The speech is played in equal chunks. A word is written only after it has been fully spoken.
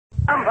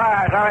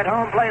Umpires are at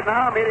home plate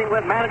now, meeting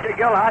with manager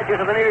Gil Hodges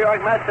of the New York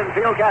Mets and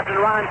field captain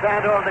Ron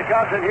Santo of the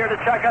Cubs. And here to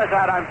check us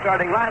out on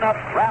starting lineup,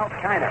 Ralph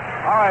Kiner.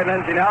 All right,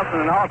 Lindsey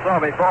Nelson, and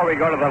also before we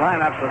go to the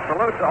lineups, a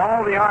salute to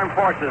all the armed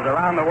forces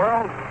around the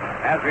world.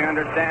 As we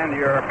understand,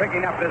 you're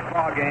picking up this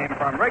ball game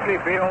from Wrigley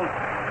Field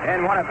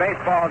in one of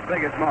baseball's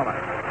biggest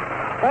moments.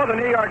 For the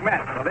New York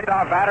Mets, the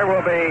leadoff batter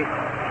will be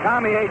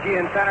Tommy Agee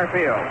in center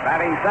field.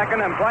 Batting second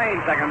and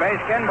playing second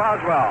base, Ken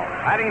Boswell.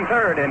 Batting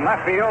third in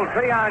left field,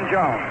 Treon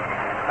Jones.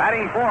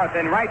 Batting fourth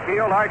in right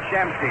field, Art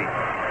Shamsky.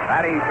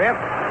 Batting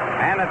fifth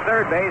and at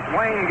third base,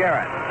 Wayne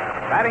Garrett.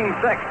 Batting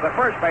sixth, the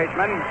first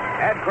baseman,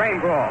 Ed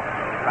Kranepool.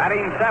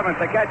 Batting seventh,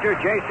 the catcher,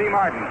 J.C.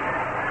 Martin.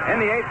 In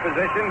the eighth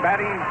position,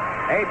 batting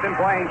eighth and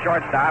playing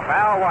shortstop,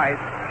 Al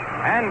Weiss.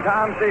 And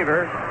Tom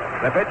Seaver,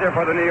 the pitcher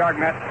for the New York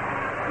Mets,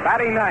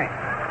 batting ninth.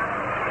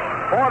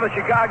 For the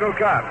Chicago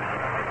Cubs,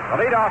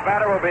 the leadoff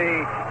batter will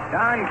be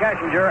Don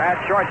Kessinger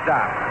at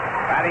shortstop.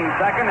 Batting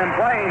second and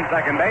playing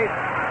second base,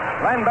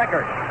 Glenn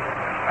Beckert.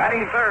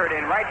 Batting third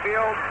in right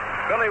field,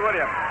 Billy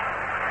Williams.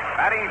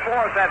 Batting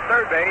fourth at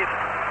third base,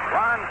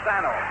 Ron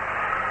Santo.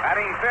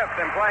 Batting fifth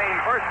and playing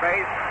first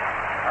base,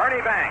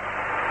 Ernie Banks.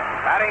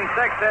 Batting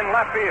sixth in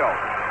left field,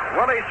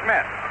 Willie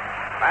Smith.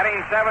 Batting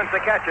seventh,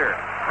 the catcher,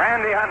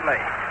 Randy Huntley.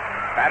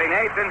 Batting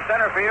eighth in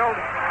center field,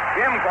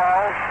 Jim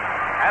Qualls.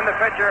 And the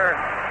pitcher,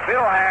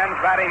 Bill Hands,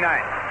 batting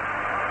ninth.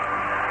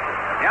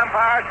 The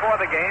umpires for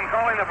the game,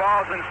 calling the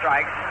balls and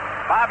strikes,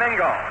 Bob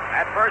Engel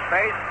at first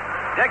base,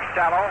 Dick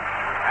Stello.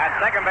 At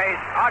second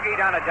base, Augie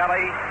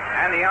Donatelli,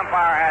 and the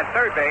umpire at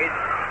third base,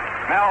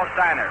 Mel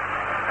Steiner.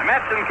 The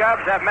Mets and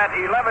Cubs have met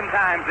 11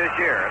 times this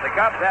year. The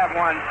Cubs have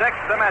won 6,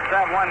 the Mets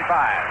have won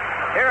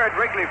 5. Here at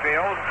Wrigley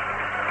Field,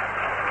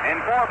 in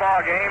 4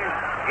 ball games,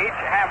 each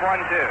have won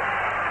 2.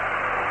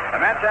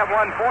 The Mets have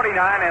won 49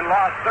 and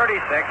lost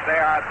 36. They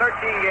are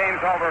 13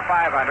 games over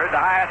 500, the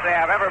highest they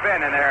have ever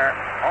been in their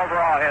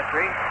overall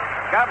history.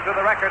 Cubs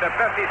with a record of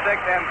 56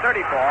 and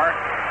 34,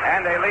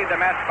 and they lead the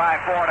Mets by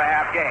 4.5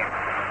 games.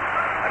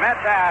 The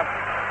Mets have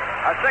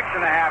a 6.5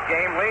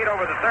 game lead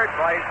over the third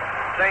place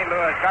St.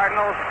 Louis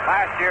Cardinals,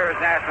 last year's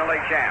National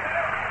League champs.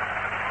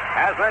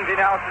 As Lindsey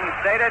Nelson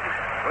stated,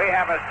 we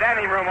have a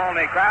standing room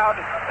only crowd.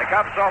 The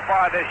Cubs so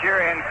far this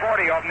year in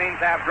 40 openings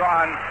have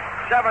drawn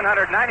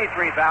 793,794.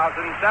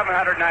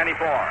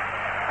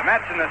 The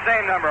Mets in the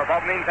same number of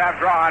openings have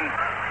drawn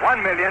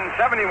 1,071,710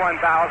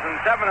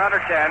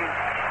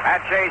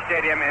 at Shea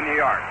Stadium in New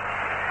York.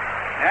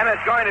 And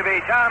it's going to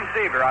be Tom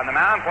Seaver on the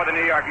mound for the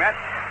New York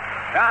Mets.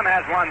 Tom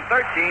has won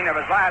 13 of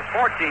his last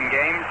 14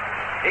 games.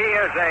 He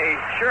is a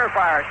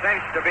surefire cinch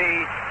to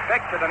be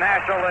picked to the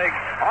National League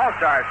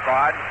All-Star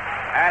squad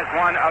as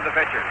one of the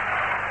pitchers.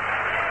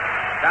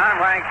 Tom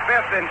ranks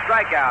 5th in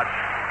strikeouts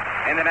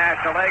in the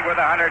National League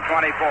with 124.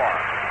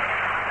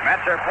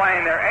 Mets are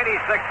playing their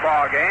 86th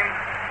ball game,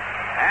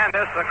 and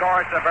this, of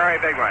course, a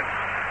very big one.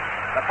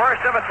 The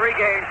first of a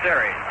 3-game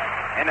series.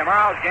 In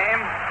tomorrow's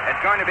game, it's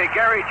going to be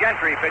Gary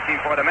Gentry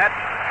pitching for the Mets,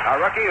 a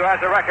rookie who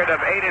has a record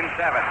of 8-7.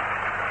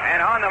 And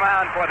on the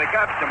mound for the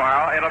Cubs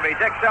tomorrow, it'll be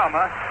Dick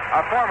Selma,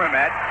 a former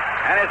Met,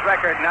 and his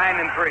record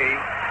 9-3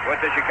 with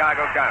the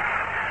Chicago Cubs.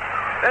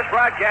 This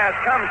broadcast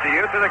comes to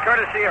you through the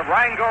courtesy of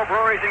Rheingold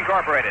Breweries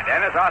Incorporated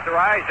and is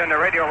authorized under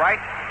radio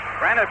rights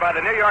granted by the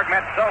New York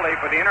Mets solely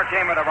for the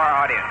entertainment of our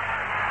audience.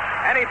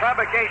 Any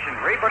publication,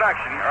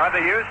 reproduction, or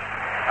other use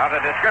of the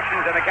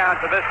descriptions and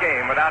accounts of this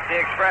game without the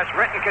express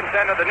written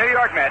consent of the New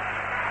York Mets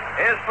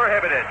is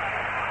prohibited.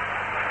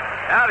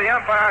 Now the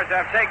umpires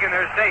have taken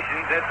their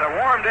stations. It's a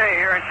warm day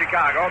here in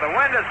Chicago. The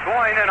wind is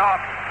blowing in off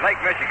Lake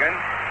Michigan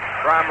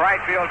from right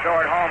field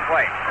toward home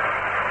plate.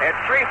 It's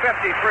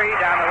 353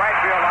 down the right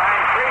field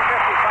line,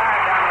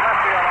 355 down the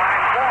left field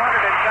line,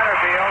 400 in center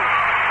field,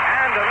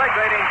 and the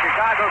league-leading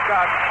Chicago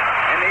Cubs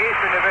in the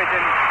Eastern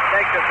Division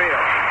take the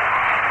field.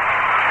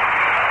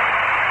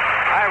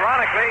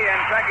 Ironically, in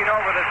checking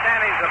over the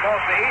standings of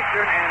both the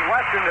Eastern and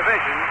Western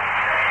divisions,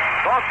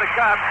 both the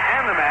Cubs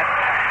and the Mets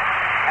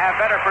have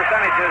better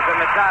percentages than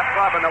the top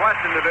club in the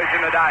Western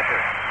Division, the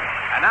Dodgers.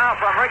 And now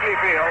from Wrigley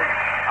Field,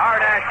 our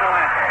national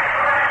anthem.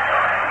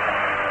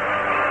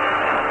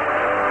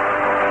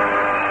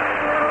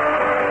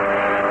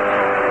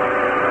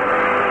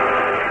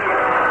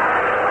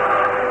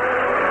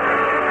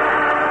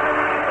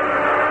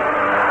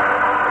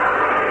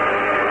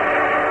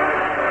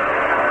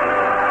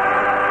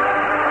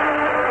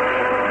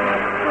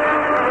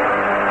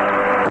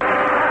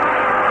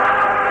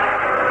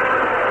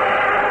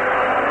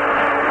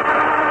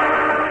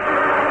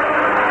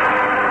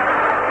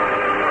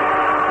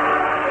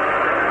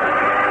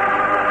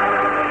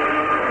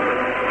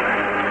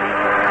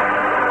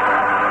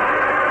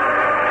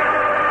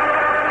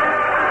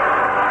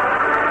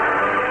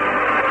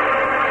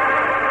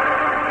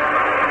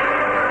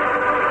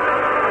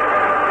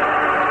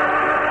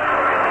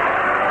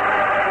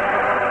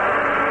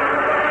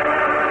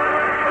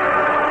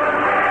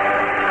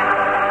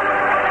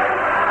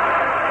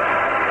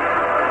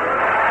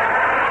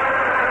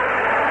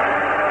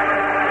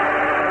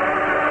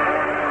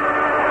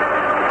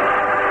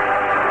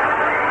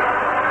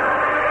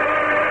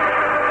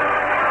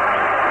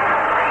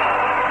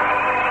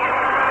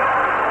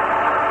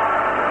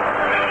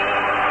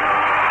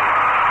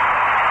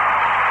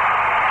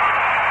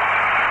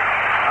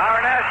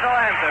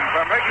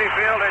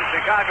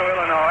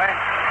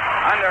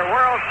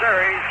 World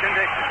Series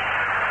conditions.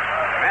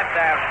 Mets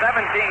have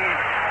 17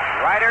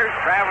 riders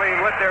traveling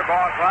with their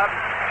ball club,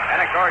 and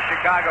of course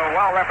Chicago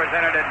well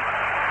represented as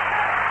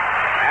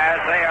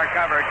they are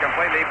covered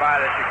completely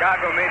by the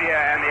Chicago media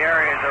and the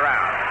areas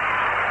around.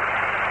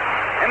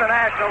 In the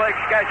National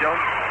League schedule,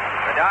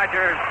 the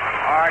Dodgers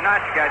are not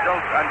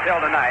scheduled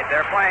until tonight.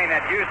 They're playing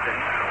at Houston.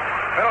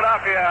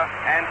 Philadelphia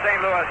and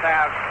St. Louis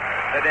have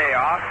the day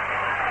off.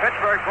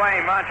 Pittsburgh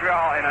playing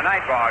Montreal in a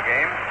night ball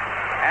game,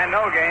 and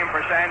no game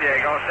for San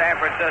Diego, San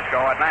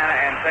Francisco, Atlanta,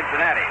 and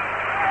Cincinnati.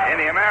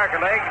 In the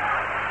American League,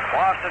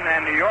 Boston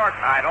and New York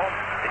idle.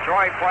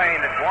 Detroit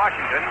playing at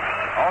Washington.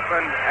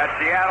 Oakland at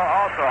Seattle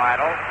also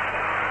idle.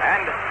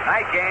 And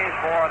night games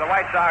for the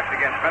White Sox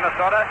against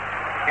Minnesota,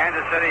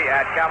 Kansas City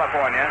at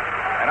California,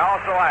 and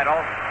also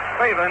idle.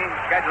 Cleveland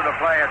scheduled to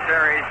play a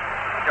series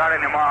starting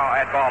tomorrow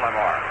at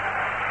Baltimore.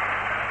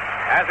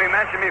 As we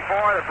mentioned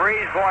before, the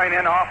breeze blowing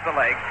in off the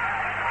lake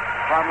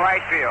from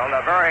right field, a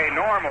very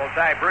normal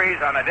type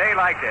breeze on a day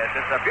like this.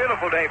 It's a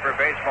beautiful day for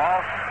baseball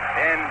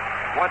in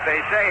what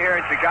they say here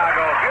in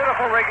Chicago,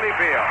 beautiful Wrigley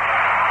Field.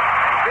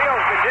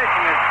 Field's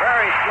condition is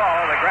very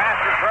slow. The grass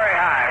is very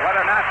high.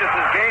 Whether or not this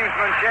is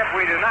gamesmanship,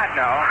 we do not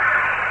know.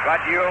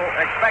 But you'll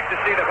expect to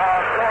see the ball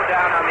slow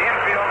down on the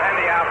infield and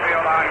the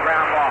outfield on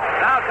ground balls.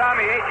 Now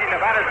Tommy Agee in the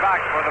batter's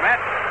box for the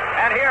Mets.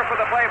 And here for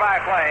the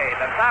play-by-play,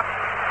 the top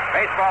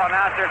baseball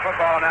announcer,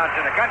 football announcer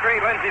in the country,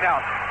 Lindsey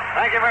Nelson.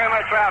 Thank you very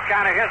much, Ralph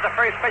County. Here's the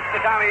first pitch to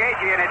Tommy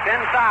Agee, and it's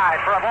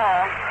inside for a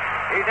ball.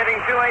 He's hitting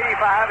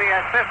 .285. He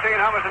has 15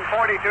 homers and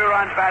 42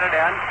 runs batted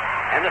in.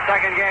 In the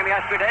second game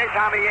yesterday,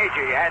 Tommy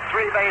Agee had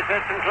 3 base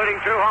hits, including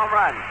 2 home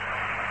runs.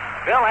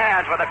 Bill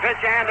Hands with a pitch,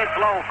 and it's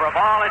low for a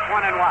ball. It's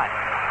 1-1.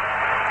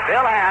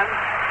 Bill Hands,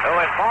 who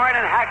was born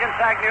in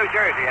Hackensack, New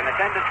Jersey, and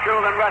attended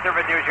school in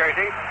Rutherford, New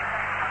Jersey,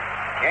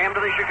 came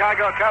to the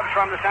Chicago Cubs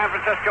from the San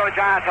Francisco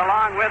Giants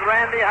along with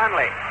Randy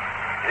Hundley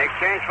in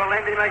exchange for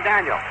Lindy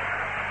McDaniel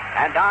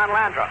and Don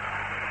Landrum.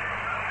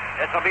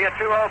 This will be a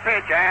 2-0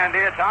 pitch, and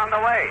it's on the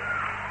way.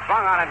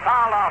 Swung on and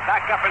fouled off,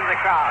 back up into the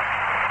crowd.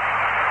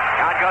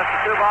 Count goes to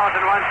 2 balls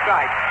and 1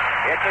 strike.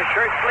 It's a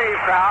shirt sleeve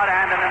crowd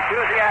and an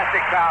enthusiastic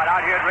crowd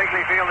out here at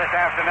Wrigley Field this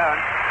afternoon.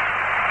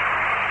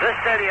 This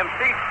stadium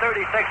seats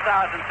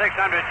 36,667,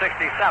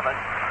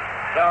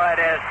 so it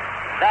is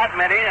that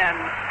many, and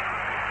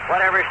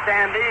whatever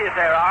standees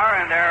there are,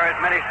 and there are as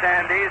many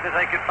standees as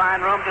they could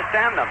find room to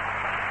stand them.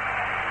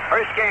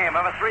 First game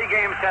of a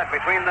 3-game set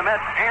between the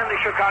Mets and the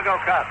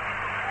Chicago Cubs.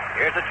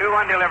 Here's a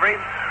 2-1 delivery.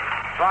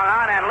 Swung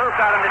on and looped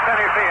out into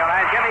center field.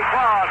 And Jimmy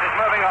Qualls is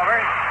moving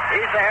over.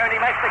 He's there, and he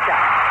makes the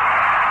catch.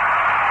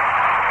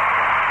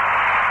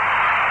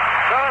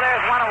 So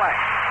there's 1 away.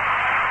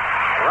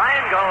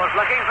 Ryan goes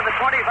looking for the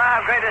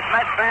 25 greatest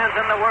Mets fans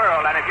in the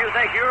world. And if you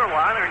think you're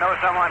one or know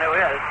someone who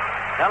is,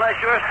 tell us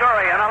your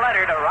story in a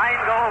letter to Ryan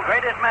Gold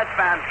Greatest Mets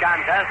Fans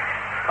Contest,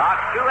 Box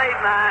 289,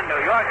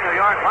 New York, New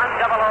York,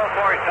 10046.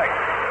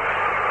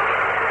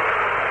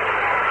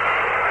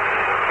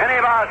 Kenny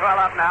Boswell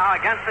up now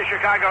against the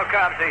Chicago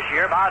Cubs this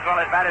year. Boswell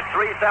has batted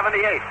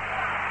 .378.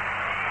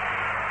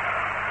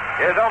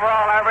 His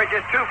overall average is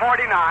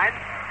 .249.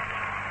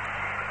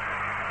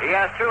 He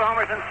has 2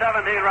 homers and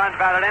 17 runs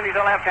batted in. He's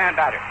a left-hand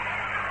batter.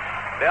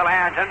 Bill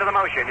Hands into the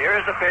motion.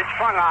 Here's the pitch,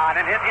 swung on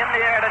and hit in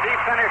the air to deep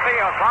center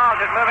field.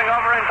 Qualls is moving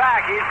over and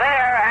back. He's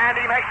there, and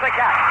he makes the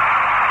catch.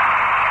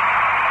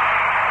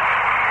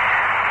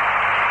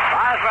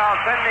 Boswell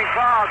sending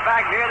Qualls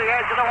back near the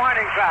edge of the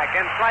warning track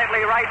in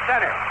slightly right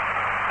center.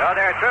 So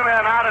there are 2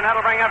 men out, and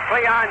that'll bring up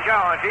Cleon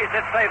Jones. He's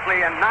hit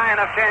safely in 9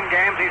 of 10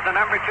 games. He's the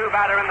number 2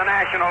 batter in the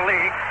National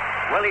League.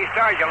 Willie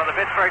Stargell of the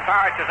Pittsburgh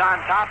Pirates is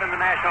on top in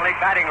the National League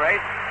batting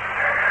race.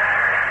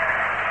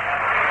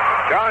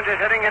 Jones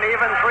is hitting an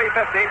even .350.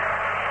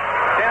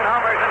 10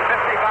 homers and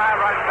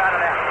 55 runs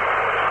batted in.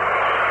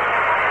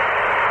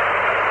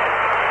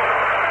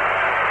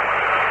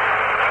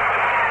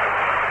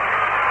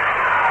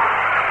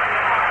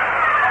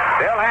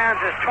 Bill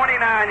Hands is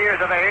 29 years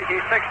of age.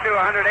 He's 6'2",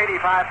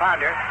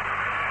 185-pounder.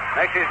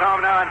 Makes his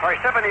home now in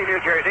Parsippany, New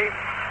Jersey.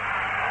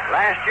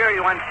 Last year he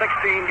won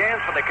 16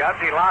 games for the Cubs.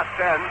 He lost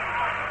 10.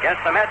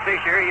 Against the Mets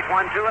this year, he's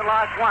won 2 and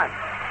lost 1.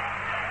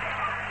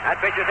 That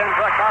pitch is in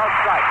for a called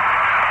strike.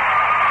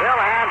 Bill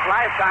Hands'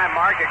 lifetime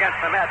mark against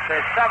the Mets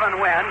is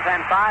 7 wins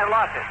and 5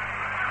 losses.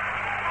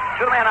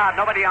 2 men out,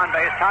 nobody on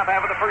base, top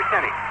half of the first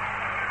inning.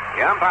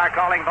 The umpire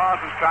calling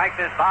balls and strikes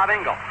is Bob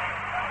Engel.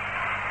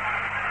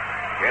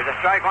 Here's a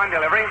strike 1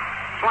 delivery.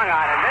 Swung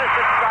on and missed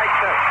it, strike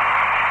 2.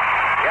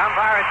 The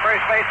umpire at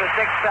first base is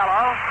Dick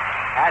Stello.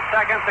 At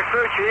second, the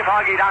crew chief,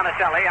 Augie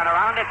Donatelli. And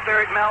around at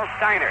third, Mel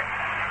Steiner.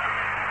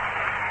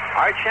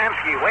 Art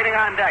Shamsky waiting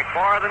on deck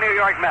for the New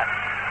York Mets.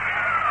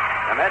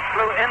 The Mets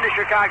flew into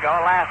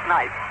Chicago last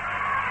night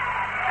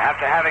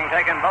after having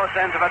taken both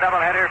ends of a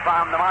doubleheader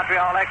from the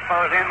Montreal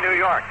Expos in New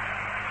York.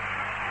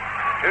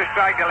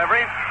 2-strike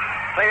delivery.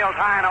 Sails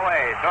high and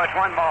away, so it's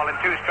 1 ball and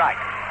 2 strikes.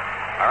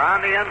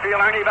 Around the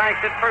infield, Ernie Banks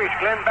at first,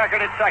 Glenn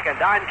Beckert at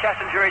second, Don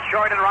Kessinger at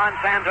short, and Ron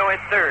Santo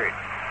at third.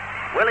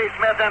 Willie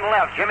Smith in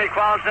left, Jimmy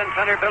Qualls in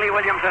center, Billy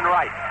Williams in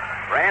right.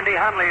 Randy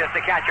Hundley is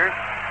the catcher.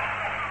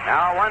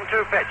 Now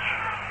 1-2 pitch.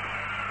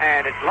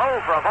 And it's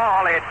low for a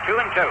ball. It's 2-2.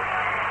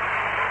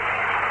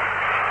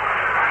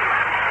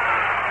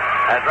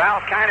 As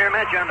Ralph Kiner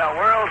mentioned, a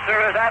World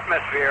Series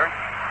atmosphere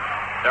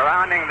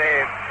surrounding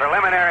the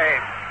preliminary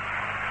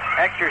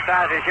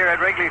exercises here at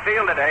Wrigley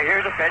Field today.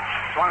 Here's a pitch.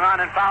 Swung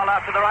on and fouled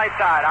out to the right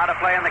side. Out of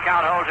play, and the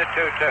count holds at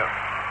 2-2.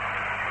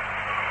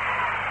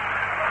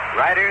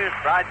 Writers,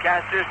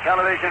 broadcasters,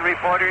 television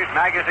reporters,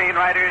 magazine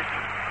writers,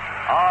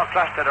 all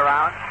clustered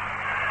around.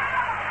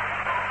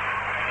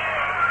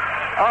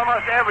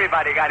 Almost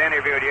everybody got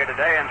interviewed here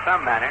today in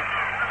some manner.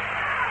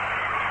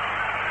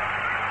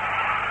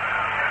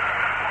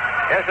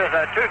 This is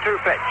a 2-2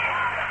 pitch.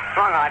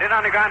 Swung on, hit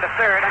on the ground to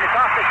third, and it's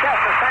off the chest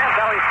of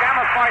Santo. He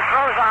scrambles for it,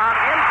 throws on,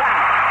 in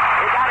time.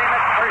 He got him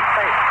at first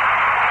base.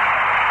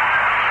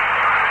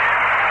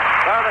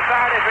 So the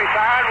side is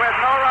retired with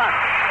no runs,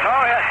 no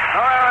hits,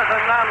 no errors,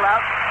 and none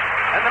left.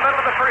 In the middle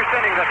of the first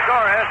inning, the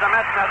score is the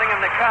Mets nothing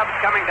and the Cubs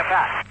coming to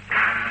pass.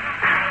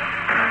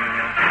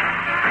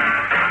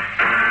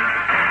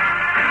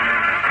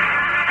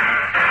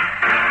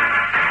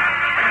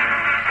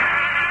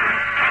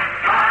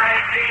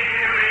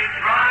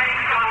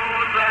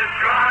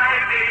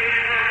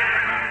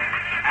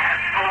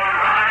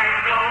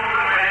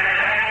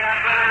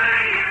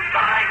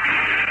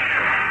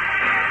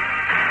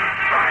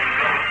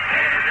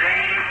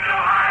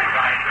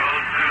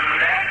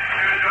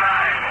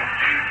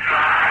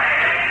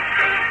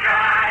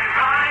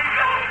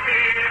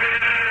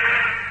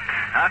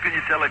 How can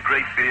you tell a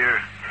great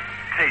beer?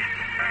 Taste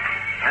it.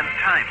 And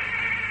time it.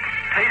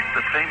 Taste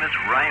the famous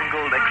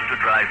Rheingold Extra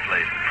Dry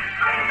flavor.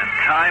 And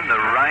time the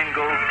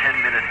Rheingold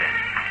 10-minute head.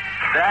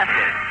 That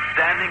head,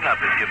 standing up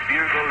as your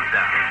beer goes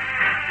down,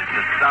 is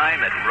the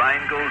sign that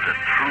Rheingold's a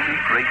truly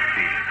great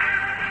beer.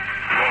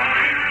 Won't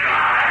you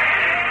try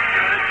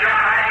Extra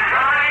Dry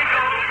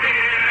Rheingold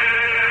beer?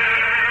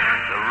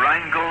 The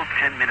Rheingold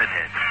 10-minute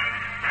head.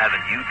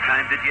 Haven't you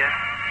timed it yet?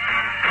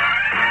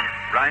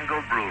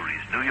 Rheingold Breweries,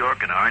 New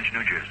York and Orange,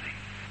 New Jersey.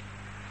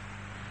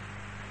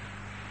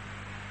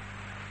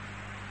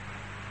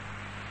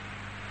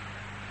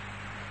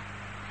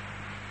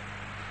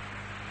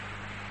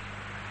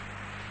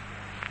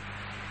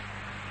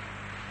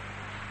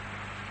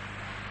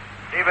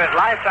 Seaver's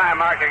lifetime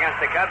mark against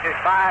the Cubs is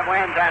 5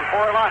 wins and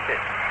 4 losses.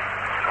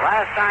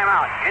 Last time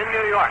out in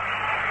New York,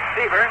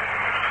 Seaver,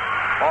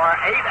 for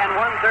 8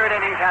 1/3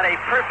 innings, had a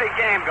perfect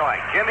game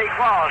going. Jimmy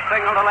Qualls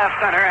singled to left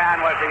center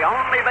and was the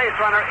only base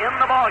runner in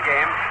the ball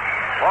game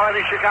for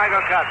the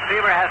Chicago Cubs.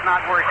 Seaver has not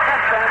worked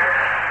since then.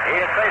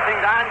 He is facing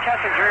Don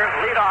Kessinger,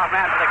 leadoff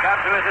man for the Cubs,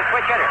 who is a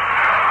switch hitter.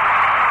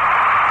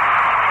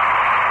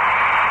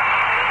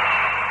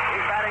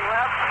 He's batting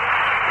left.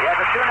 He has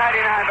a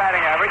 .299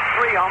 batting average,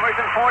 3 homers,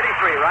 and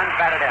 43 runs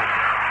batted in.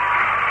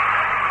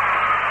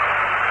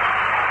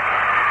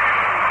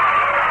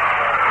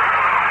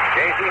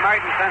 J.C.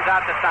 Martin sends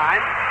out the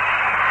sign.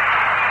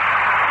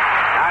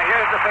 Now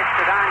here's the pitch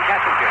to Don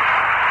Kessinger.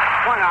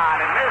 Swung on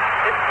and missed.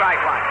 It's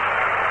strike one.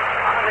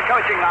 On the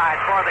coaching line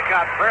for the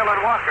Cubs, Verlin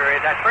Walker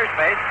is at first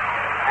base,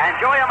 and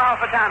Joey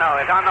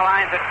Amalfitano is on the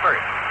lines at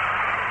first.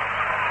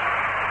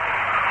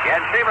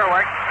 Again, Seaver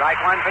works.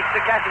 Strike one, pitch to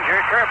Kessinger.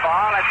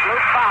 Curveball. That's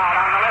loose foul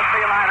on the left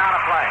field line, out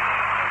of play.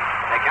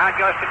 The count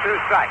goes to 2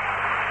 strikes.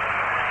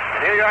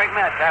 The New York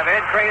Mets have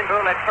Ed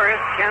Krahenbuhl at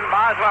first, Ken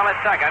Boswell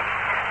at second,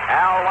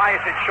 Al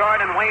Weiss at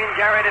short, and Wayne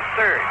Garrett at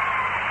third.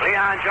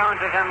 Leon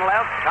Jones is in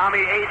left,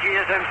 Tommy Agee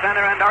is in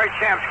center, and Art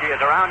Shamsky is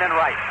around in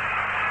right.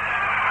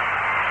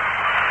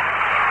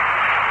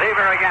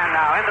 Seaver again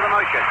now into the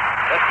motion.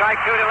 The strike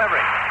 2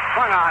 delivery.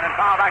 Swung on and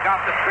fouled back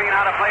off the screen,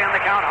 out of play, and the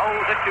count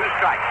holds at 2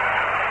 strikes.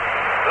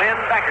 Glenn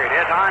Beckert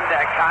is on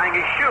deck, tying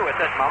his shoe at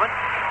this moment.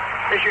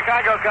 The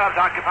Chicago Cubs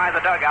occupy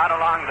the dugout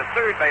along the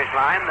third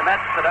baseline. The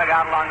Mets the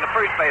dugout along the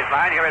first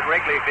baseline here at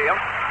Wrigley Field.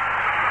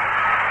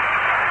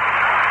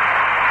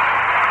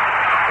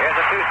 Here's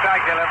a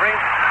 2-strike delivery.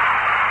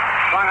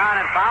 Swung on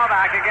and fouled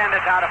back again.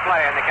 It's out of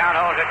play, and the count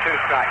holds at 2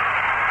 strikes.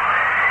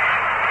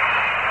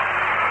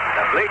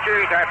 The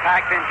bleachers are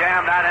packed and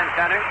jammed out in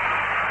center.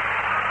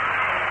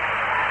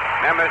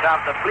 Members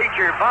of the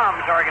Bleacher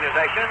Bums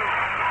organization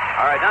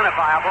are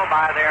identifiable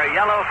by their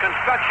yellow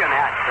construction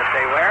hats that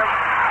they wear.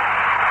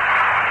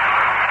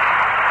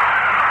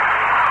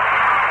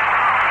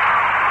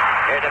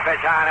 Here's a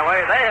pitch high and away.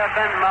 They have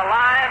been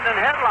maligned and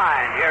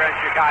headlined here in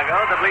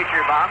Chicago, the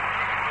Bleacher Bums.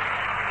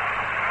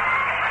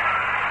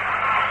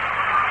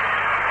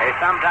 A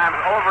sometimes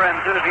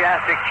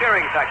over-enthusiastic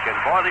cheering section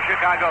for the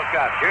Chicago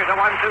Cubs. Here's a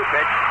 1-2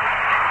 pitch.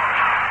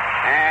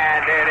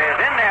 And it is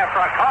in there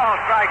for a call,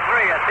 strike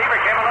 3. A Seaver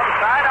came a little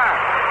sidearm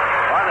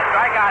for the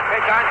strikeout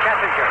pitch on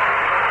Kessinger.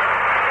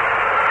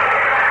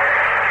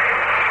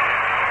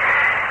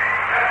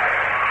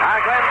 Now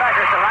Glenn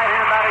Beckert, the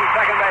right-hand batting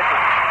second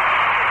baseman.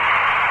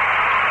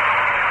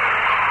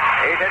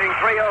 He's hitting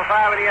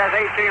 .305 and he has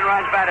 18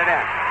 runs batted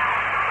in.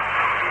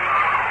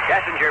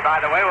 Kessinger,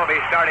 by the way, will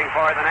be starting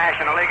for the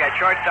National League at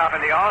shortstop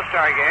in the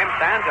All-Star game.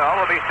 Santo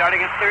will be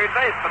starting at third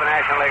base for the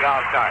National League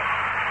All-Stars.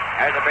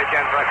 There's a pitch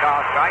in for a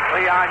call strike.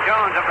 Leon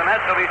Jones of the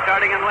Mets will be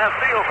starting in left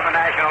field for the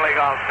National League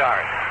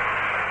All-Stars.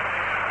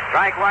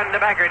 Strike one to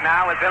Beckert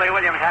now with Billy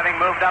Williams having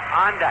moved up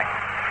on deck.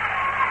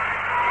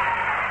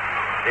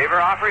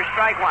 Seaver offers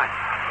strike one.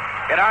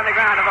 Hit on the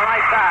ground to the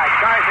right side.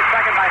 Charged at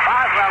second by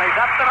Boswell. He's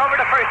up and over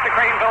to first to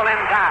Craneville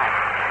in time.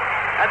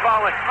 That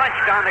ball was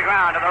punched on the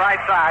ground to the right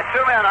side.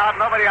 2 men out,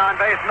 nobody on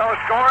base, no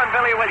score, and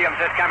Billy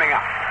Williams is coming up.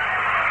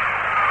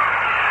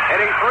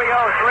 Hitting .303,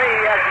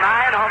 he has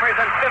 9 homers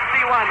and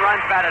 51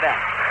 runs batted in.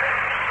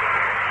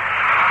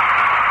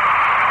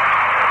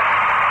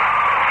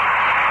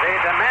 The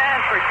demand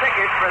for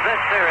tickets for this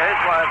series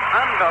was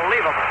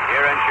unbelievable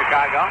here in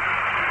Chicago.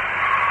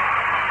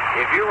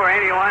 If you were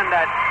anyone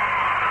that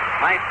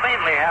might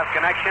faintly have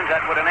connections that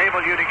would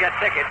enable you to get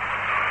tickets,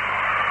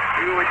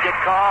 you would get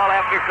call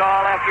after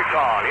call after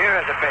call. Here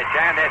is a pitch,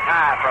 and it's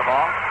high for a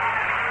ball.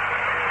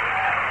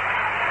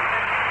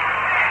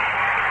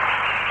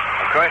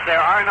 Of course,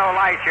 there are no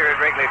lights here at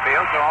Wrigley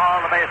Field, so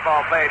all the baseball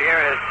played here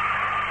is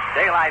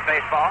daylight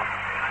baseball.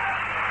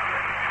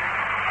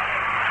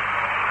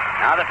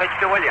 Now the pitch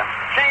to Williams.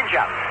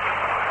 Change-up.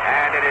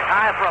 And it is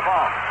high for a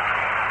ball.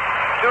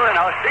 2-0.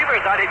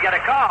 Seaver thought he'd get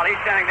a call. He's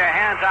standing there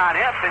hands on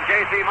hips, and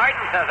J.C.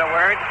 Martin says a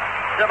word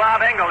to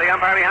Bob Engel, the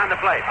umpire behind the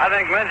plate. I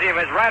think Lindsay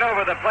was right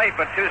over the plate,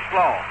 but too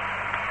slow.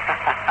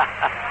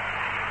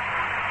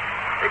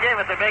 He gave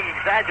it the big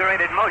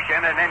exaggerated motion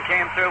and then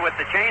came through with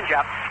the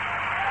changeup.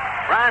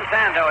 Ron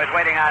Santo is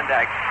waiting on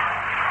deck.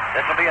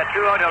 This will be a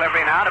 2-0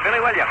 delivery now to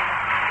Billy Williams.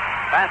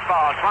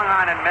 Fastball swung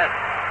on and missed.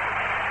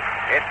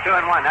 It's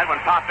 2-1. That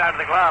one popped out of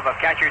the glove of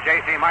catcher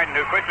J.C. Martin,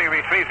 who quickly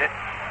retrieved it.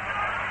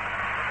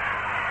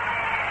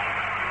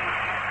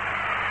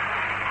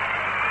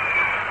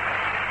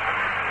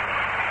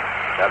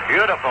 A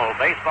beautiful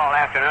baseball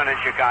afternoon in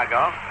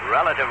Chicago.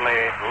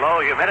 Relatively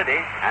low humidity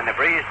and the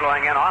breeze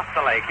blowing in off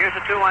the lake. Here's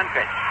a 2-1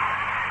 pitch.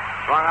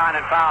 Swung on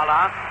and fouled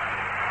off.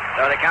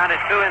 So the count is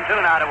 2-2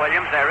 now to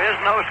Williams. There is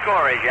no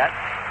score as yet.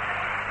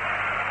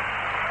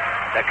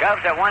 The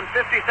Cubs have won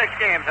 56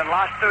 games and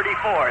lost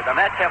 34. The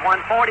Mets have won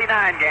 49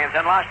 games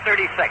and lost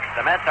 36.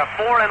 The Mets are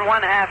 4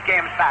 1/2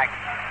 games back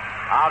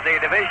of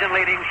the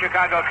division-leading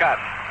Chicago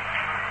Cubs.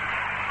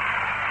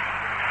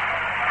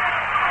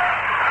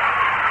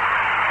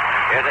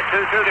 Here's a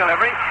 2-2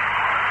 delivery.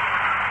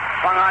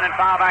 Swung on and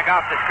fouled back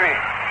off the screen.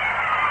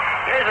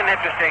 Here's an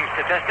interesting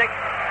statistic.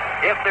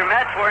 If the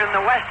Mets were in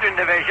the Western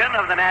Division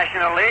of the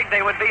National League,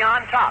 they would be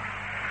on top.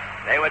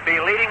 They would be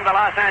leading the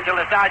Los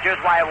Angeles Dodgers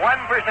by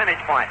 1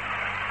 percentage point.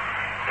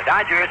 The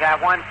Dodgers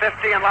have won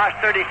 50 and lost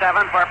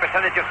 37 for a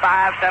percentage of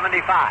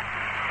 .575.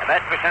 The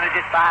Mets percentage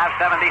is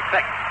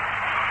 .576.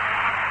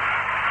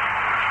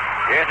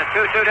 Here's a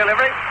 2-2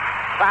 delivery.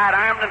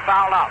 Side-armed and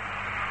fouled off.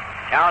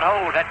 Count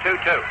holds at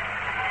 2-2.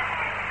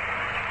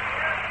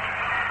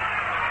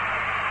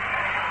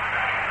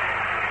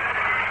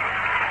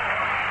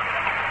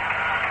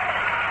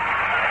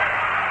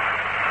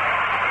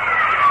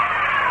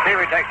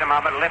 Seaver takes a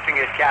moment, lifting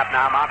his cap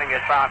now, mopping his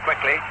brow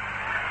quickly.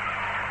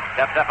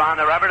 Steps up on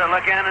the rubber to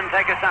look in and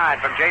take a sign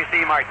from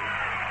J.C. Martin.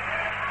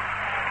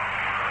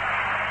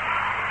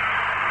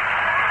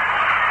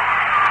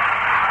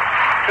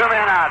 Two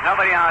men out,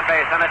 nobody on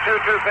base, and a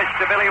 2-2 pitch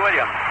to Billy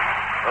Williams.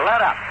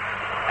 Let up.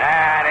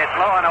 And it's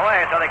low and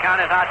away, so the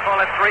count is out full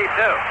at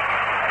 3-2.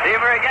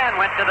 Seaver again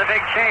went to the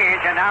big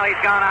change, and now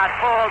he's gone out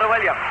full to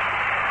Williams.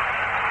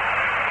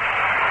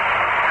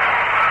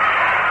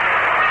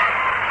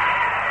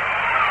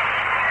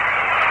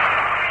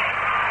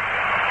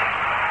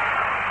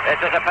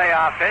 This is a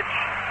payoff pitch.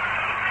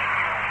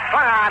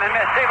 Swung on and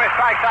missed. Seaver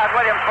strikes out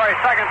Williams for his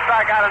second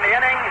strikeout in the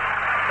inning.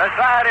 The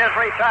side is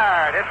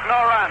retired. It's no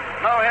runs,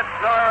 no hits,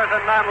 no errors,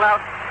 and none left.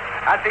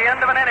 At the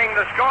end of an inning,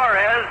 the score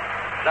is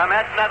the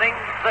Mets nothing,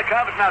 the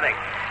Cubs nothing.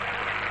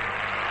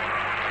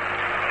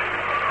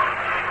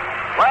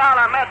 Well,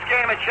 a Mets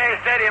game at Shea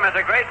Stadium is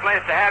a great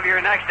place to have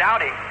your next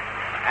outing,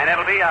 and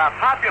it'll be a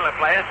popular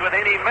place with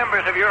any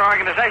members of your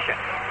organization.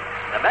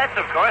 The Mets,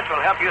 of course, will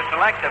help you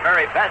select the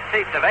very best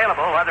seats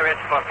available, whether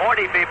it's for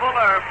 40 people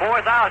or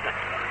 4,000.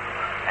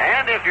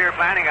 And if you're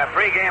planning a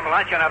pregame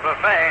lunch and a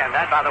buffet, and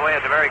that, by the way,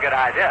 is a very good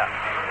idea,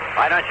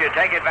 why don't you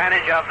take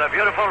advantage of the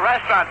beautiful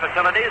restaurant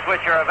facilities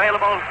which are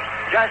available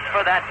just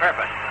for that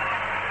purpose?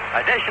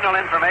 Additional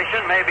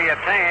information may be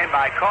obtained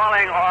by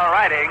calling or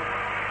writing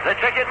the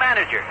ticket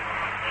manager,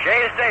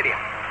 Shea Stadium,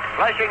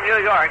 Flushing,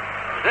 New York,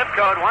 zip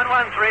code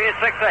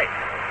 11368.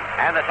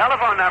 And the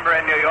telephone number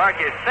in New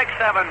York is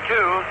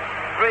 672-3000.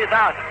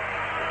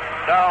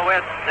 So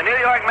with the New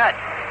York Mets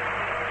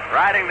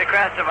riding the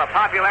crest of a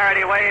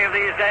popularity wave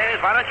these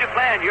days, why don't you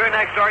plan your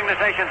next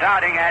organization's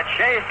outing at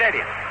Shea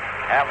Stadium?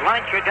 Have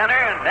lunch or dinner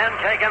and then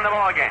take in the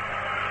ball game.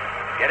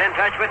 Get in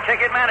touch with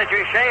ticket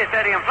manager, Shea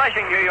Stadium,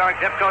 Flushing, New York,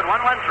 zip code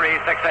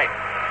 11368.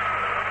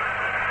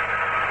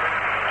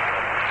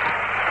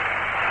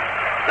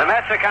 The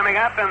Mets are coming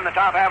up in the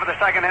top half of the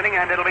second inning,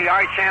 and it'll be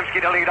Art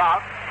Shamsky to lead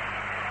off.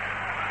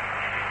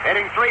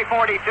 Hitting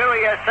 .342,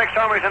 he has 6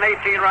 homers and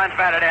 18 runs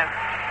batted in.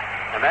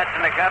 The Mets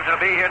and the Cubs will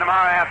be here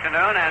tomorrow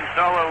afternoon, and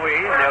so will we.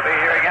 They'll be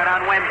here again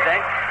on Wednesday.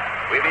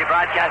 We'll be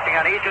broadcasting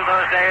on each of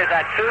those days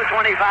at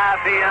 2:25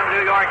 p.m.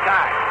 New York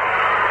time.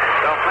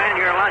 So plan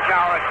your lunch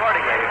hour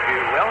accordingly, if you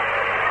will.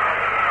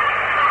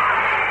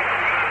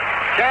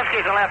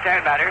 Chesky's a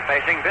left-hand batter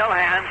facing Bill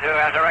Hands, who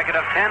has a record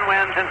of 10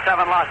 wins and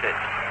 7 losses.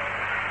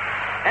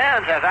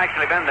 Hands has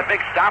actually been the big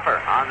stopper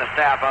on the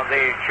staff of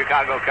the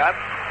Chicago Cubs.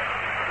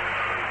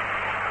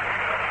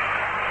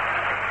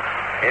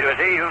 It was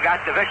he who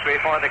got the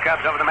victory for the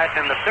Cubs over the Mets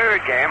in the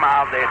third game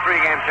of the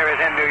 3-game series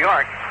in New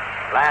York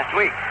last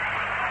week.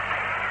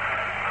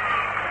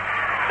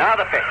 Now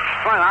the pitch.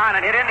 Swung on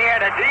and hit in the air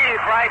to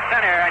deep right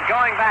center. And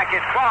going back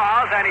is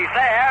Qualls, and he's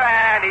there,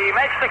 and he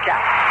makes the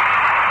catch.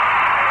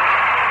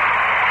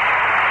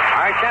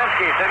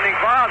 Archensky sending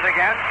Qualls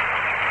again.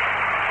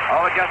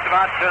 Oh, just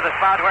about to the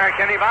spot where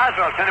Kenny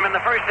Boswell sent him in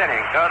the first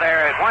inning. So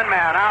there is one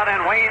man out,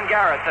 and Wayne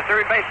Garrett, the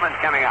third baseman,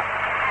 coming up.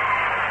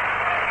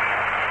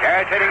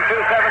 Garrett's hitting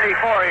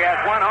 .274. He has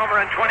 1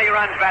 homer and 20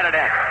 runs batted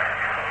in.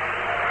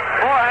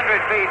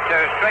 400 feet to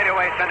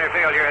straightaway center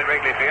field here at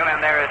Wrigley Field, and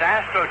there is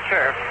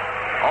AstroTurf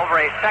over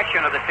a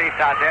section of the seats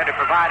out there to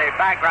provide a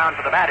background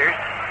for the batters.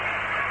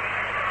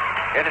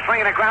 It is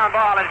swinging a ground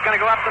ball, and it's going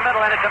to go up the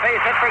middle, and it's a base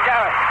hit for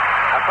Garrett.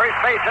 A first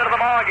base hit of the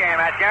ball game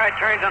as Garrett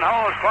turns and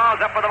holds. Qualls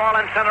up with the ball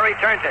in center,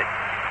 returns it.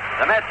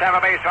 The Mets have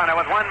a base runner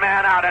with one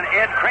man out, and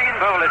Ed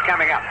Kranepool is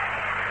coming up.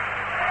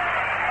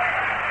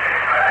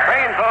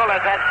 Kranepool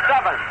has had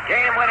 7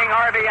 game-winning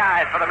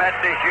RBIs for the Mets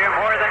this year,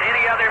 more than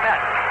any other Met.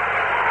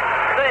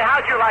 Say,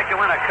 how'd you like to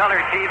win a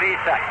color TV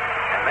set?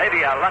 And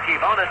maybe a lucky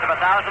bonus of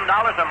 $1,000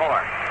 or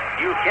more.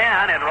 You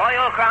can, in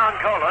Royal Crown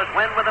Colas,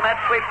 win with the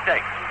Mets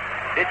sweepstakes.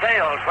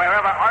 Details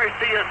wherever RC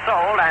is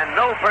sold and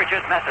no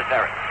purchase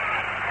necessary.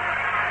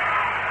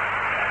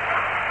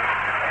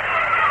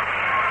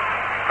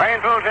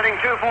 Kranepool's hitting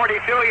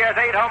 .242. He has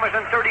 8 homers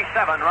and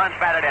 37 runs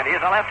batted in. He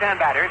is a left-hand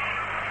batter.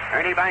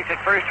 Ernie Banks at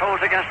first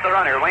holds against the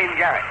runner, Wayne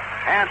Garrett.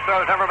 Hands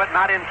throws over, but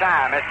not in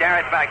time as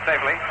Garrett's back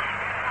safely.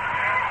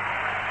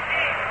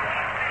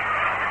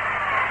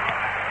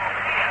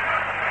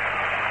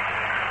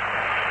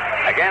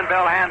 Again,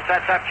 Bill Hands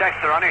sets up, checks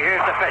the runner.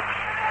 Here's the pitch.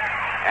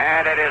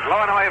 And it is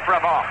low and away for a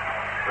ball.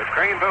 With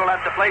Kranepool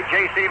at the plate,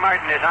 J.C.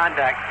 Martin is on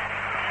deck.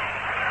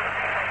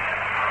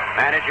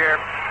 Manager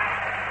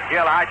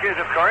Gil Hodges,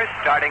 of course,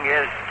 starting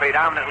his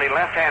predominantly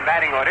left-hand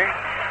batting order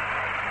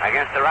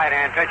against the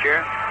right-hand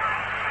pitcher,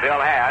 Bill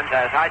Hands,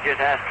 as Hodges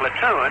has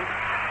platooned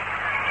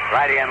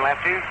righty and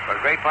lefty for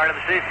a great part of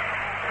the season.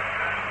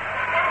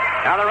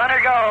 Now the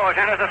runner goes,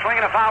 and there's a swing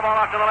and a foul ball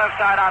off to the left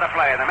side, out of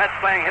play. The Mets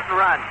playing hit and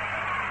run.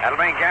 That'll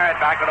bring Garrett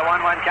back with a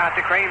 1-1 count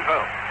to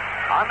Kranepool.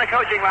 On the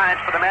coaching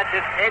lines for the Mets,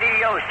 it's Eddie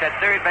Yost at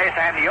third base,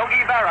 and Yogi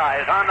Berra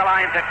is on the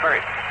lines at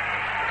first.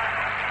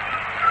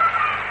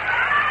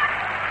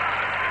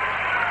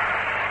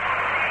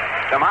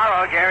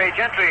 Tomorrow, Gary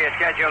Gentry is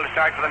scheduled to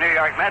start for the New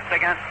York Mets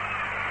against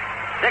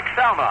Dick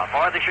Selma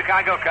for the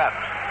Chicago Cubs.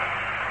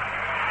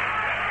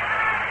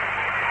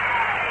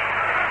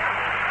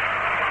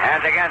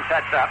 Hands again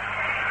sets up.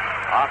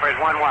 Offers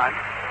 1-1.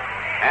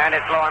 And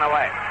it's low and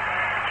away.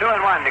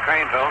 2-1 to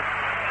Kranepool.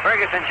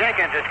 Ferguson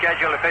Jenkins is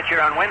scheduled to pitch here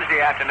on Wednesday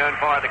afternoon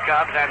for the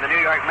Cubs, and the New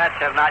York Mets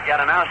have not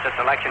yet announced a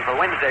selection for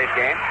Wednesday's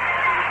game.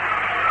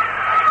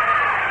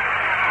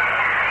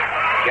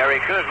 Gary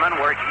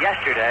Koosman worked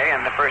yesterday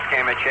in the first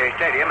game at Shea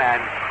Stadium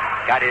and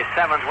got his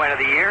 7th win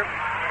of the year.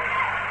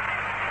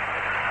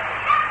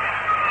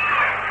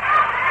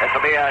 This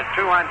will be a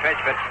 2-1 pitch,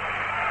 but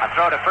a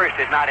throw to first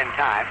is not in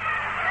time.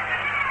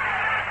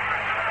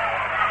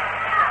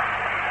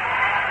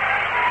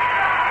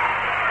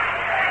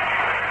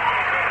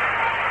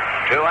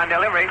 Two-one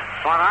delivery.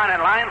 Swung on and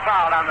line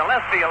fouled on the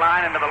left field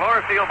line into the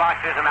lower field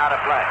boxes and out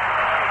of play.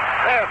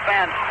 There are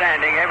fans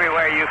standing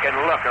everywhere you can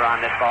look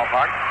around this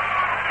ballpark.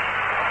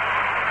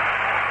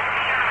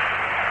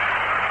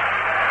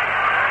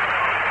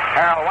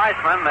 Harold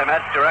Weissman, the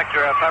Mets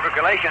Director of Public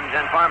Relations,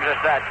 informs us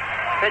that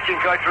pitching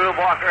coach Rube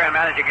Walker and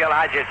manager Gil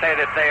Hodges say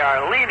that they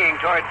are leaning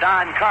toward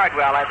Don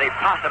Cardwell as a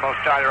possible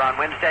starter on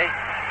Wednesday,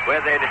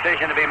 with a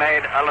decision to be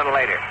made a little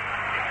later.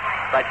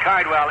 But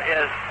Cardwell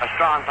is a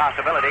strong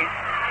possibility.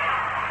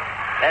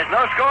 There's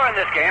no score in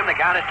this game. The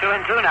count is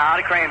 2-2 now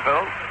to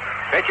Kranepool.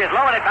 Pitch is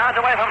low and it bounds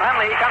away from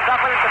Hundley. He comes up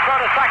with it to throw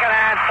to second,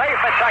 and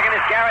safe at second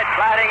is Garrett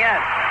sliding in.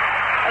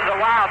 This is a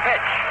wild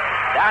pitch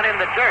down in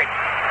the dirt.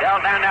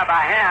 Dealt down there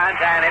by Hands,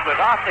 and it was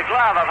off the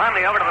glove of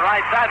Hundley over to the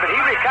right side, but he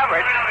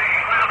recovered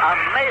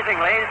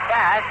amazingly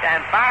fast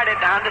and fired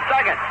it down to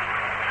second.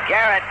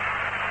 Garrett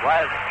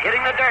was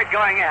hitting the dirt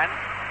going in,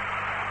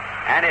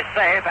 and is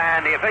safe,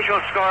 and the official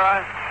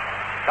scorer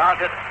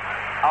calls it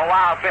a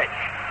wild pitch.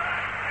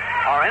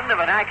 Or in the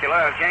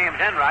vernacular of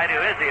James Enright, who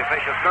is the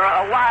official scorer,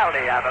 a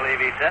wildie, I believe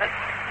he said.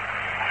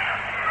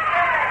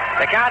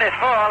 The count is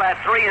full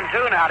at 3-2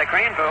 now to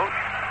Kranepool.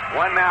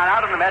 One man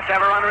out, and the Mets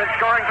have a runner in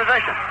scoring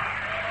position.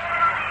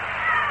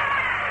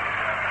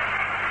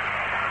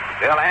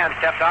 Bill Hands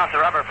steps off the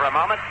rubber for a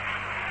moment.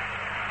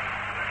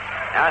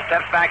 Now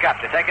steps back up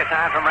to take a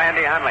sign from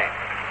Randy Hundley.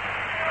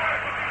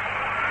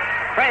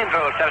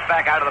 Kranepool steps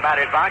back out of the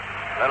batter's box.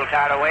 A little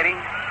tired of waiting.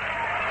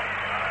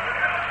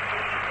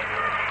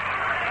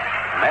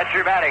 Mets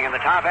are batting in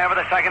the top half of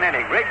the second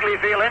inning. Wrigley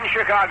Field in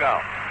Chicago.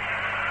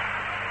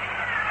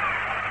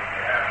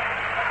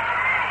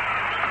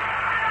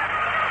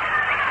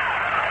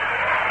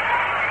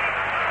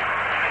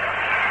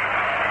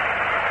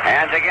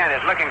 Hands again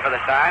is looking for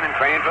the sign, and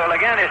Craneville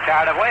again is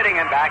tired of waiting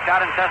and backs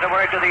out and says a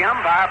word to the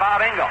umpire,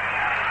 Bob Engel.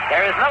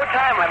 There is no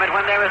time limit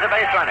when there is a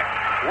base runner.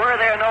 Were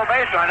there no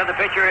base runner, the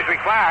pitcher is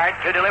required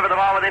to deliver the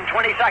ball within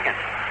 20 seconds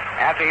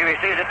after he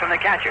receives it from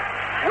the catcher.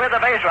 With a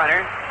base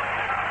runner,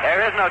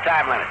 there is no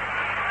time limit.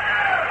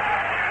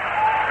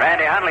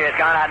 Randy Hundley has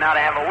gone out now to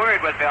have a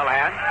word with Bill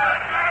Hand.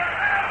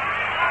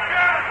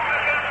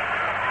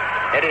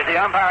 It is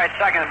the umpire at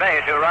second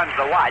base who runs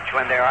the watch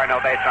when there are no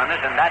base runners,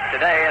 and that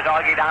today is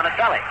Augie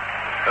Donatelli,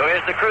 who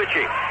is the crew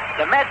chief.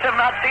 The Mets have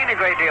not seen a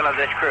great deal of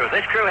this crew.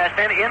 This crew has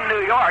been in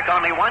New York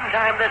only one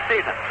time this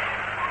season.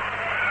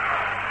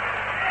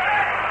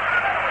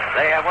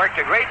 They have worked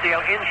a great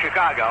deal in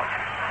Chicago.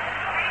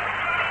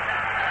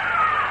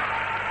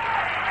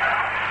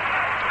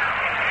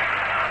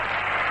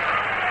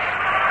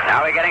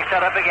 Now we're getting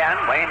set up again.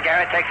 Wayne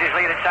Garrett takes his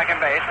lead at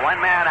second base. One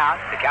man out.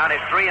 The count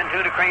is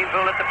 3-2 to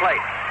Craneville at the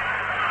plate.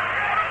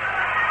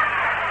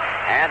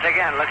 Hands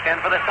again, looks in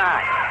for the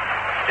sign.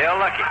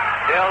 Still looking.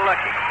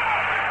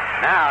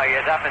 Now he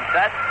is up and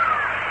set.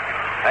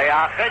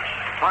 Payoff pitch,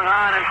 swung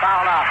on and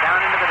fouled off down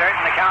into the dirt,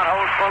 and the count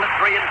holds full at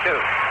 3-2.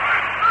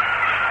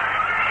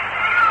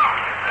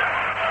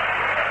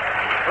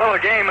 A little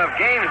game of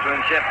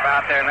gamesmanship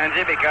out there,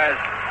 Lindsay, because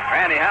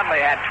Randy Hundley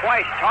had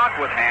twice talked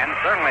with Hand.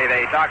 Certainly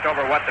they talked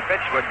over what the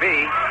pitch would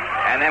be,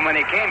 and then when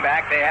he came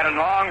back, they had a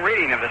long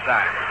reading of the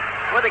sign.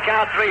 With the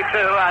count 3-2,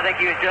 I think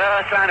he was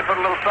just trying to put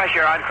a little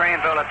pressure on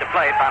Craneville at the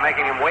plate by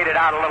making him wait it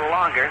out a little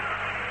longer.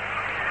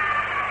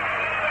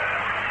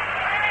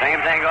 Same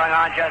thing going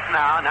on just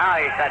now.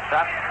 Now he sets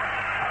up.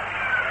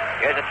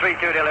 Here's a 3-2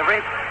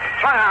 delivery.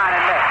 Swung on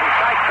and missed. He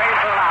strikes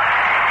Craneville out.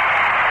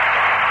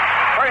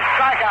 First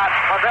strikeout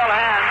for Bill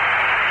Hand.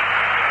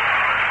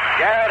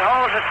 Garrett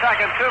holds at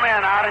second, 2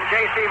 men out, and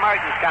J.C.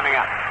 Martin's coming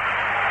up.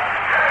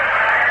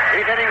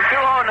 He's hitting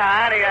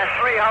 .209. He has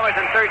 3 homers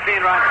and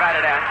 13 runs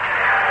batted in.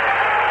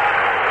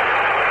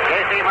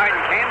 J.C.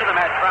 Martin came to the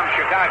Mets from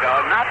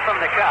Chicago, not from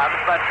the Cubs,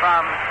 but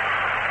from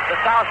the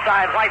South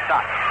Side White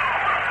Sox.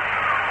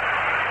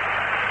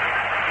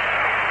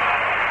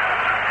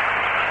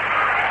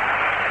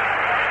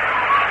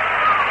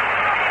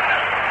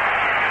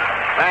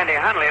 Randy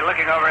Hundley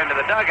looking over into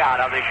the dugout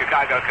of the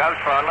Chicago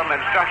Cubs for a little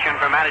instruction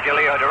from manager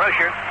Leo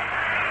DeRocher.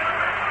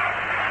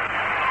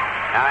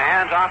 Now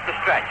hands off the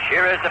stretch.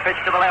 Here is the pitch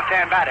to the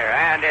left-hand batter,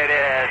 and it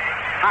is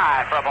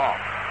high for a ball.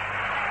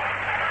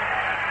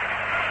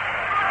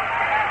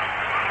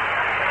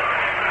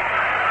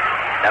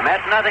 The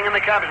Mets nothing and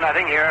the Cubs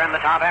nothing here in the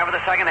top half of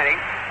the second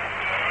inning.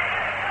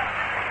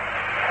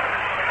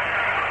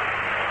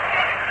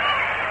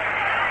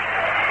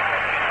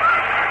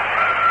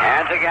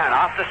 Hands again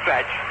off the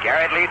stretch.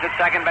 Garrett leads at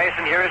second base,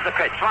 and here is the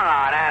pitch. Swung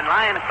on and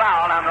line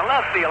foul on the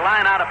left field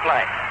line, out of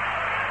play.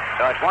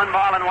 So it's 1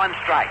 ball and 1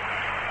 strike.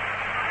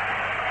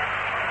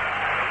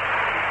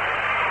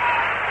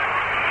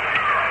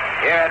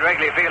 Here at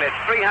Wrigley Field, it's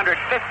 355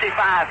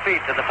 feet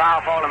to the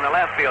foul pole in the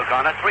left field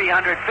corner,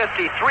 353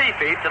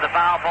 feet to the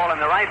foul pole in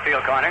the right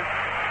field corner.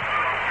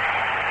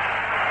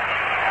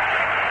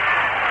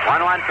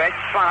 1-1 pitch,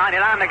 swung on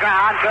it on the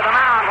ground to the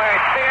mound where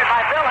it's speared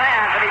by Bill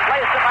Hands, and he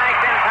placed the bank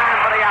in time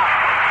for the out.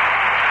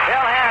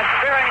 Bill Hands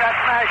spearing that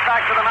smash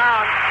back to the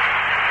mound.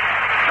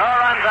 No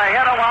runs, a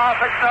hit, a wall,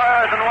 6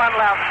 errors, and 1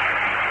 left.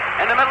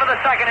 In the middle of the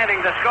second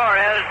inning, the score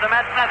is the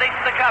Mets nothing,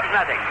 the Cubs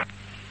nothing.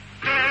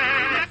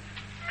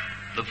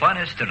 The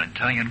finest in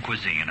Italian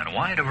cuisine and a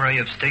wide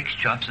array of steaks,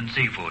 chops, and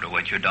seafood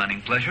await your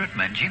dining pleasure at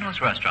Mangino's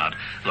Restaurant,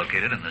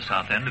 located in the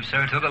south end of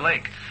Saratoga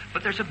Lake.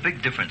 But there's a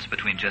big difference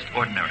between just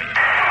ordinary.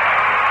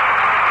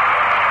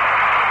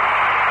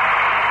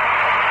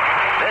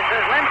 This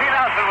is Lindsey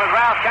Nelson with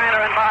Ralph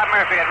Kiner and Bob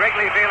Murphy at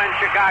Wrigley Field in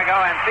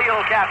Chicago, and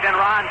field captain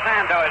Ron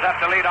Santo is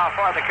up to lead off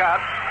for the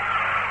Cubs.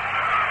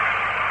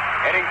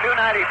 Hitting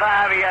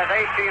 .295, he has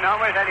 18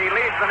 homers, and he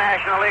leads the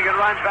National League in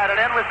runs batted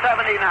in with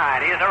 79.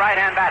 He is a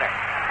right-hand batter.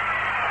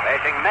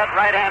 Facing Met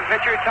right-hand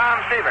pitcher Tom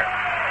Seaver.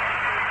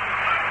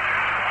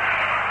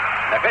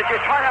 The pitch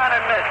is swung on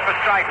and missed for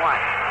strike 1.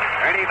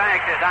 Ernie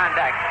Banks is on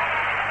deck.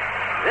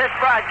 This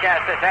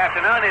broadcast this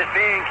afternoon is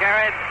being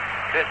carried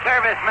to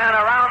servicemen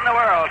around the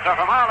world. So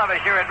from all of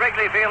us here at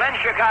Wrigley Field in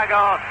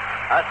Chicago,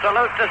 a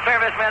salute to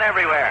servicemen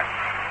everywhere.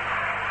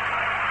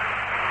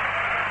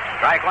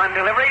 Strike 1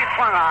 delivery,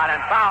 swung on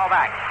and foul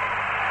back.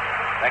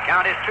 The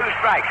count is 2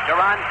 strikes to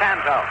Ron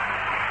Santo.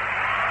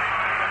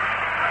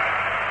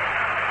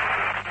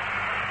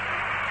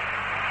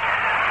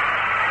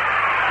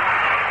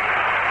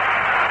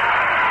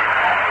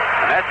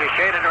 Mets is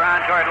shaded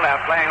around toward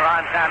left, playing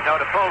Ron Santo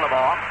to pull the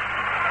ball.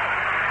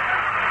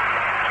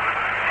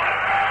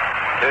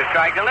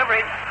 2-strike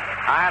delivery,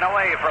 high and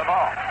away for a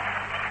ball.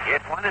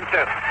 It's 1-2.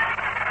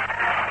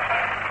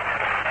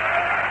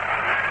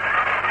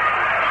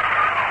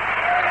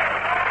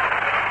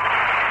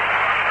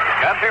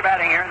 Cubs are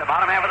batting here in the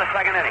bottom half of the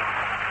second inning.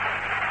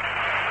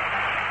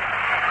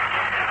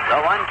 The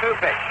 1-2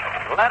 pitch.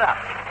 Let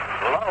up.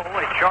 Low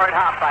is short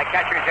hop by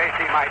catcher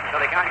J.C. Martin. So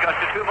the count goes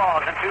to 2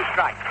 balls and 2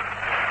 strikes.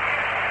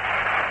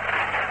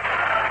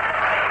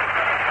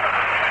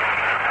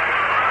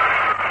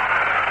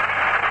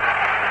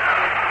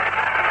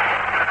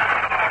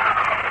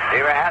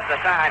 Seaver has the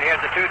sign.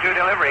 Here's the 2-2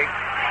 delivery.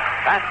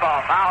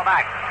 Fastball, foul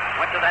back.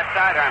 Went to that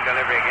sidearm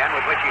delivery again,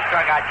 with which he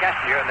struck out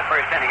Kessinger in the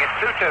first inning. It's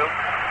 2-2.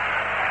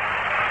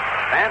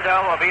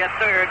 Santo will be at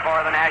third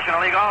for the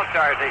National League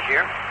All-Stars this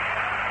year.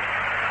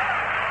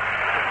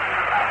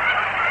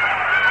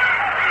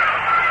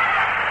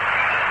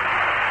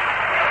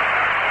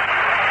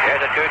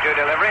 Here's a 2-2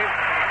 delivery.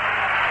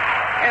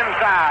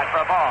 Inside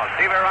for a ball.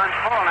 Seaver runs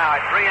full now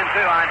at 3-2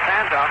 on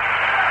Santo.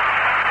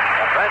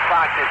 The press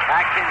box is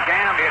packed and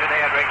jammed here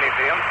today at Wrigley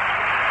Field.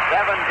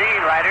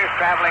 17 riders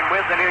traveling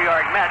with the New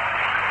York Mets.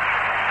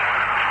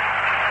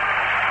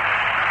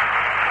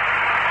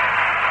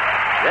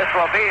 This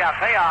will be a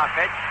payoff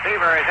pitch.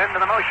 Seaver is into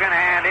the motion,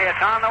 and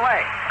it's on the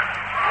way.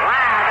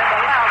 Line into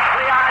left.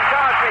 Leon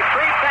Jones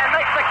retreats and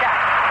makes the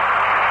catch.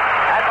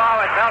 That ball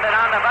was belted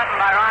on the button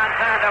by Ron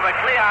Santo, but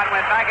Cleon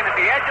went back in at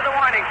the edge of the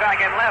warning track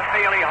in left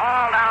field. He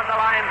hauled down the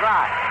line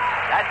drive.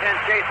 That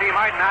sends J.C.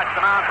 Martin out to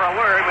the mound for a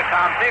word with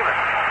Tom Seaver.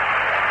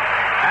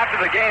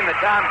 After the game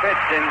that Tom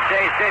pitched in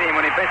Shea Stadium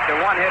when he pitched a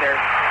one-hitter,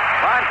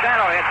 Ron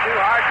Santo hit 2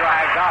 hard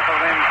drives off of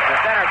him to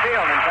center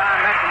field, and Tom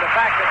mentioned the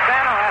fact that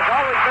Santo has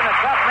always been a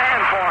tough man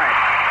for him.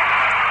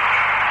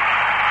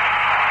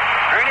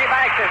 Ernie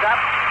Banks is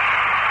up.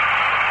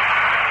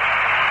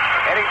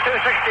 Hitting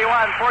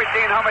 .261,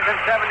 14 homers and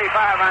 75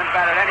 runs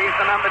batted in. He's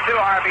the number 2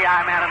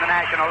 RBI man in the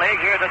National League.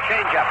 Here's a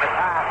changeup. It's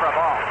high for a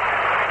ball.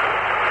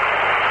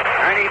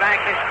 Ernie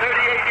Banks is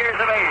 38 years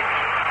of age.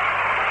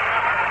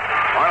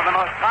 One of the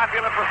most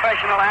popular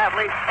professional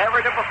athletes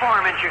ever to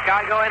perform in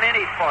Chicago in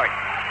any sport.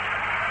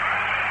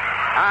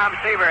 Tom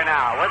Seaver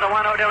now with the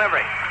 1-0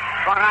 delivery.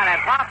 Swung on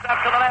and pops up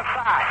to the left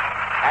side.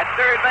 At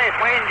third base,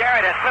 Wayne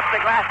Garrett has slipped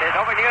the glasses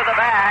over near the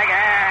bag,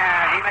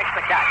 and he makes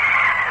the catch.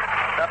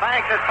 The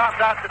Banks has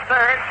popped out to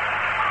third.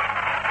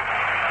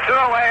 2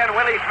 away, and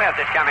Willie Smith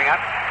is coming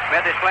up.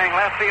 Smith is playing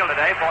left field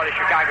today for the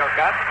Chicago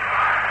Cubs.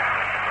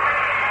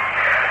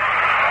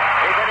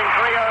 He's hitting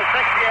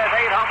 .306. He has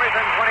 8 homers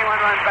and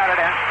 21 runs batted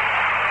in.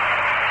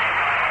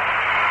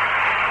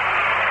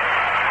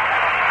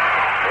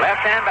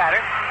 Left-hand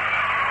batter.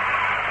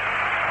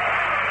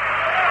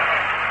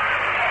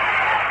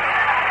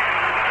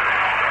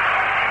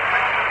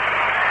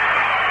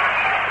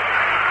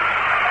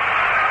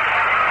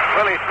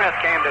 Willie Smith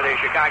came to the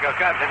Chicago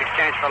Cubs in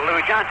exchange for Lou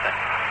Johnson.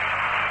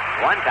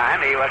 One time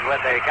he was with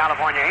the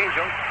California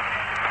Angels.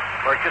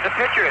 Worked as a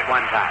pitcher at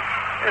one time.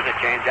 There's a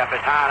changeup.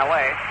 It's high and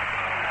away.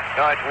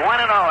 So it's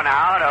 1-0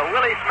 now to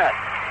Willie Smith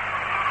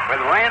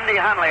with Randy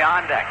Hundley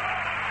on deck.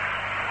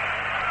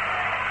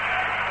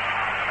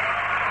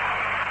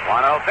 1-0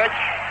 pitch.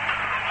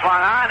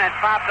 Swung on and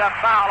popped up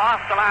foul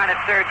off the line at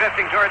third,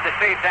 drifting toward the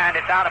seats, and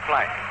it's out of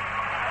play.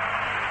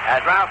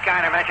 As Ralph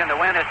Kiner mentioned, the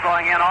wind is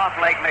blowing in off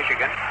Lake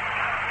Michigan.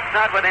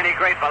 Not with any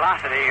great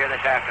velocity here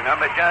this afternoon,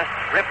 but just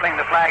rippling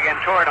the flag in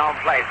toward home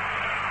plate.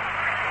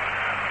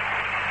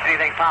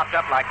 Anything popped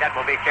up like that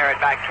will be carried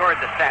back toward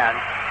the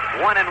stands.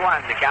 1-1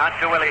 to count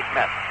to Willie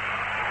Smith.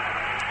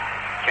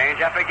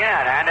 Change up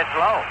again, and it's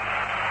low.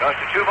 Goes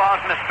to 2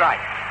 balls and a strike.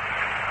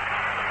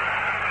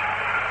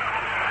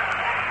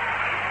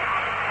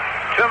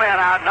 2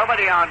 men out,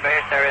 nobody on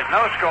base. There is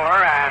no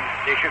score, and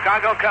the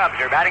Chicago Cubs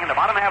are batting in the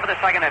bottom half of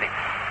the second inning.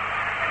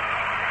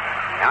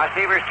 Now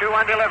Seaver's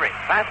 2-1 delivery.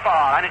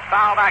 Fastball, and it's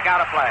fouled back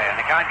out of play, and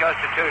the count goes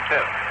to 2-2.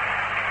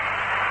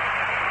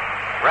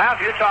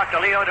 Ralph, you talked to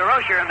Leo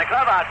DeRocher in the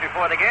clubhouse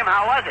before the game.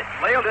 How was it?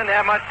 Leo didn't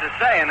have much to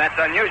say, and that's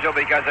unusual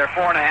because they're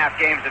 4.5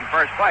 games in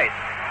first place.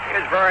 He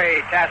was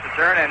very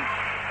taciturn and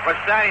was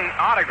signing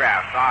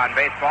autographs on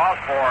baseballs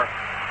for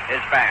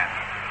his fans.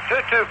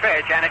 2-2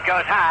 pitch, and it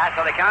goes high,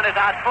 so the count is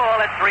out full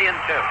at 3-2.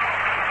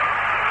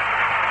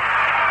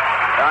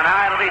 So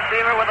now it'll be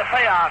Seaver with a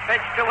payoff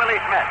pitch to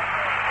Willie Smith.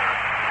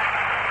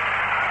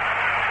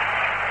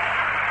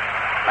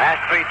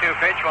 Last 3-2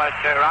 pitch was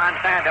to Ron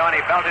Santo, and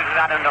he belted it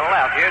out into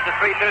left. Here's the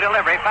 3-2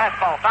 delivery.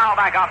 Fastball, foul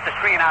back off the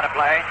screen, out of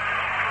play.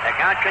 The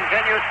count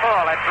continues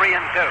full at 3-2.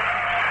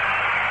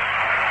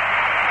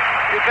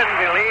 You couldn't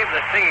believe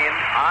the scene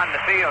on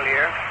the field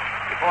here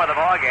before the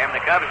ball game.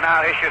 The Cubs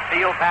now issue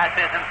field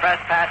passes and press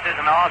passes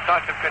and all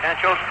sorts of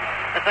credentials.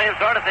 The same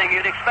sort of thing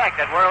you'd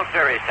expect at World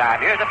Series time.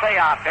 Here's a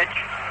payoff pitch.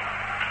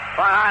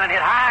 Swung on and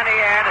hit high in the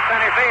air to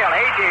center field.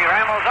 Agee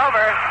rambles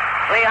over.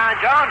 Leon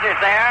Jones is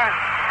there.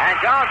 And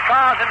Jones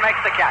calls and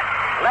makes the catch.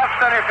 Left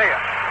center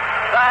field.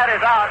 Side is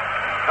out.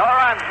 No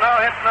runs, no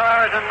hits, no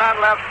errors, and none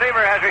left.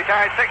 Seaver has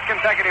retired 6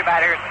 consecutive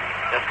batters.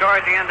 The score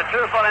at the end of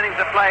 2 full innings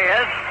of play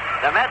is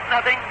the Mets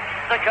nothing,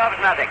 the Cubs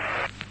nothing.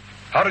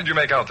 How did you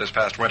make out this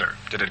past winter?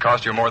 Did it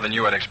cost you more than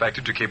you had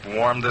expected to keep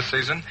warm this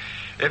season?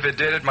 If it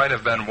did, it might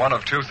have been one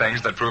of 2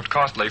 things that proved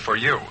costly for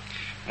you.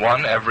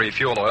 1, every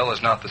fuel oil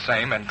is not the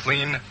same, and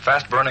clean,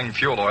 fast-burning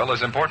fuel oil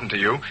is important to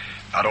you,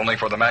 not only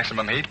for the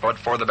maximum heat, but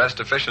for the best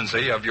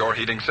efficiency of your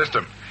heating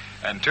system.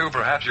 And 2,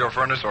 perhaps your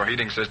furnace or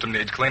heating system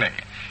needs cleaning.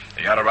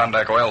 The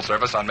Adirondack Oil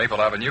Service on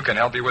Maple Avenue can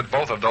help you with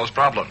both of those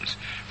problems.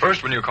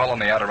 First, when you call on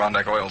the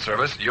Adirondack Oil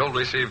Service, you'll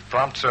receive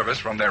prompt service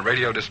from their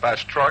radio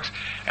dispatch trucks,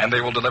 and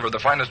they will deliver the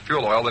finest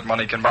fuel oil that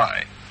money can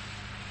buy.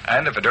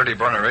 And if a dirty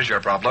burner is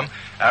your problem,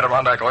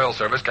 Adirondack Oil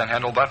Service can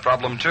handle that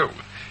problem too.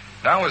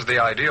 Now is the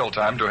ideal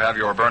time to have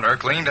your burner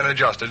cleaned and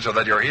adjusted so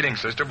that your heating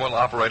system will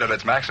operate at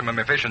its maximum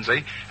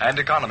efficiency and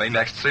economy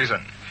next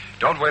season.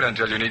 Don't wait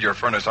until you need your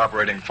furnace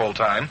operating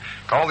full-time.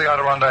 Call the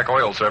Adirondack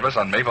Oil Service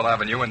on Maple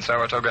Avenue in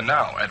Saratoga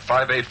now at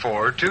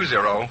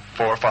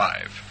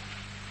 584-2045.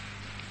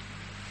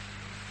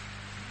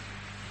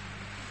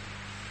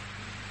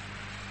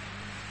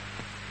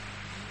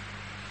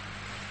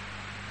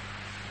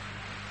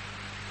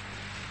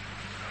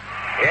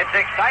 It's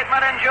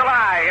excitement in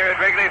July here at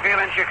Wrigley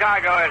Field in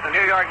Chicago as the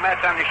New York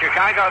Mets and the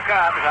Chicago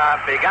Cubs have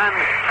begun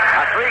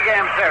a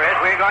 3-game series.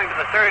 We're going to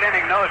the third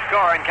inning, no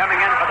score, and coming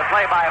in for the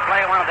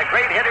play-by-play, one of the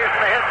great hitters in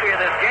the history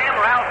of this game,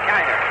 Ralph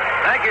Kiner.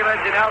 Thank you,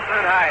 Lindsey Nelson,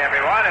 and hi,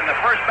 everyone. And the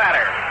first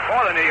batter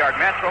for the New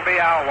York Mets will be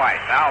Al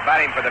White. Al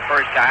batting for the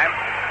first time.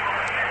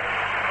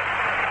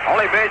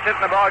 Only base hit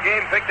in the ball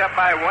game picked up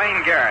by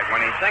Wayne Garrett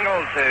when he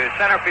singled to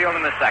center field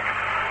in the second.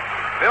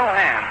 Bill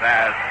Hands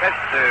has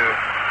pitched to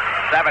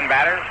 7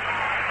 batters.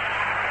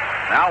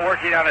 Now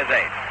working on his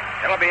 8th.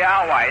 It'll be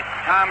Al White,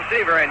 Tom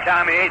Seaver, and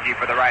Tommy Agee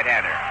for the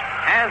right-hander.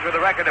 Hands with a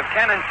record of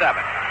 10-7.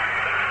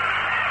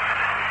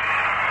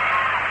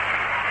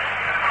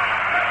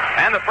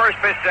 And the first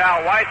pitch to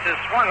Al White is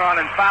swung on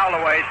and fouled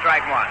away,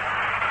 strike 1.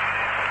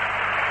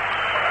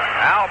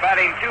 Al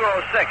batting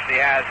 .206. He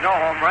has no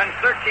home runs,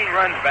 13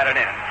 runs batted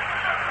in.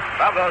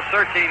 Of those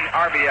 13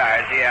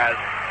 RBIs, he has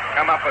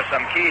come up with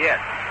some key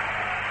hits.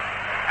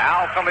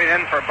 Al coming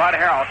in for Bud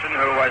Harrelson,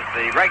 who was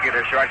the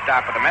regular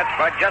shortstop for the Mets.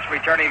 Bud just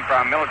returning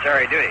from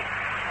military duty.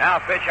 Now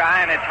pitch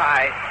high, and it's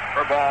high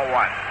for ball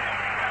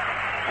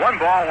 1. 1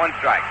 ball, 1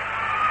 strike.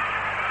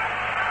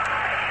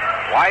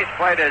 Weiss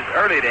played his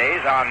early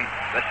days on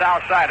the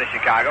south side of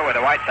Chicago with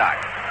the White Sox.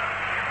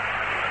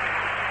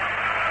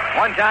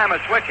 One time a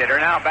switch hitter,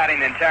 now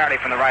batting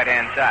entirely from the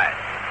right-hand side.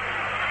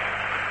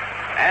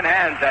 And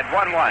Hands at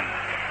 1-1.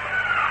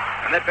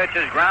 And the pitch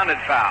is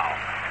grounded foul.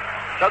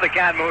 So the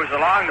count moves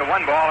along to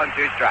 1 ball and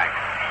 2 strikes.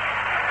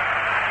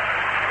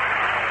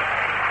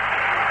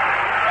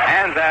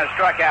 Hands has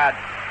struck out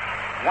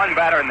 1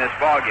 batter in this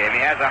ball game. He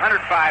has 105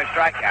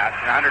 strikeouts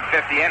and 150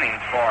 innings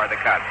for the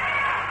Cubs.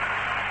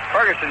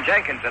 Ferguson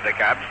Jenkins of the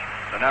Cubs,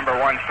 the number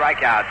 1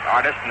 strikeout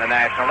artist in the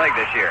National League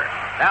this year.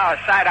 Now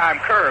a sidearm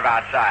curve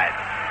outside.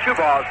 2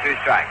 balls, 2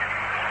 strikes.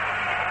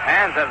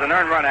 Hands has an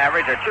earned run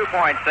average of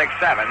 2.67,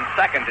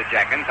 second to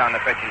Jenkins on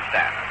the pitching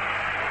staff.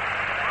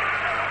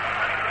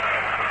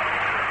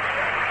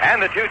 And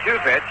the 2-2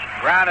 pitch,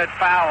 grounded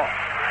foul,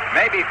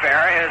 may be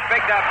fair, is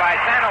picked up by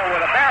Sano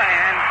with a bare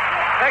hand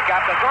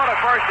pickup. The throw to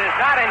first is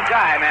not in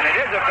time, and it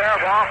is a fair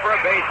ball for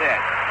a base hit.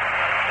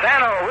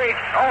 Sano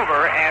reached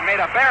over and made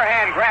a bare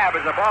hand grab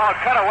as the ball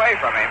cut away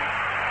from him.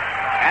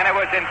 And it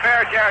was in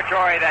fair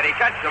territory that he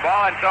touched the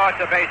ball, and so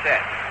it's a base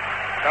hit.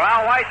 So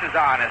Al Weiss is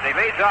on as he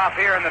leads off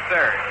here in the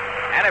third.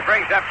 And it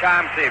brings up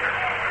Tom Seaver.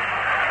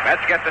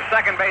 Mets get the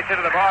second base hit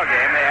of the ball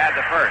game. They had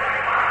the first.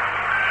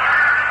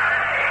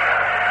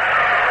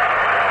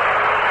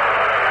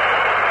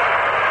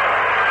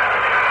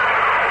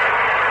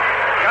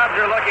 Cubs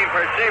are looking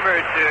for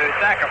Seaver to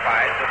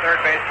sacrifice. The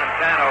third baseman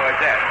Sano is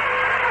in.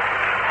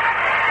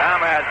 Tom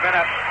has been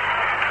up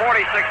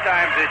 46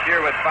 times this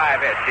year with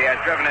 5 hits. He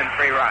has driven in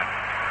 3 runs.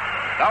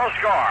 No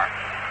score.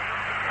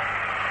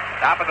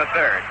 Top of the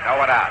third. No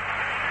one out.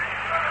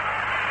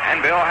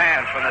 And Bill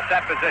Hands from the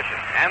set position.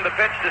 And the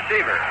pitch to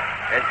Seaver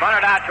is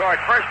bunted out toward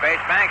first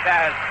base. Banks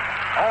has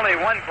only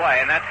 1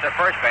 play, and that's the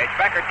first base.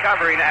 Beckert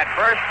covering at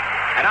first.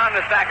 And on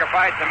the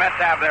sacrifice, the Mets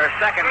have their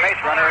second base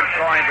runner in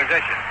scoring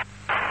position.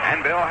 And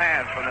Bill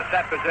Hands from the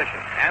set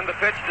position. And the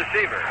pitch to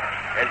Seaver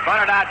is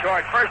bunted out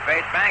toward first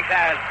base. Banks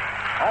has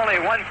only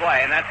 1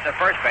 play, and that's the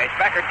first base.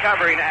 Beckert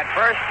covering at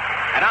first.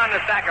 And on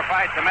the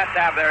sacrifice, the Mets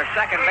have their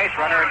second base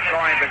runner in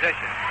scoring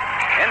position.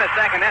 In the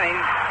second inning,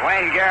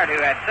 Wayne Garrett,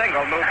 who had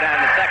singled, moved down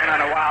to second on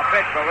a wild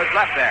pitch, but was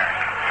left there.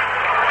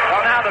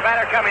 So now the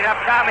batter coming up,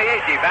 Tommy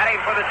Agee, batting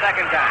for the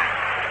second time.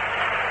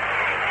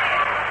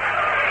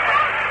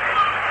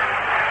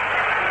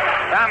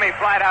 Tommy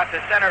flied out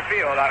to center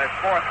field on his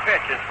 4th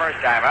pitch his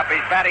first time up.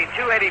 He's batting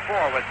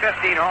 .284 with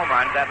 15 home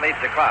runs. That leads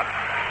the club.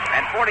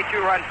 And 42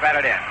 runs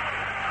batted in.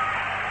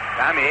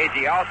 Tommy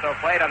Agee also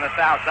played on the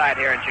south side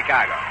here in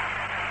Chicago.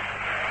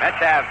 Mets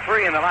have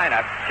 3 in the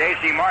lineup.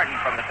 J.C. Martin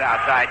from the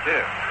south side,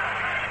 too.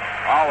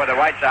 All with the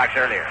White Sox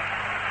earlier.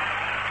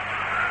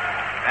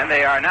 And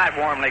they are not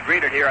warmly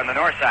greeted here on the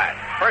north side.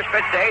 First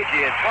pitch to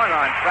Agee is swung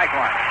on, strike 1.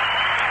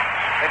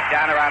 Pitch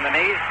down around the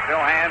knees.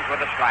 Bill Hands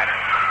with a slider.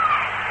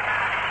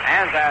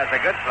 Hands has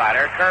a good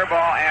slider,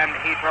 curveball, and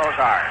he throws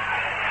hard.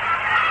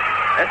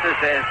 This is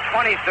his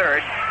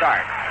 23rd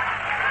start.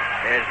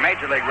 His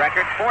major league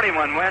record,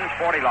 41 wins,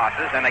 40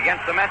 losses, and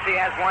against the Mets he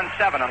has won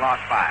 7 and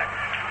lost 5.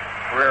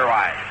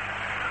 Career-wise.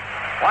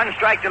 1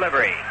 strike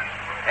delivery.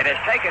 It is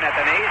taken at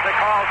the knees. The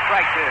call,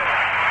 strike two.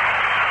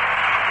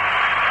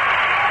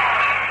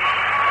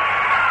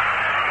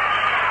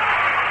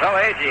 So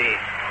Agee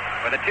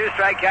with a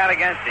two-strike count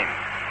against him.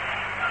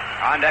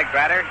 On deck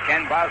batter,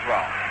 Ken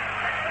Boswell.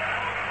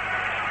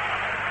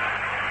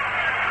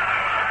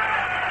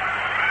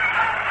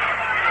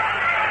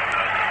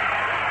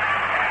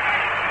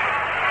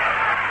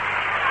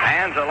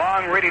 Hands a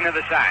long reading of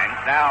the signs,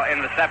 now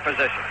in the set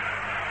position.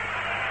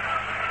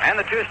 And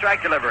the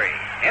two-strike delivery.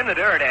 In the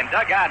dirt and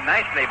dug out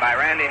nicely by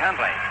Randy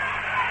Hundley.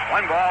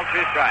 1 ball,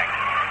 2 strikes.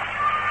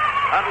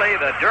 Hundley,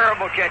 the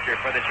durable catcher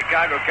for the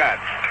Chicago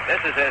Cubs.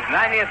 This is his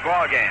 90th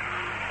ball game.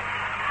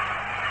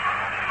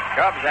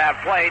 Cubs have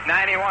played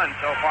 91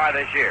 so far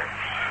this year.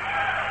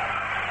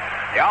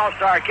 The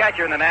all-star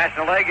catcher in the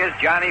National League is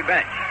Johnny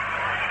Bench.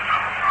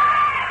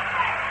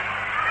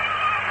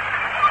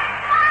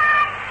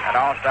 That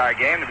all-star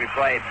game to be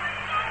played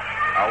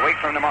a week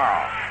from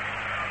tomorrow.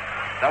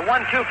 The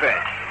 1-2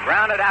 pitch,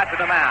 grounded out to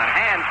the mound.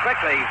 Hands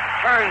quickly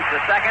turns to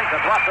second to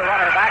bluff the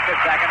runner back to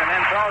second and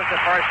then throws to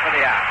first for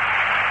the out.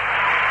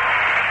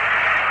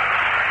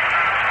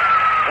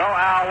 So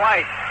Al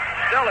Weiss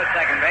still at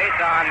second base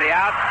on the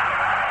out.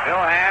 Bill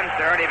Hams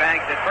to Ernie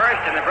Banks at first,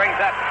 and it brings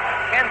up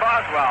Ken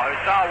Boswell, who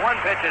saw one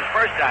pitch his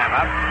first time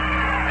up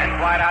and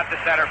flied out to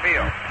center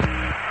field.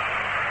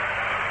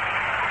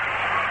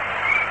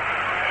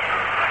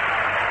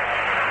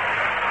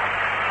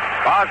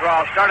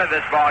 Boswell started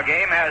this ball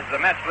game as the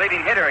Mets'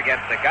 leading hitter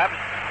against the Cubs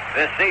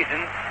this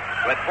season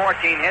with 14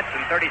 hits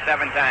and 37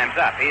 times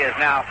up. He is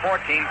now 14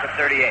 for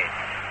 38.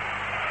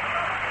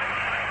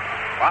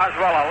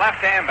 Boswell, a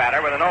left-hand batter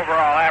with an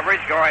overall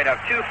average going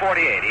of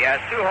 .248. He has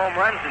 2 home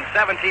runs and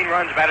 17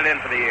 runs batted in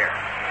for the year.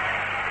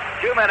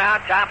 2 men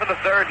out, top of the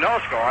third,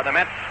 no score. The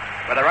Mets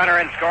with a runner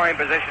in scoring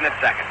position at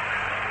second.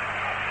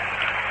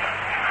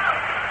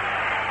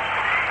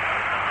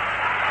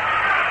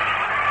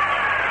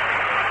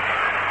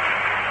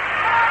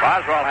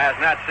 Boswell has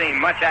not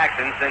seen much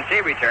action since he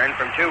returned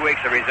from 2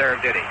 weeks of reserve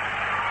duty.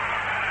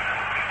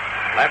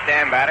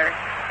 Left-hand batter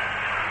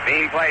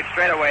being played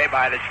straight away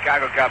by the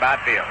Chicago Cub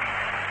outfield.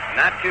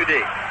 Not too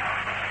deep.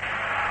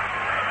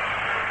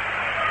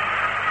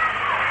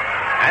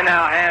 And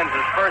now hands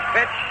his first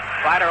pitch.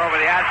 Slider over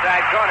the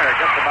outside corner,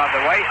 just above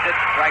the waist. It's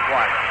strike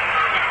one.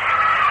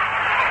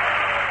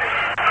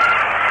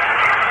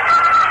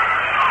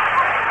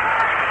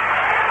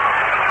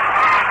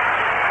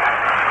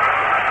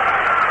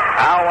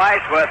 Al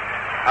Weiss with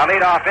a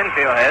leadoff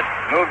infield hit.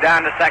 Moved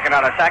down to second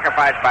on a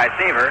sacrifice by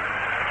Seaver,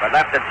 but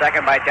left at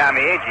second by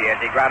Tommy Agee as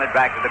he grounded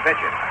back to the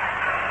pitcher.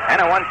 And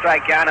a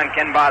 1-strike count on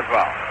Ken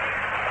Boswell.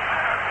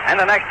 And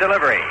the next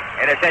delivery.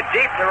 It is hit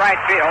deep to right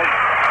field.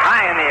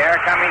 High in the air.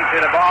 Coming to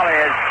the ball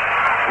is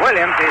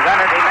Williams. He's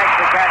under it. He makes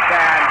the catch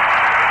and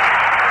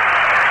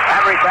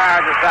that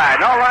retires the side.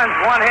 No runs,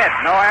 1 hit,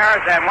 no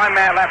errors, and 1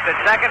 man left at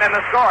second. And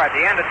the score at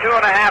the end of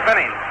 2.5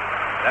 innings.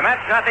 The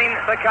Mets nothing,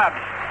 the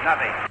Cubs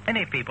nothing.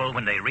 Many people,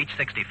 when they reach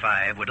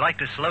 65, would like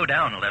to slow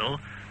down a little,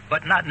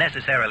 but not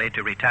necessarily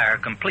to retire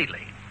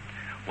completely.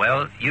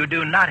 Well, you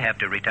do not have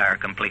to retire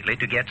completely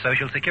to get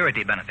Social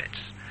Security benefits.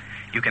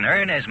 You can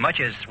earn as much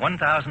as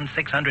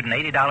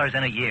 $1,680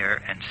 in a year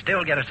and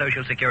still get a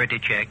Social Security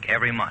check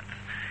every month.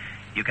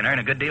 You can earn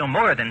a good deal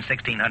more than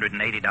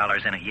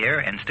 $1,680 in a year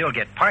and still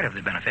get part of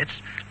the benefits,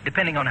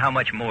 depending on how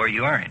much more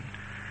you earn.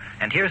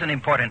 And here's an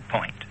important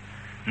point.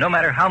 No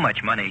matter how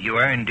much money you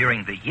earn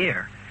during the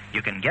year,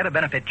 you can get a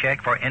benefit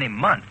check for any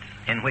month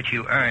in which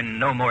you earn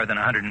no more than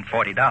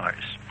 $140.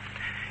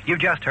 You've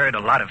just heard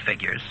a lot of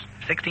figures.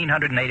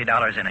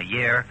 $1,680 in a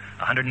year,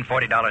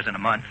 $140 in a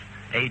month,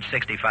 age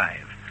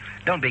 65.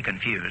 Don't be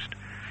confused.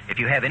 If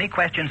you have any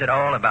questions at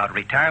all about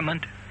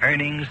retirement,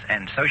 earnings,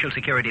 and Social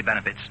Security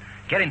benefits,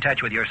 get in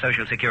touch with your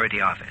Social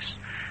Security office.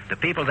 The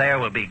people there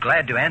will be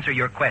glad to answer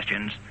your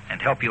questions and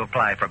help you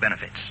apply for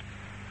benefits.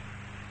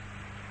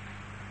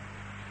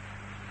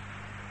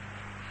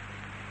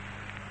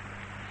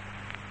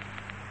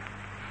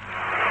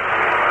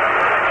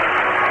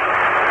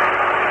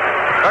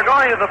 We're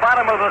going to the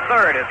bottom of the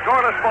third. A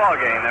scoreless ball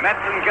game. The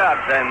Mets and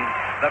Cubs, and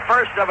the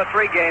first of a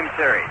 3-game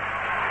series.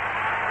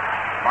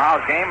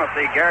 Tomorrow's game will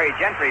see Gary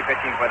Gentry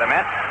pitching for the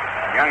Mets.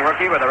 Young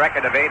rookie with a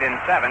record of 8-7.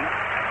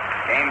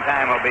 Game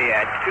time will be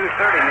at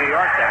 2:30 New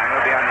York time.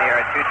 We'll be on the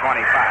air at 2:25.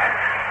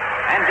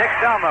 And Dick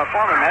Selma,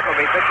 former Met, will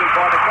be pitching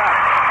for the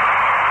Cubs.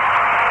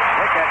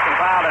 Dick has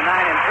compiled a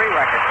 9-3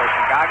 record for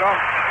Chicago.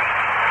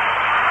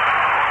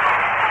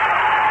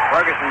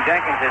 Ferguson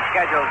Jenkins is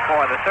scheduled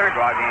for the third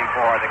ball game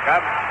for the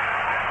Cubs.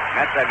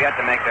 Mets have yet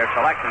to make their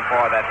selection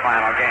for that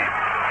final game.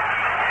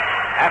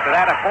 After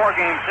that, a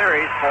 4-game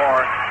series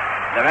for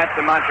the Mets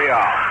of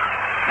Montreal.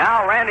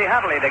 Now Randy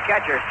Hundley, the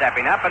catcher,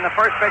 stepping up, and the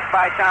first pitch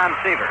by Tom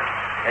Seaver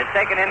is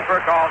taken in for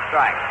a called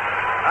strike.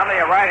 Hundley,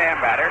 a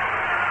right-hand batter,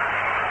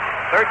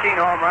 13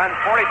 home runs,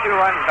 42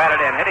 runs batted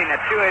in, hitting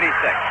at .286.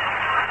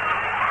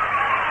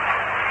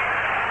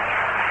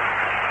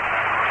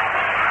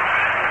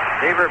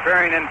 Seaver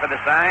peering in for the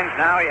signs.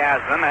 Now he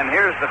has them, and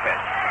here's the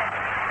pitch.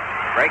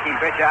 Breaking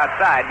pitch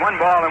outside, 1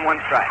 ball and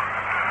 1 strike.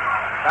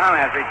 Tom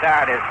has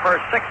retired his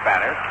first 6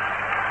 batters,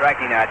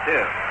 striking out 2.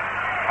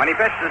 When he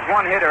pitched his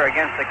one-hitter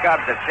against the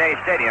Cubs at Shea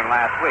Stadium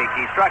last week,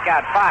 he struck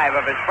out 5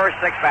 of his first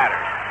 6 batters.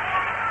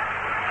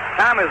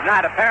 Tom is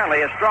not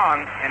apparently as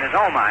strong in his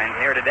own mind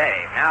here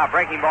today. Now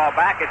breaking ball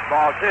back, it's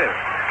ball 2.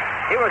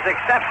 He was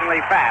exceptionally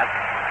fast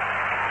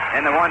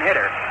in the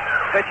one-hitter,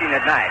 pitching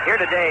at night.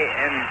 Here today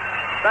in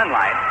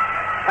sunlight,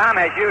 Tom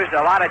has used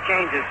a lot of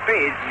change of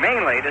speeds,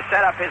 mainly to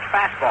set up his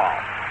fastball.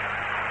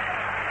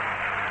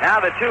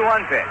 Now the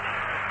 2-1 pitch,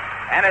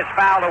 and it's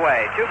fouled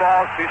away. 2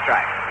 balls, 2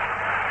 strikes.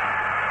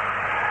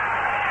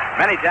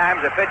 Many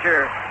times a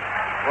pitcher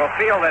will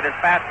feel that his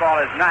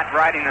fastball is not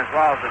riding as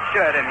well as it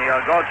should, and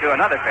he'll go to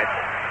another pitch,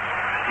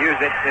 use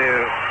it to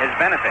his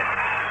benefit.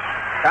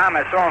 Tom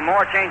has thrown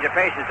more change of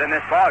paces in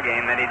this ball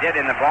game than he did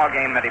in the ball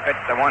game that he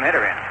pitched the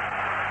one-hitter in.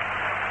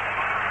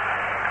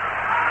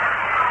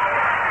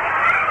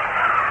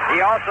 He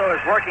also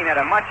is working at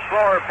a much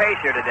slower pace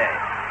here today.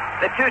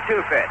 The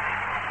 2-2 pitch,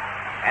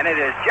 and it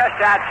is just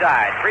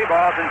outside. 3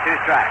 balls and 2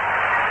 strikes.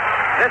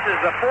 This is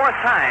the 4th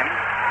time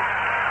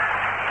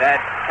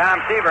that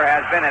Tom Seaver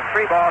has been at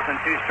 3 balls and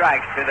 2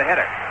 strikes to the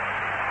hitter.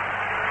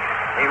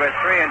 He was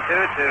 3-2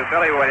 to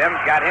Billy Williams,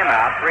 got him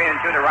out. 3-2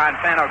 to Ron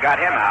Santo, got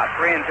him out.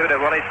 3-2 to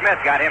Willie Smith,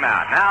 got him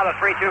out. Now the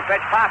 3-2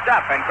 pitch popped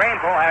up, and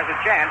Kranepool has a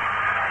chance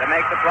to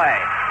make the play.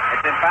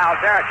 It's in foul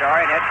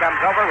territory, and Ed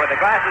comes over with the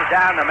glasses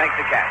down to make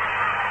the catch.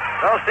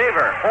 So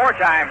Seaver, 4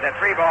 times at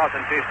 3 balls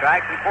and 2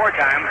 strikes, and 4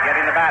 times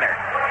getting the batter.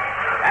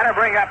 That'll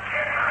bring up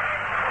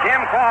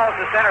Jim Qualls,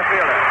 the center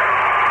fielder.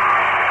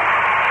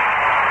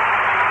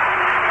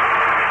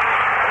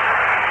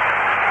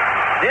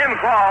 Jim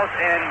Qualls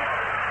in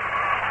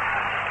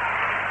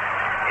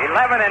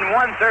 11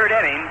 1/3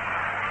 innings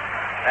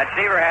that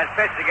Seaver has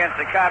pitched against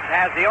the Cubs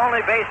has the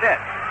only base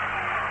hit.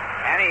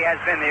 And he has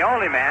been the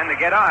only man to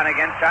get on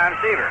against Tom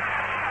Seaver.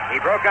 He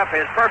broke up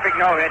his perfect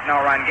no-hit,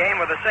 no-run game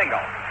with a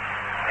single.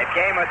 It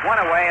came with 1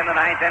 away in the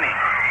 9th inning.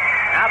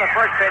 Now the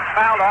first pitch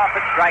fouled off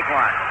at strike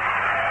 1.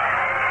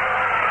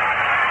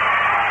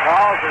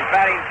 Qualls is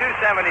batting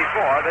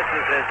 .274. This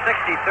is his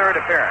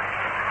 63rd appearance.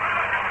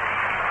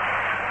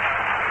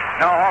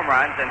 No home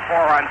runs and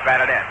 4 runs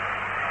batted in.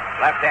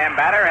 Left-hand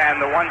batter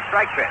and the 1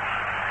 strike pitch.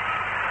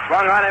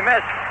 Swung on and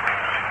missed.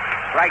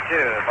 Strike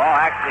 2. Ball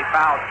actually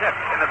foul tipped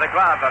into the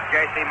glove of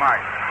J.C.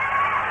 Martin.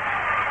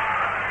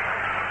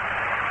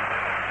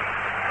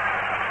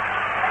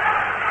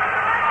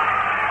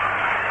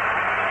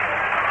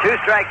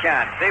 Two-strike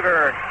count.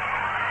 Seaver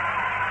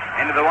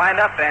into the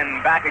windup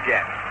and back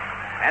again.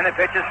 And the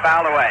pitch is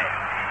fouled away.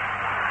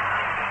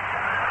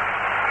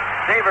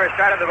 Seaver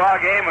started the ball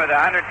game with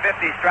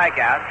 150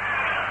 strikeouts.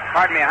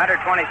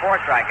 124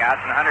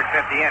 strikeouts in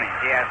 150 innings.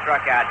 He has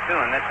struck out 2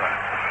 in this one.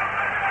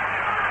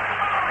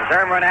 His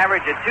earned run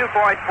average at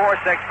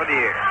 2.46 for the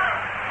year.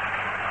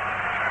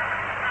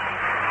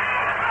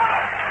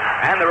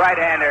 And the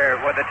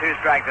right-hander with a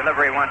 2-strike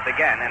delivery once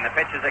again, and the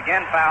pitch is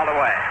again fouled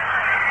away.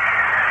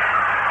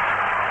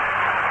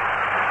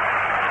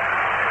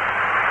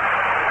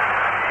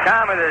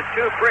 Tom, in his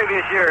 2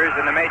 previous years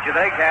in the Major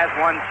Leagues, has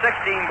won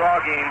 16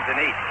 ball games in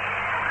each.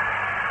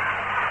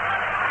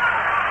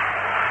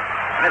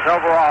 His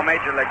overall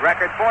Major League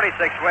record,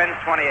 46 wins,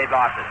 28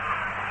 losses.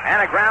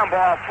 And a ground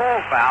ball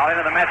pull foul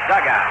into the Mets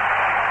dugout.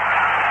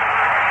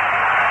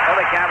 So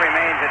the count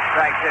remains at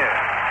strike 2.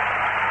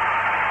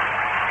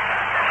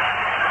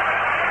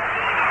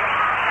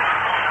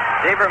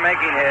 Seaver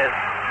making his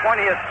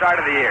 20th start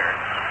of the year.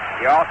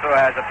 He also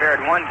has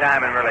appeared 1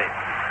 time in relief.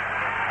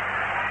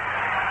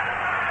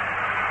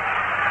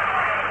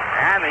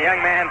 And the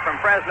young man from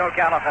Fresno,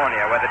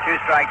 California, with a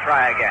 2-strike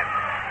try again.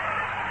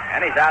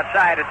 And he's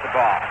outside, it's the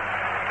ball.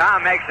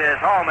 Tom makes his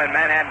home in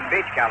Manhattan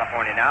Beach,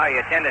 California now. He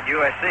attended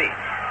USC,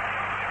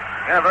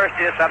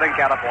 University of Southern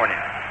California.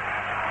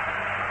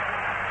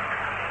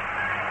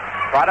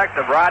 Product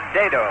of Rod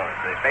Dados,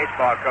 the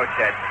baseball coach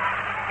at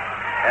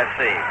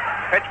SC.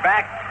 Pitch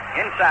back,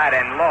 inside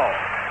and low.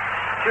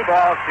 2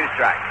 balls, 2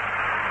 strikes.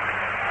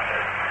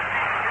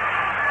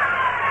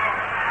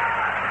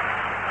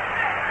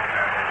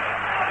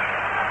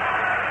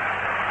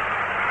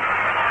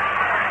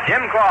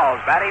 Jim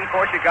Qualls batting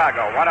for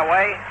Chicago. 1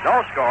 away,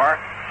 no score.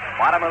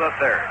 Bottom of the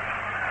 3rd.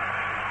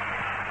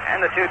 And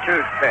the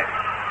 2-2 pitch.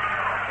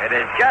 It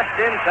is just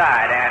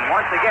inside, and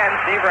once again,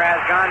 Seaver has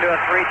gone to a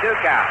 3-2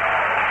 count.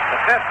 The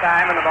 5th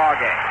time in the ball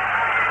game.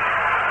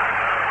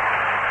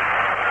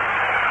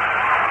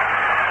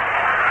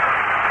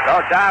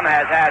 So Tom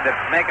has had to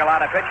make a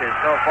lot of pitches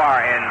so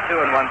far in 2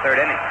 1/3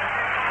 innings.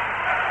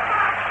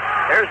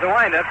 Here's the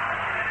windup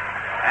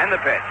and the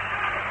pitch.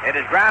 It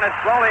is grounded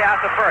slowly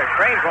out to first.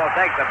 Kranepool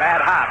takes a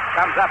bad hop,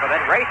 comes up with it,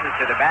 races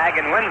to the bag,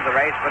 and wins the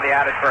race for the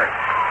out at first.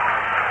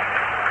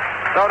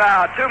 So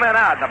now 2 men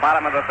out in the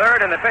bottom of the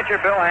 3rd, and the pitcher,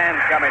 Bill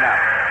Hands, coming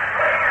up.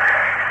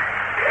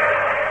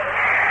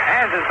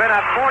 Hands has been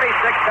up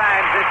 46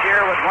 times this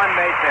year with 1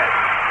 base hit.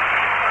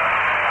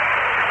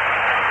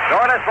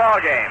 Scoreless ball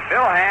game.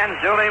 Bill Hands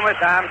dueling with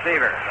Tom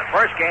Seaver. The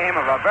first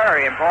game of a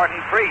very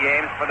important 3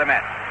 games for the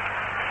Mets.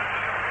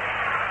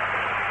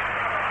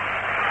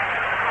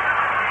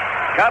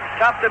 Cubs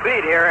tough to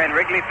beat here in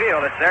Wrigley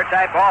Field. It's their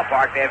type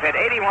ballpark. They've hit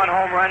 81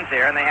 home runs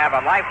here, and they have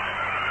a life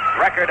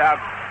record of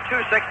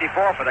 264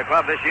 for the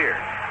club this year.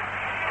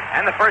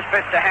 And the first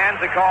pitch to Hands,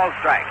 a called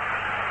strike.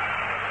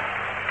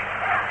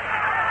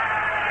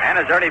 And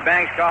as Ernie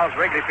Banks calls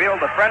Wrigley Field,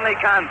 the friendly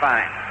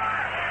confine.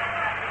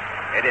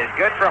 It is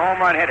good for home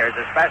run hitters,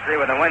 especially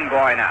with the wind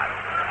blowing out.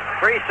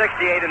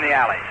 368 in the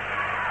alleys.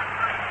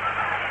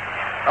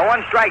 A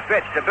one-strike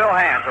pitch to Bill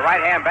Hands, the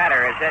right-hand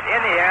batter, is hit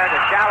in the air to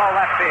shallow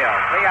left field.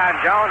 Cleon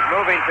Jones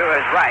moving to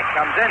his right,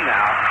 comes in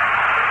now,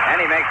 and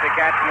he makes the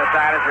catch, and the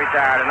side is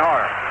retired in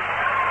order.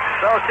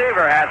 So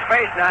Seaver has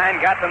faced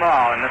 9, got them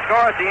all, and the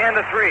score at the end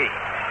of 3.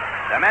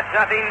 The Mets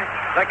nothing,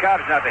 the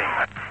Cubs nothing.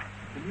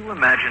 Can you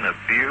imagine a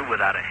beer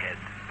without a head?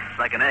 It's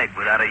like an egg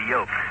without a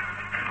yolk.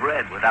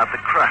 Bread without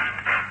the crust.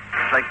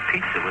 It's like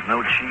pizza with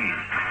no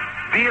cheese.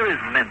 Beer is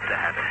meant to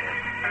have a head.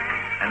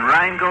 And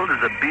Rheingold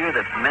is a beer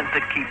that's meant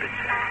to keep its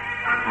head.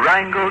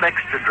 Rheingold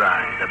Extra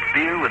Dry, the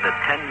beer with a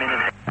 10-minute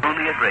head.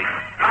 Truly a great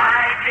one.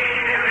 My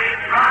beer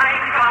is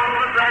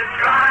Rheingold, the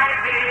dry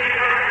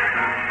beer.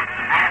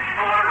 Ask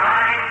for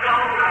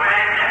Rheingold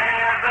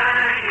whenever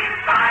you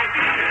buy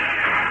beer.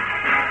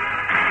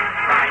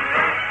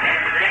 Rheingold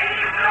 10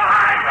 days so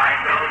high.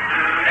 Rheingold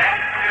brewed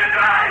extra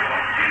dry.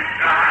 Won't you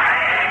try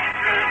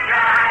extra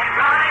dry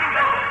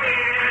Rheingold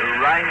beer? The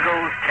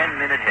Rheingold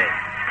 10-minute head.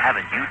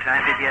 Haven't you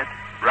timed it yet?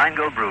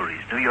 Rheingold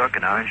Breweries, New York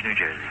and Orange, New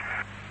Jersey.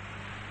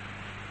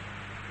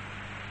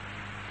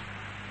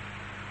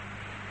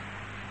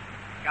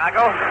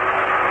 Chicago.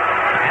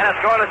 And a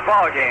scoreless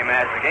ball game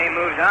as the game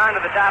moves on to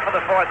the top of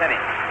the 4th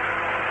inning.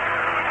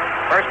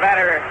 First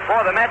batter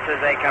for the Mets as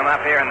they come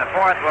up here in the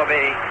 4th will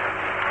be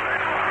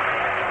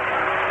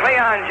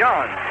Cleon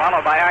Jones,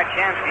 followed by Art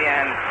Shamsky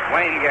and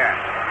Wayne Garrett.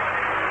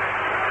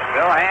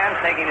 Bill Hands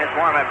taking his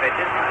warm-up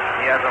pitches.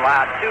 He has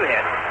allowed 2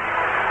 hits.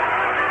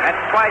 Mets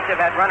twice have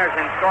had runners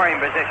in scoring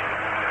position.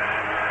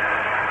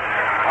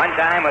 One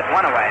time with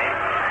 1 away,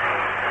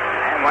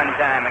 and one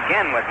time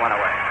again with 1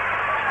 away.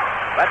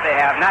 But they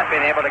have not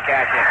been able to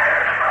cash in.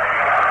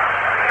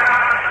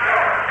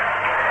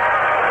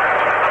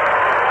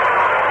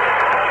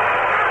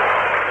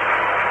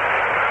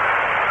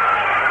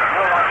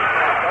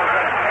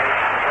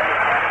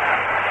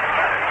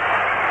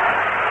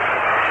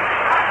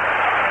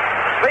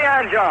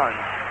 Cleon Jones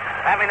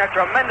having a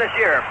tremendous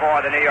year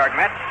for the New York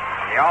Mets.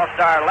 The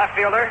all-star left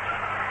fielder.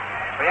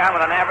 Cleon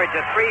with an average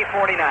of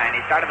 349.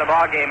 He started the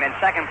ball game in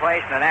second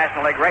place in the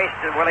National League race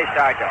to Willie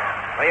Stargell.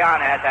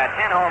 Cleon has had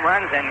 10 home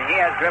runs, and he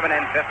has driven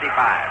in 55.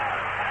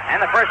 And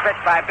the first pitch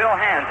by Bill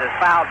Hands is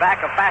fouled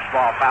back, a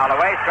fastball fouled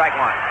away, strike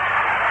 1.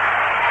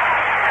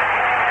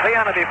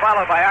 Cleon will be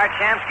followed by Art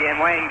Shamsky and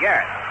Wayne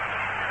Garrett.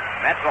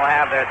 Mets will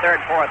have their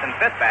 3rd, 4th, and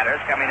 5th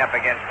batters coming up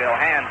against Bill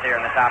Hands here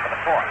in the top of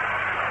the 4th.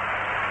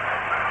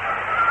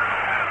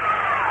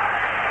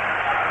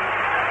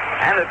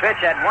 And the pitch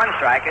at 1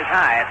 strike is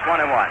high. It's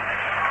 1-1.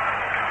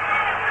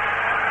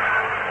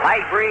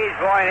 Light breeze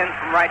blowing in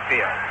from right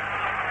field.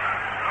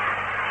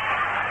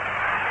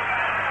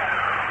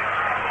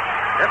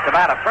 Just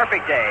about a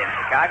perfect day in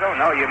Chicago.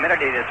 No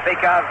humidity to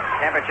speak of.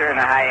 Temperature in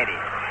the high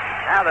 80s.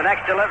 Now the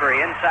next delivery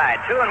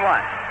inside.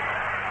 2-1.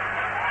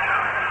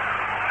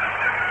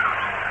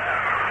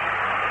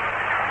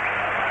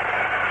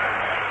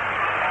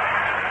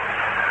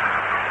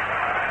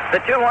 The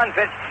 2-1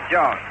 pitch to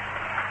Jones.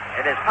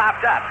 It is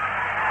popped up.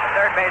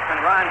 Third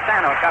baseman Ron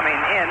Santo coming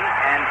in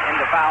and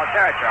into foul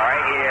territory.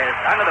 He is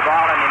under the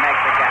ball and he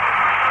makes the catch.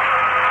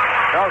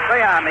 So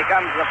Cleon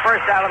becomes the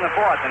first out in the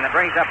 4th, and it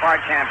brings up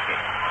Art Shamsky.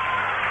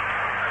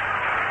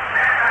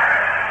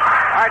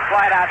 Art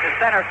flied out to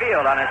center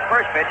field on his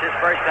first pitch, his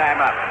first time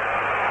up.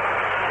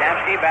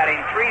 Shamsky batting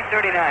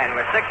 .339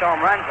 with 6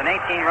 home runs and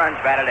 18 runs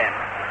batted in.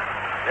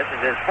 This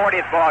is his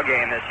 40th ball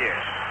game this year.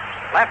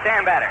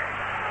 Left-hand batter.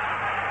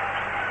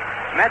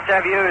 Mets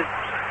have used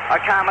a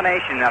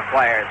combination of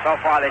players so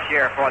far this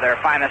year for their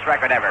finest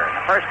record ever. And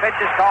the first pitch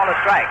is called a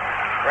strike.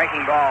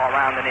 Breaking ball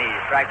around the knees.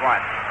 Strike 1.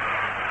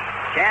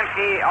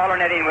 Shamsky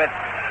alternating with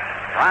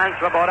Ron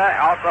Swoboda,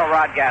 also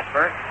Rod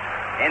Gasper,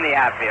 in the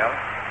outfield.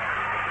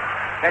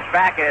 Pitch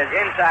back is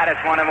inside. It's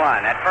 1-1.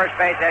 At first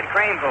base, Ed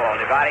Kranepool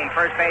dividing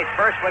first base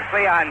first with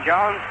Cleon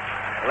Jones,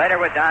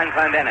 later with Don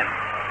Clendenin.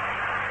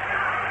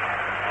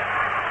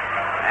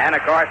 And,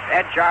 of course,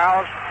 Ed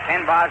Charles,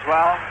 Ken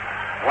Boswell,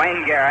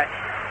 Wayne Garrett,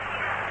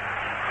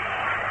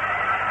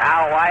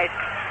 Al White,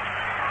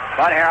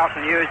 Bud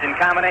Harrelson used in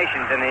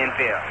combinations in the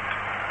infield.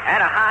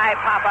 And a high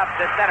pop-up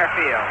to center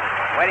field.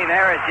 Waiting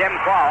there is Jim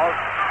Qualls.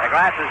 The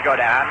glasses go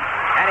down,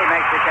 and he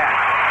makes the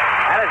catch.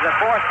 That is the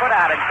 4th put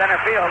out in center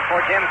field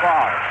for Jim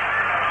Qualls.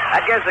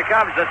 That gives the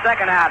Cubs the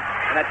 2nd out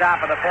in the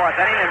top of the 4th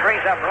inning and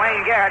brings up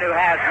Wayne Garrett, who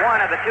has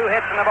 1 of the 2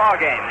 hits in the ball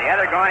game. The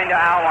other going to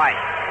Al White.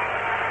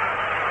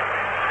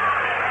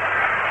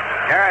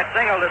 Garrett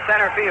singled to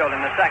center field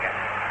in the 2nd.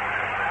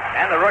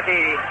 And the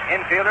rookie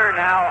infielder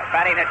now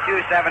batting at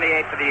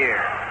 .278 for the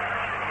year.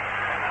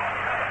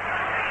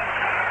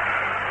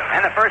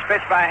 And the first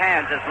pitch by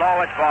Hands is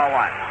low. It's ball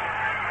 1.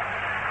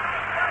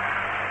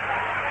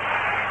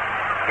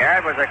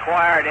 Garrett was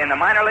acquired in the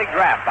minor league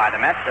draft by the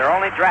Mets, their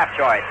only draft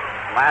choice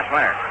last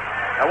winter.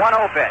 The 1-0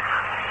 pitch.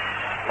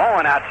 Low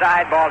and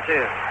outside, ball 2.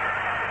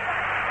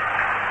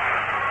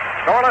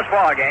 Scoreless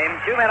ball game,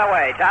 2 men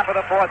away, top of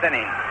the 4th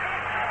inning.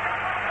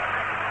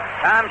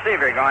 Tom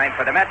Seaver going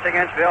for the Mets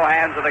against Bill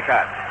Hands of the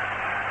Cubs.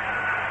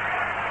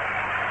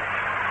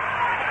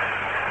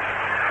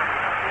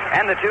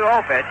 And the 2-0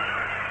 pitch,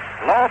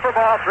 low for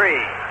ball 3.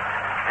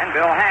 And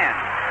Bill Hands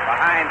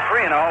behind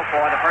 3-0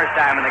 for the first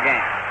time in the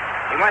game.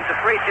 He went to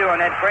 3-2 on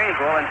Ed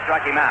Kranepool and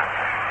struck him out.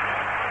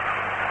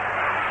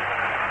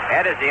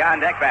 Ed is the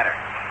on-deck batter.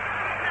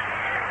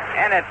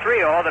 And at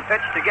 3-0, the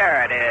pitch to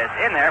Garrett is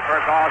in there for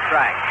a called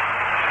strike.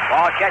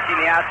 Ball catching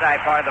the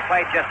outside part of the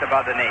plate just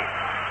above the knee.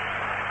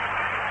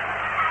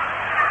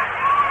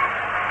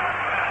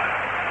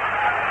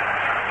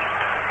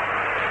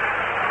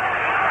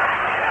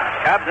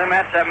 Cubs and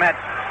Mets have met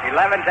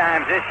 11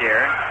 times this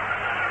year.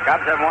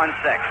 Cubs have won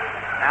 6.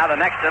 Now the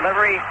next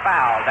delivery,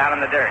 foul down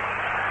in the dirt.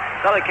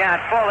 So the count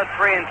full at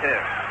 3-2.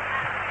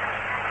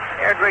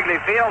 Here at Wrigley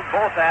Field,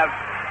 both have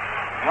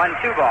won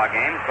 2 ball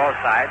games, both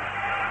sides.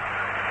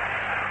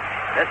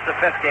 This is the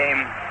 5th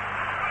game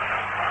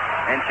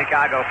in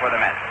Chicago for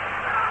the Mets.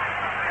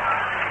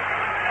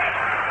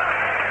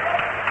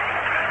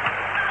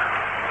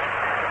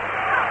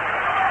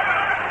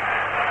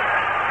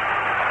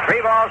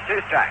 Three balls, 2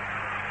 strikes.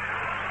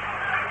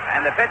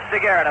 And the pitch to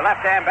Garrett, a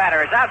left-hand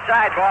batter, is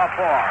outside, ball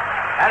 4.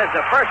 That is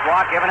the first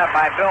walk given up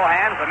by Bill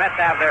Hands. The Mets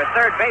have their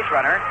third base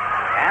runner,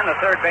 and the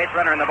third base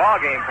runner in the ball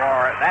game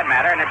for that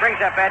matter. And it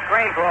brings up Ed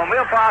Kranepool, and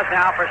we'll pause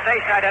now for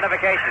station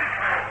identification.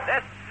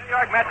 This is New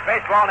York Mets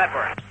Baseball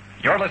Network.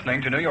 You're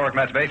listening to New York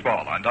Mets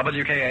Baseball on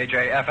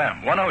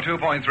WKAJ-FM,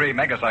 102.3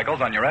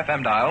 megacycles on your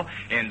FM dial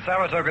in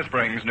Saratoga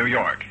Springs, New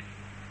York.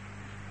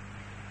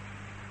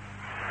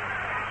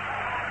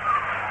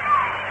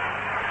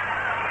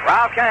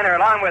 Ralph Kiner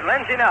along with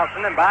Lindsey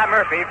Nelson and Bob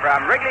Murphy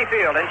from Wrigley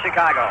Field in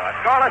Chicago. A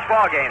scoreless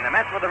ball game. The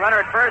Mets with the runner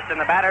at first and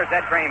the batter is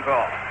Ed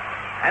Kranepool.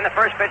 And the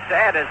first pitch to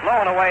Ed is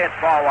low and away. It's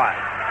ball 1.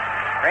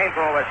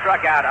 Kranepool was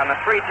struck out on the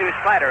 3-2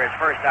 slider his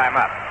first time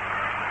up.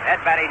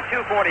 Ed batting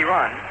 240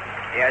 runs.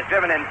 He has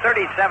driven in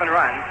 37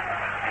 runs,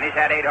 and he's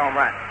had 8 home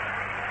runs.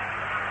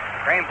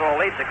 Kranepool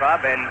leads the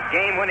club in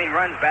game-winning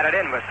runs batted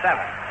in with 7.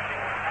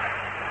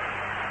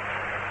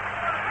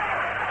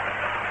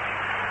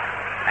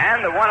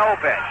 And the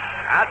 1-0 pitch.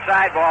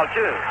 Outside, ball 2.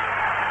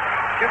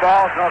 2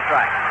 balls, no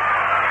strikes.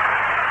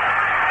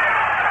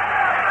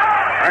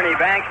 Ernie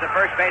Banks, the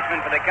first baseman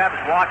for the Cubs,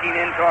 walking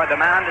in toward the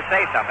mound to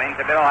say something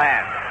to Bill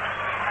Hands.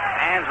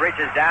 Hands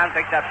reaches down,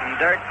 picks up some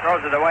dirt,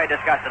 throws it away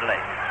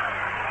disgustedly.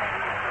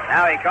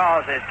 Now he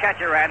calls his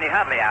catcher, Randy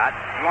Hudley, out.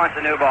 He wants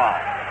a new ball.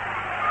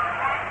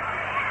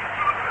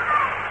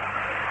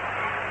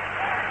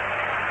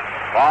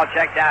 Ball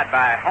checked out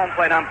by home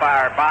plate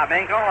umpire Bob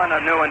Inkle, and a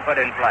new one put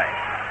in play.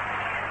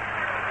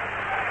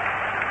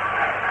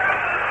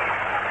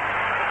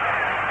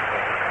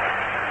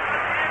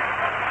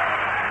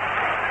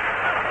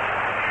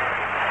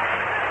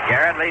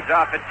 Garrett leads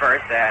off at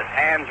first as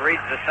Hands reads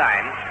the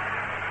sign.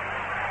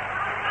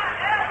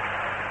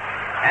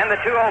 And the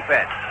 2-0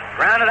 pitch.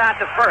 Grounded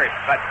out to first,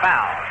 but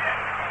foul.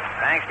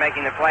 Banks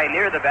making the play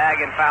near the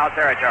bag in foul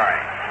territory.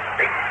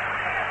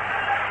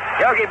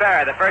 Yogi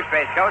Berra, the first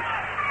base coach,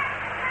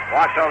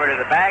 walks over to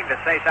the bag to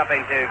say something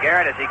to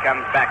Garrett as he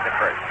comes back to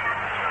first.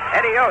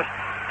 Eddie Yost,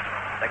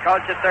 the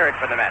coach at third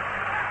for the Mets.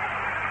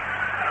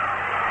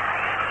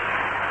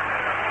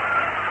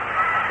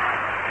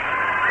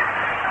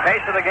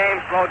 Pace of the game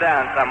slowed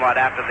down somewhat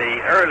after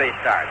the early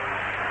start.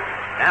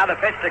 Now the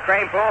pitch to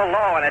Kranepool,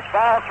 low, and it's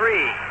ball 3.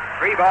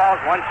 3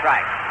 balls, 1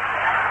 strike.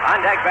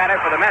 On-deck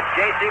batter for the Mets,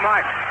 J.C.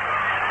 Martin.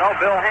 So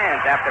Bill Hands,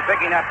 after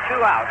picking up 2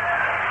 outs,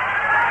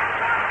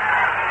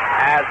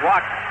 has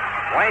walked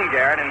Wayne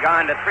Garrett and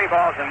gone to 3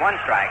 balls and 1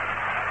 strike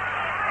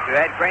to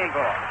Ed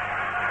Kranepool.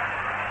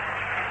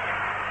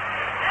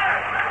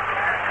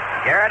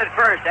 Garrett at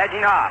first,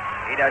 edging off.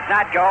 He does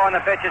not go, and the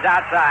pitch is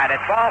outside.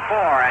 It's ball 4,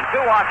 and 2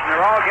 walks in a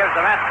row gives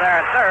the Mets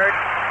their third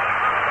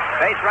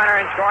base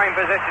runner in scoring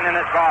position in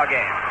this ball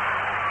game.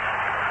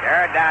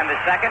 Garrett down to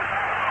second.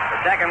 The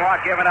second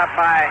walk given up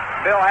by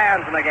Bill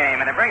Hands in the game,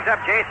 and it brings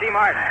up J.C.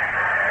 Martin.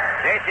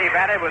 J.C.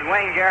 batted with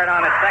Wayne Garrett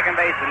on at second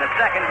base in the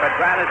second, but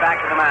grounded back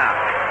to the mound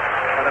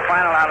for the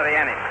final out of the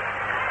inning.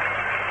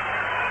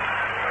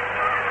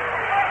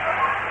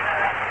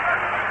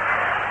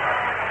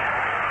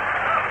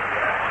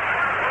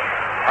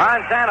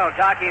 Ron Santo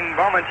talking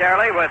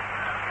momentarily with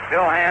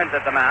Bill Hands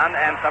at the mound,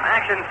 and some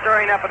action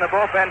stirring up in the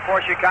bullpen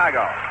for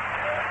Chicago.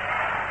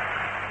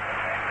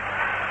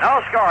 No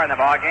score in the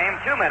ball game.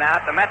 2 men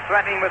out. The Mets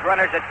threatening with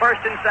runners at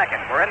first and second.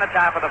 We're in the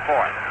top of the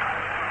 4th.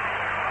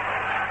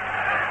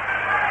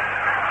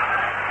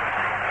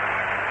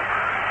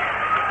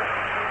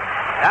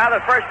 Now the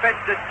first pitch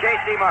to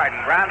J.C.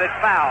 Martin. Grounded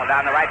foul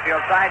down the right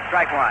field side.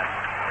 Strike 1.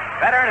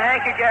 Veteran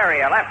Hank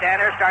Aguirre, a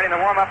left-hander, starting to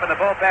warm up in the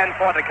bullpen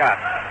for the Cubs.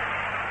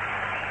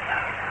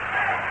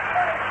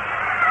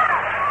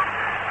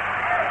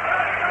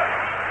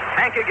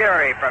 Hank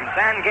Aguirre from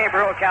San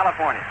Gabriel,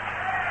 California.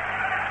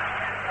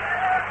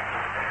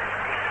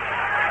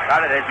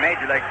 Started his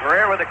major league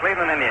career with the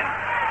Cleveland Indians.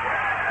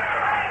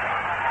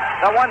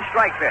 The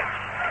one-strike pitch.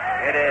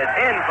 It is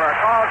in for a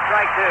call,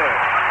 strike two.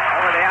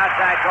 Over the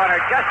outside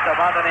corner, just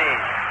above the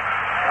knees.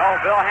 So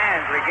Bill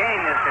Hands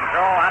regained his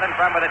control out in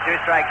front with a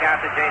two-strike count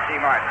to J.C.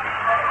 Martin.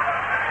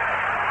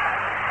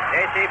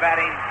 J.C.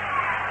 batting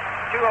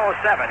 .207.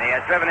 He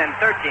has driven in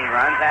 13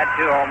 runs, had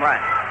 2 home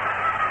runs.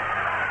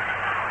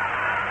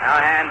 Now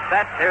Hands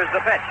sets. Here's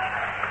the pitch.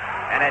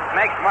 And it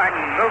makes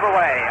Martin move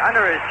away.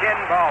 Under his chin,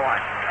 ball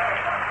one.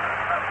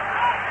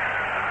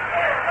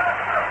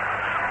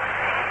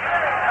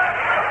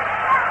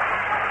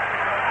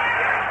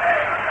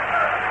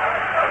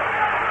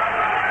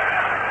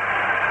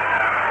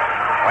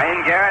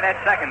 Wayne Garrett at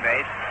second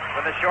base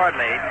with a short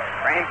lead.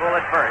 Rainpool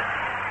at first.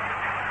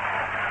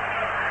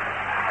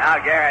 Now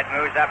Garrett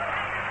moves up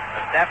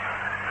a step.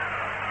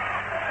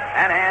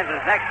 And Hands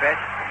his next pitch.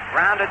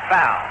 Grounded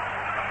foul.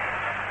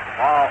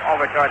 Ball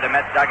over toward the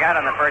Mets dugout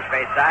on the first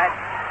base side.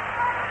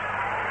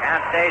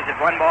 Count stays at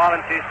 1 ball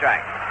and 2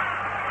 strikes.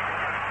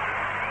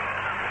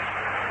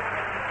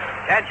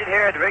 Tension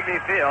here at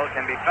Wrigley Field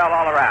can be felt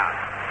all around.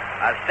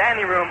 A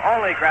standing room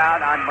only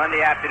crowd on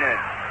Monday afternoon.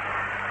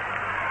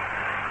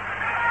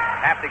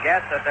 Have to guess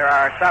that there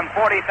are some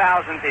 40,000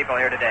 people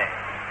here today.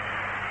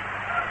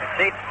 It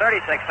seats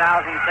 36,667.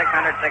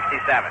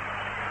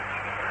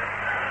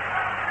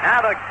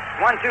 Now the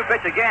 1-2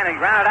 pitch again and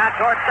grounded out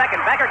towards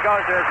second. Becker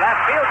goes to his left,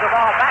 fields the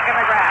ball back in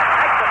the grass,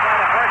 makes the play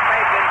to first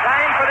base in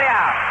time for the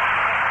out.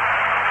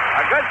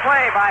 A good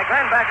play by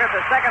Glenn Becker,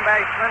 the second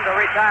baseman, to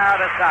retire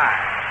the side.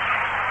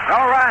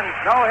 No runs,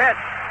 no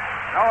hits,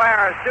 no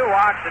errors, 2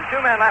 walks, and 2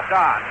 men left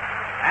on.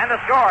 And the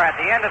score at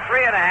the end of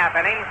 3.5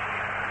 innings.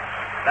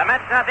 The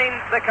Mets nothing,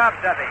 the Cubs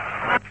nothing.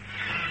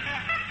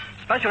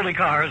 Specialty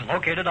Cars,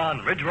 located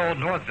on Ridge Road,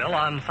 Northville,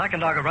 on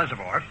Sacandaga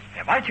Reservoir,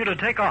 invite you to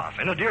take off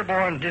in a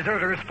Dearborn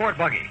Deserter sport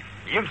buggy.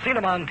 You've seen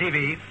them on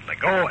TV, the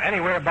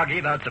go-anywhere buggy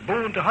that's a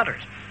boon to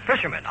hunters,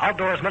 fishermen,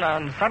 outdoorsmen,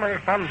 and summer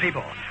fun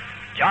people.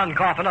 John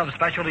Coffin of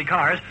Specialty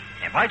Cars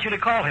invites you to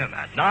call him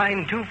at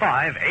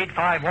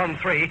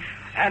 925-8513,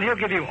 and he'll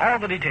give you all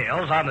the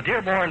details on the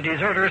Dearborn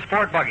Deserter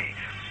sport buggy,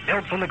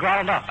 built from the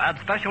ground up at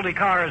Specialty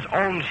Cars'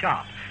 own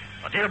shop.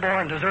 The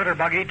Dearborn Deserter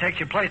buggy takes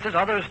you places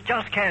others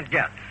just can't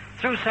get,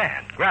 through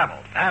sand,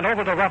 gravel, and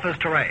over the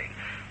roughest terrain.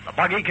 The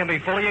buggy can be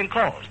fully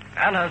enclosed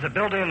and has a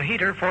built-in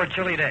heater for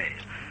chilly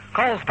days.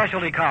 Call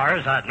Specialty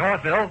Cars at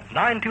Northville,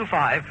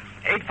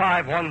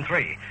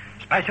 925-8513.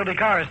 Specialty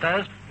Cars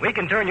says we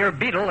can turn your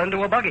Beetle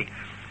into a buggy.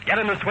 Get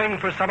in the swing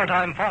for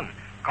summertime fun.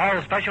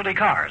 Call Specialty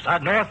Cars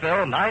at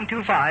Northville,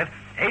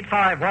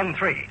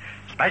 925-8513.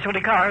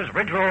 Specialty Cars,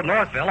 Ridge Road,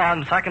 Northville,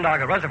 on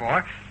Sacandaga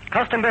Reservoir.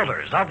 Custom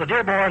builders of the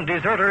Dearborn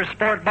Deserter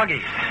sport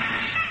buggies.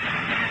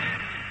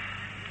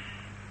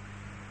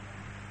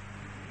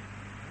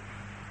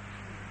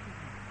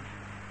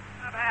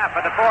 Half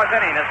of the 4th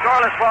inning, a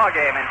scoreless ball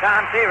game, and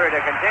Tom Seaver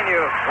to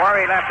continue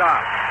where he left off.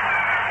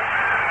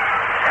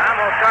 Tom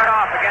will start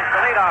off against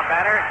the leadoff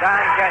batter, Don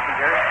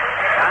Kettinger.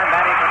 Tom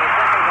batting for the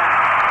second time.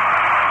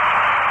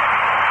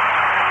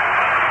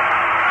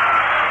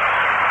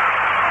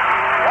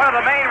 One of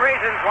the main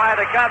reasons why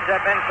the Cubs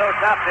have been so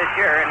tough this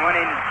year in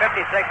winning 56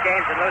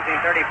 games and losing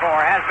 34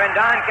 has been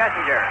Don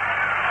Kettinger.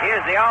 He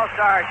is the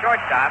all-star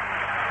shortstop.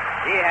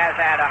 He has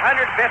had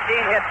 115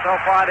 hits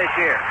so far this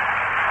year.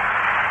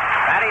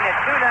 Batting at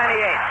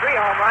 .298,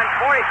 3 home runs,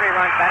 43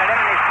 runs batted in,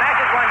 and he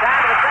smashes one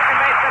down to the second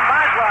baseman,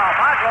 Boswell.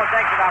 Boswell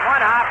takes it on 1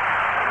 hop.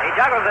 He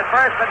juggles at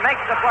first, but makes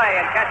the play,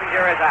 and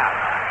Kettinger is out.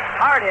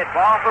 Hard hit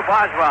ball for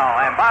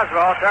Boswell, and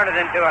Boswell turned it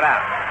into an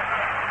out.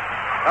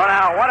 So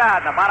now 1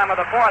 out in the bottom of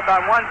the 4th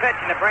on 1 pitch,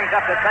 and it brings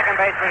up the second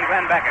baseman,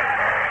 Glenn Becker.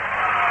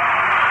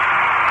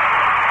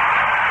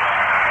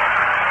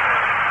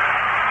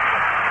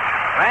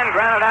 Glenn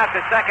grounded out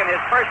to second his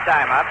first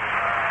time up.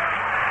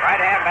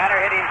 Right-hand batter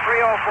hitting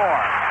 .304.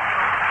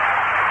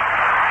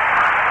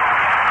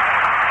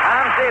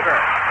 Tom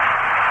Seaver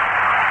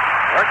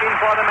working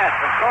for the Mets.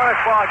 A scoreless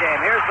ball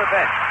game. Here's the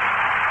pitch.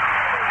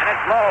 And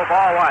it's low,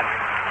 ball 1.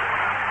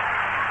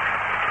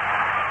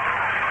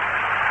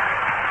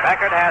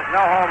 Beckert has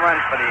no home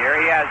runs for the year.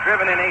 He has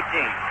driven in 18.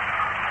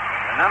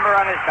 The number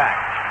on his back.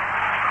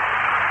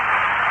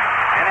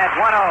 And at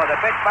 1-0, the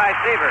pitch by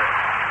Seaver.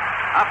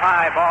 Up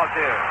high, ball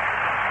 2.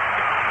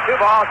 2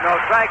 balls, no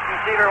strikes, and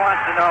Seaver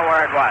wants to know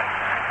where it was.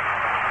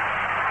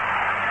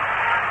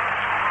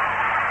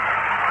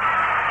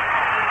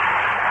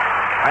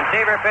 When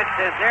Seaver pitched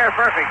his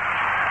near-perfect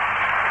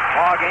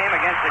ball game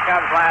against the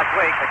Cubs last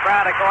week, the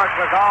crowd, of course,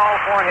 was all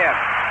for him.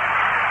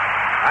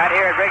 Right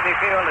here at Wrigley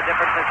Field, a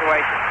different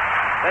situation.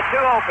 The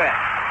 2-0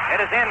 pitch. It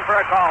is in for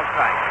a call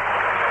strike.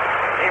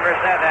 Seaver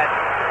said that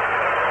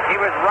he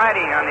was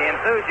riding on the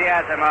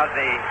enthusiasm of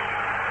the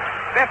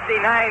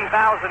 59,000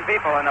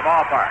 people in the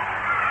ballpark.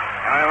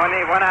 And when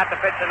he went out to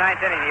pitch the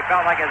 9th inning, he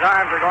felt like his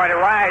arms were going to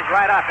rise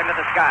right up into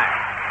the sky.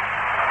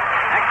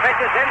 Next pitch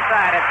is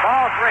inside. It's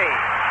ball 3.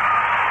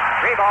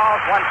 3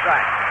 balls, 1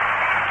 strike.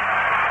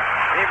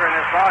 Seaver in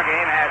this ball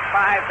game has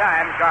 5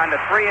 times gone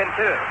to 3-2.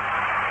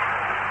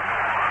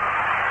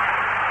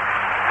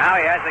 Now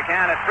he has the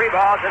count at 3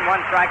 balls and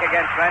 1 strike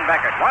against Glenn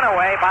Beckert. 1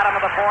 away, bottom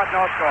of the 4th,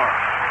 no score.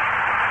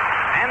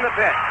 And the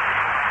pitch.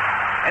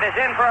 It is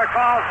in for a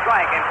called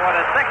strike, and for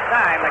the 6th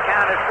time, the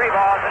count is 3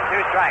 balls and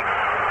 2 strikes.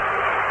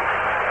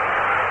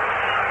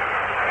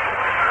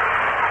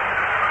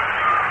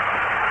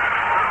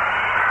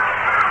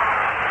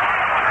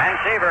 And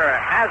Seaver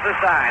has the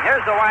sign.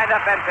 Here's the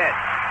windup and pitch.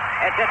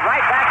 It's hit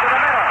right back to the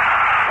middle.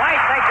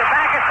 White takes it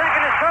back a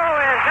second. His throw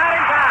is not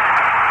in time.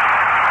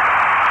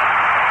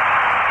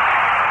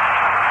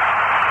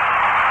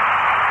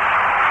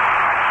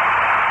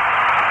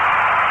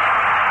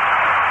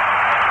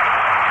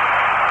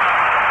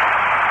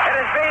 It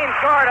is being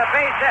scored a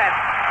base hit.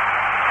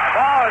 The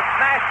ball was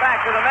smashed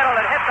back to the middle.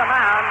 It hit the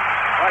mound,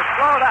 was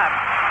slowed up.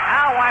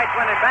 Al White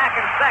went back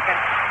in second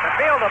to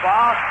field the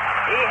ball.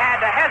 He had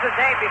to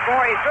hesitate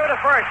before he threw to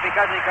first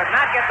because he could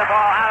not get the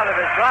ball out of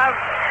his glove,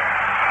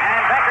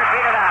 and Beckert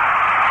beat it out.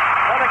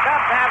 So the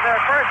Cubs have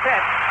their first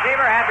hit.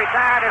 Seaver had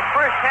retired his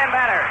first 10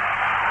 batters.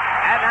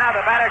 And now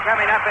the batter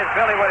coming up is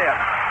Billy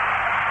Williams.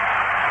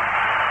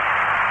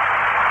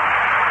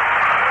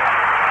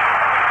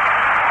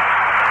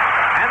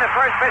 And the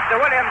first pitch to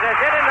Williams is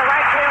hit into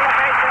right field, a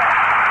base hit.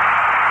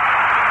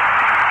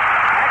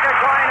 Beckert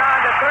going on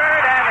to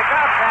third, and the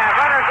Cubs have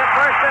runners at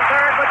first and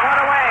third with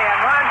 1 away, and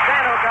Ron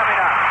Santo coming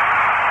up.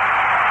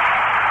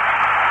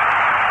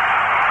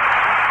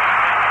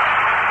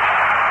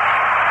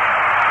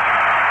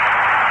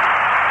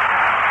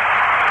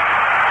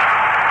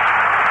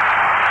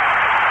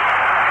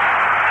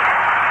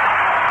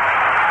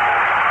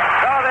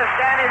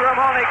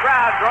 Only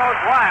crowd grows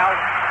wild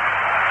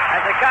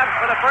as the Cubs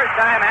for the first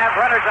time have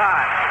runners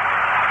on.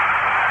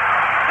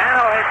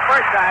 Santo, his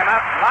first time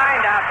up,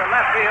 lined out to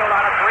left field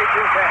on a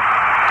 3-2 pitch.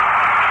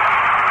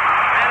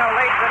 Santo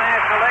leads the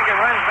National League and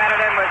runs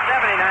batted in with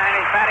 79.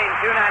 He's batting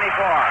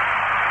 .294.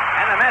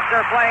 And the Mets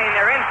are playing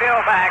their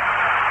infield back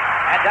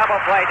at double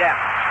play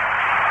depth.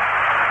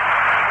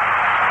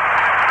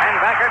 And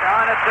Beckert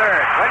on at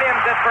third.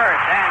 Williams at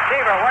first. And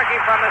Seaver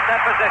working from the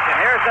set position.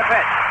 Here's the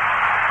pitch.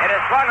 It is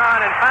swung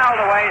on and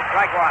fouled away,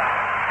 strike 1.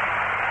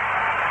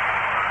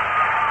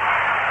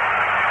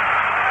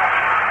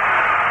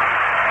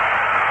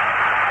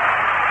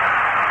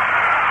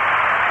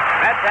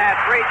 Mets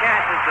have 3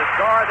 chances to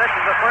score. This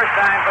is the first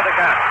time for the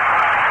Cubs.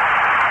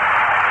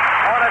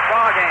 Quarter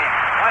ball game.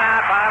 1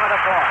 out, bottom of the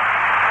 4th.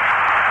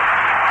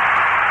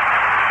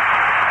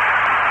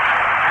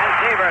 And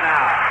Seaver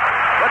now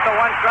with the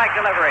 1-strike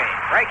delivery.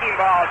 Breaking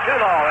ball too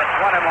low. It's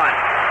 1-1.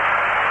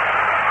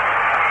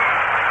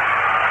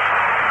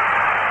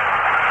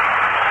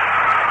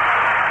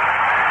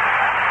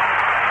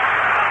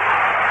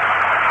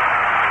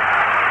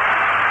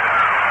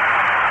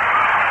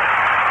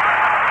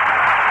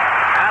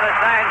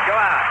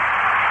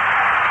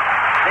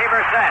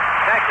 Set.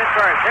 Checks it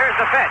first. Here's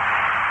the pitch.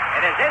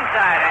 It is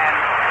inside, and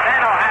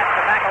Santo has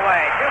to back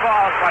away. 2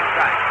 balls, 1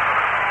 strike.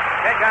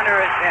 Pitch under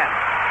his chin.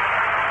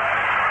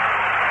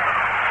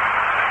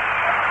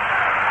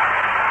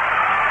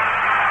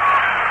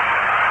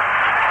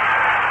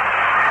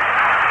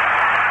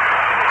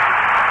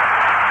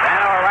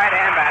 Santo, a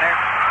right-hand batter.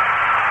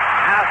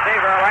 Now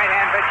Seaver, a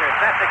right-hand pitcher,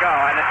 set to go,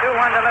 and a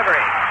 2-1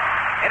 delivery.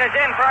 It is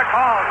in for a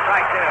call,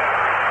 strike 2.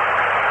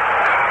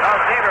 So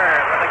Seaver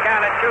with a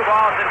count at 2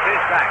 balls and 2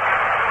 strikes.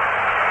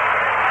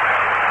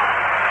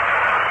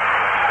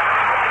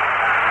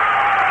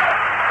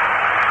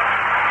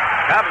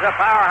 Cubs a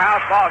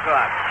powerhouse ball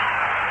club.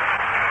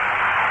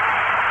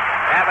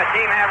 They have a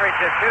team average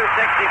of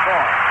 .264.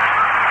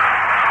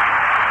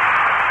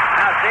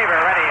 Now Seaver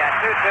ready at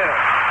 2-2.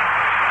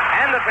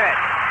 And the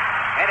pitch.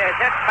 It is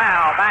hit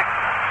foul back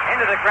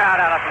into the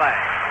crowd out of play.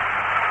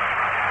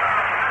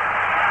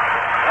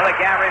 So the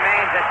count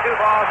remains at 2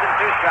 balls and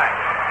 2 strikes.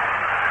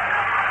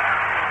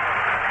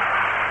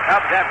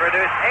 Cubs have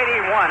produced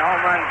 81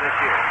 home runs this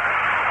year.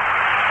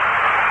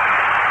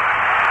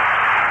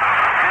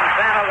 And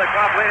Santo, the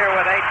club leader,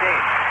 with 18.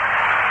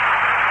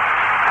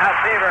 Now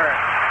Seaver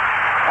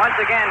once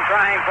again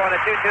trying for the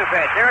 2-2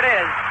 pitch. Here it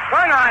is.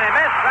 Swung on and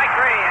missed. Strike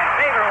 3, and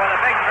Seaver with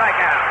a big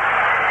strikeout.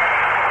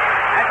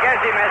 That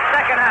gives him his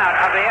 2nd out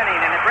of the inning,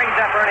 and it brings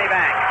up Ernie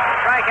Banks. The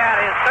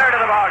strikeout is 3rd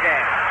of the ball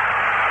game.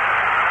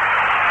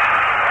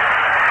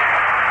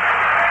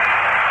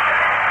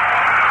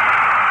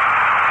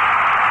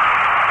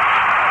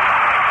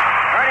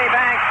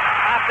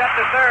 Up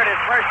to 3rd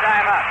his first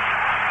time up.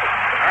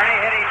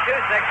 Ernie hitting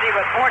 .260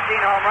 with 14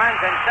 home runs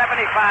and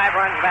 75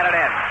 runs batted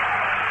in.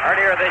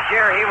 Earlier this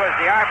year, he was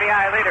the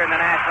RBI leader in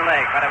the National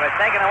League, but it was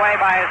taken away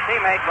by his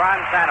teammate, Ron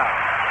Santo.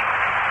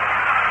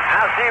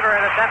 Now Seaver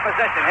in a set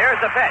position.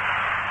 Here's the pitch.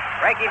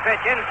 Breaking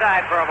pitch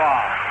inside for a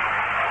ball.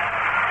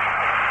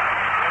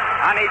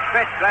 On each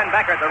pitch, Glenn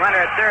Beckert, the runner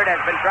at third, has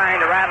been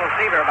trying to rattle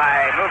Seaver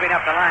by moving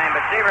up the line,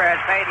 but Seaver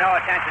has paid no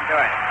attention to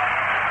it.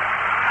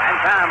 And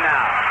Tom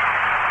now.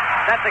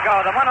 Set to go,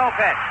 the 1-0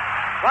 pitch.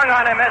 Swung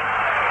on and missed.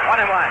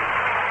 1-1.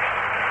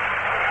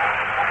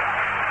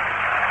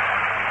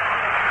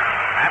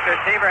 After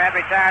Seaver had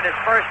retired his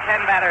first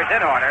 10 batters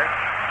in order,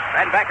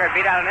 Glenn Beckert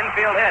beat out an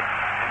infield hit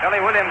and Billy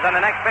Williams on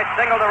the next pitch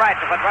singled to right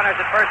to put runners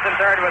at first and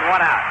third with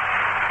one out.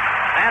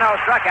 Sano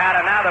struck out,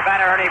 and now the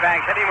batter, Ernie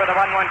Banks, hitting with a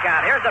 1-1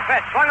 count. Here's the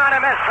pitch. Swung on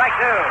and missed. Strike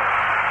two.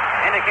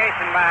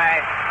 Indication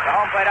by the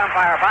home plate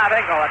umpire, Bob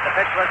Engel, that the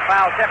pitch was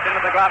foul-tipped into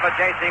the glove of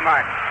J.C.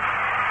 Martin.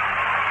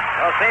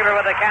 So Seaver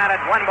with the count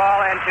at 1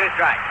 ball and 2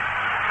 strikes.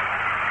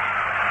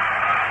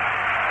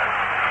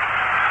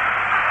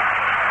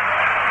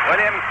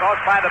 Williams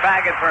close by the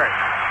bag at first.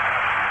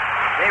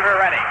 Seaver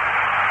ready.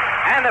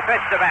 And the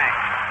pitch to Banks.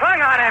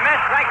 Swung on and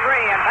missed. Strike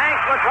three, and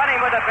Banks was running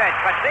with the pitch,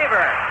 but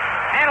Seaver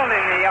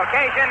handling the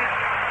occasion,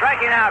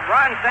 striking out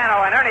Ron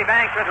Sano and Ernie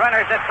Banks with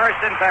runners at first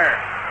and third.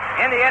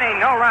 In the inning,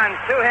 no runs,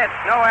 2 hits,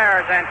 no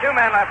errors, and 2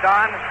 men left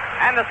on,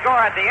 and the score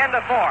at the end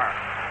of 4.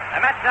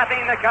 The Mets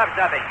nothing, the Cubs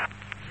nothing.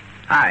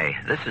 Hi,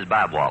 this is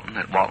Bob Walton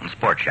at Walton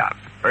Sports Shop,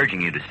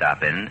 urging you to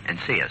stop in and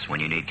see us when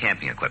you need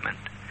camping equipment.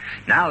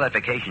 Now that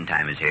vacation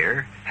time is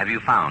here, have you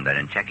found that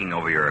in checking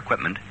over your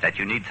equipment that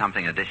you need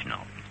something additional?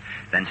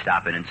 Then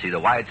stop in and see the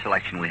wide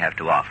selection we have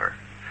to offer.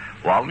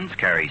 Walton's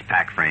carries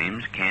pack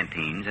frames,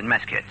 canteens, and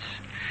mess kits.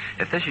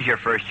 If this is your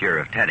first year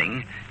of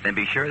tenting, then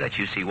be sure that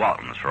you see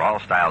Walton's for all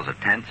styles of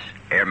tents,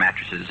 air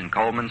mattresses, and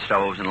Coleman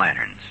stoves and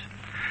lanterns.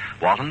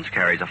 Walton's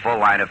carries a full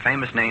line of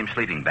famous name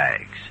sleeping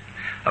bags.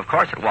 Of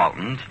course, at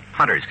Walton's,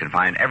 hunters can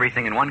find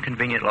everything in one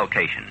convenient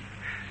location.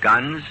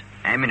 Guns,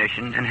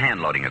 ammunition, and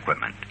hand-loading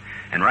equipment,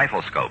 and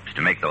rifle scopes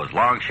to make those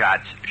long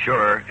shots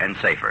surer and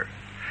safer.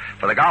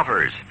 For the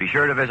golfers, be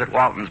sure to visit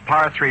Walton's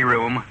Par 3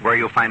 room, where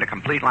you'll find a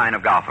complete line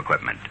of golf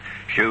equipment.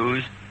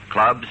 Shoes,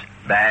 clubs,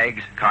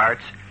 bags,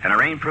 carts, and a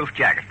rainproof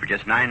jacket for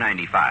just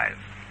 $9.95.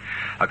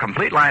 A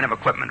complete line of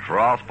equipment for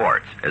all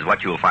sports is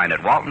what you'll find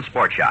at Walton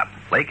Sports Shop,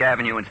 Lake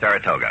Avenue in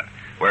Saratoga,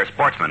 where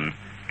sportsmen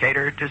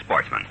cater to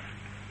sportsmen.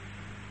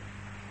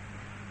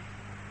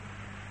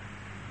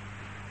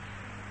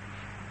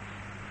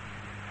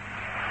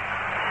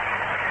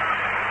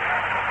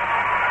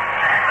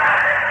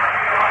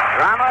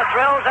 Drama,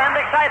 thrills, and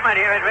excitement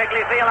here at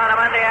Wrigley Field on a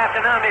Monday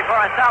afternoon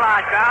before a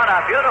sellout crowd. A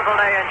beautiful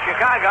day in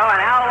Chicago,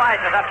 and Al Weiss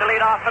is up to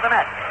lead off for the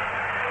Mets.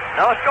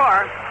 No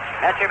score.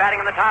 Mets are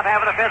batting in the top half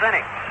of the 5th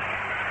inning.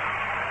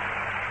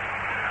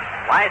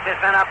 Weiss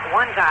has been up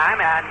 1 time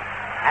and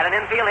had an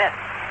infield hit.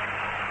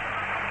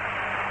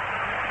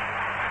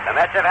 The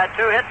Mets have had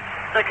 2 hits.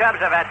 The Cubs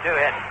have had 2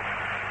 hits.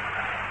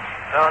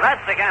 So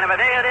that's the kind of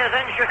a day it is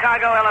in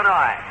Chicago,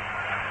 Illinois.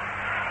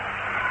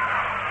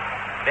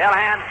 Bill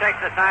Hand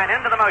takes the sign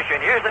into the motion.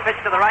 Here's the pitch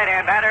to the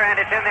right-hand batter, and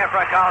it's in there for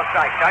a call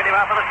strike. Starting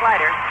off with a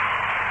slider.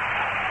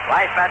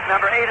 Weiss bats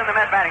number 8 in the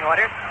Met batting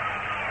order.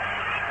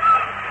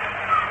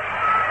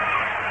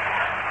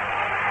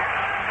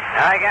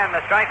 Now again,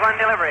 the strike 1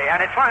 delivery,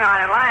 and it's swung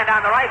on and lined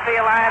down the right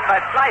field line,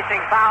 but slicing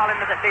foul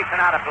into the seats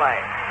and out of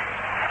play.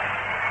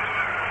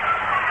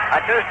 A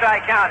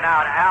 2-strike count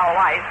now to Al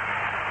Weiss.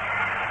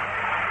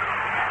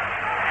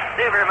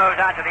 Seaver moves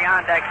out to the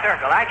on-deck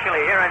circle.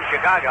 Actually, here in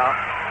Chicago,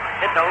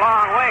 it's a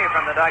long way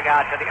from the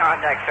dugout to the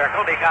on-deck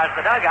circle because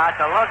the dugouts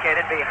are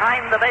located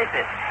behind the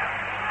bases.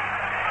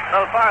 A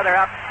little farther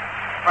up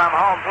from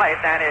home plate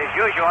than is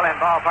usual in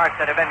ballparks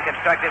that have been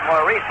constructed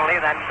more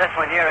recently than this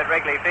one here at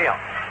Wrigley Field.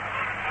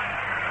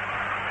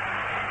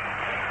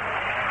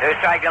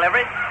 2-strike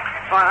delivery.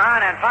 Swung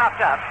on and popped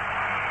up.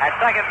 At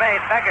second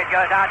base, Beckert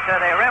goes out to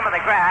the rim of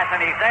the grass,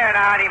 and he's there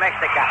now, and he makes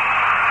the catch.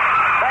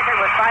 Beckert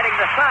was fighting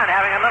the sun,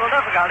 having a little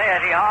difficulty as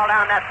he hauled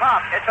down that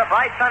pop. It's a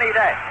bright, sunny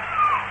day.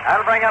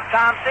 That'll bring up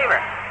Tom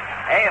Seaver.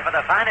 Hey, for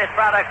the finest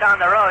product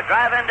on the road,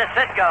 drive into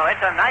Citgo.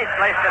 It's a nice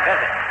place to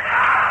visit.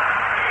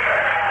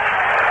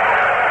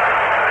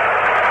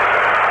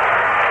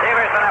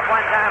 Seaver's been up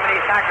 1 time, and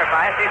he's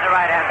sacrificed. He's a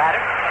right-hand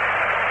batter.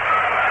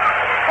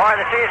 For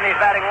the season, he's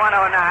batting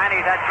 109.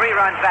 He's had 3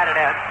 runs batted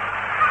in.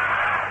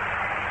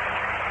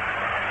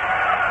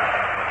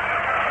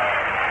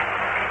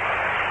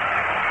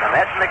 The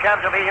Mets and the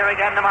Cubs will be here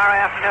again tomorrow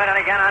afternoon and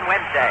again on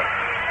Wednesday.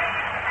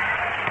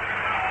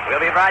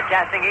 We'll be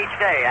broadcasting each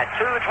day at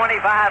 2:25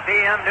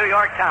 p.m. New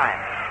York time.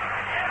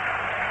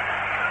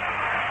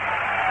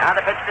 Now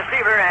the pitch to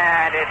Seaver,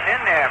 and it's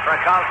in there for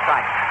a called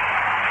strike.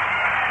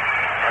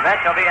 The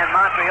Mets will be in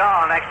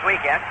Montreal next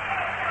weekend,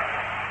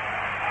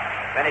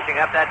 finishing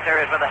up that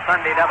series with a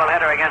Sunday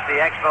doubleheader against the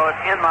Expos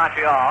in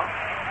Montreal.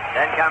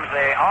 Then comes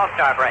the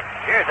All-Star break.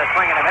 Here's a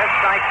swing and a miss.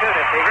 Strike 2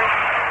 to Seaver.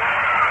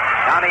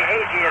 Tommy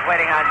Agee is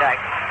waiting on deck.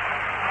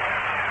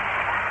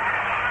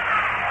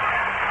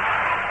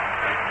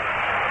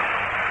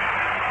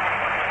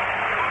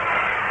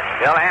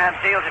 Bill Hand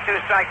steals a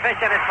 2-strike pitch,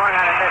 and it's swung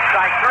on and missed.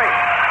 Strike 3.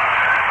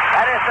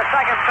 That is the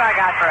second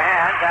strikeout for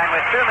Hand, and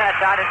with 2 Mets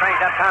out, it brings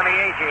up Tommy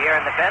Agee here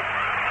in the 5th.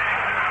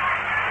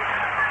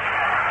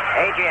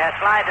 Agee has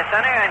slid to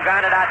center and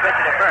grounded out pitch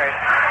to first.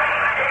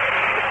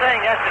 He was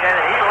saying yesterday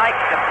that he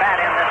likes to bat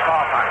in this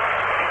ballpark.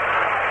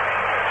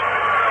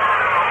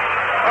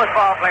 Most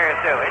ball players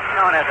do. It's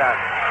known as a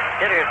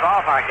hitter's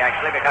ballpark,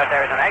 actually, because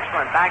there is an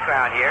excellent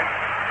background here,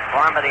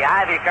 formed by the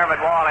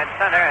ivy-covered wall in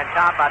center and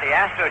topped by the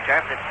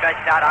AstroTurf that's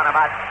stretched out on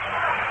about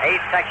 8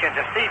 sections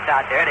of seats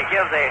out there to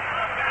give the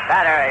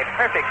batter a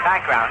perfect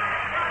background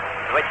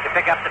to which to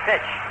pick up the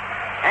pitch.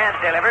 Hands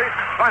delivers.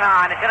 Swung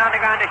on. It's hit on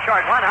the ground to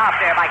short. One hop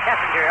there by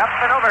Kessinger. Up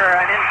and over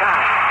and in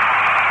time.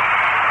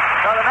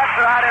 So the Mets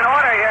are out in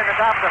order here in the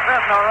top of the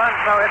fifth. No runs,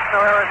 no hits, no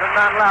errors, and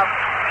none left.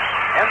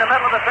 In the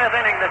middle of the fifth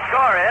inning, the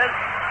score is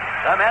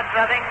the Mets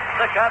nothing,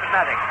 the Cubs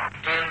nothing.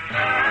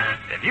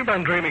 If you've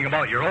been dreaming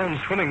about your own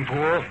swimming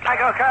pool...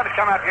 Chicago Cubs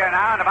come up here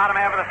now in the bottom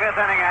half of the fifth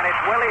inning, and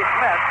it's Willie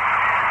Smith,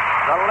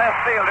 the left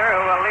fielder,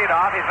 who will lead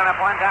off. He's been up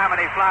one time,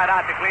 and he flied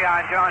out to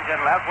Cleon Jones in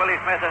left.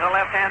 Willie Smith is a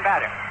left-hand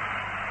batter.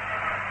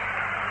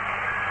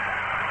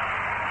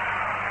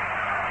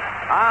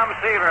 Tom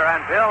Seaver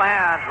and Bill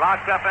Hand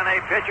locked up in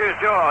a pitcher's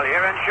duel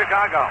here in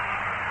Chicago.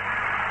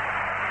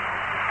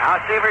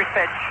 Now Seaver's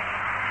pitch.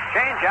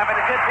 Change up, and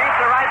it's hit deep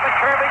to right, but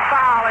curving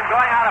foul and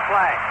going out of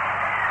play.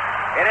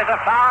 It is a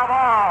foul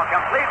ball,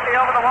 completely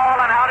over the wall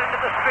and out into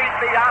the street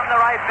beyond the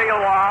right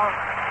field wall.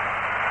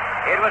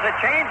 It was a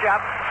change-up.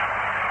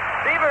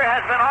 Seaver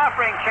has been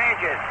offering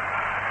changes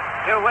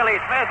to Willie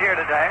Smith here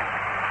today.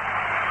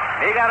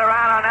 He got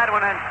around on that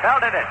one and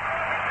pelted it,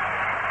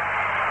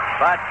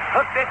 but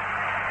hooked it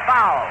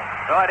foul,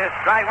 so it is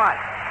strike one.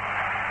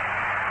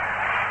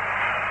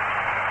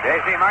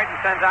 J.C. Martin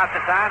sends out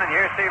the sign, and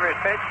here's Seaver's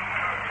pitch.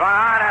 Swung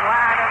on and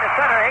line in the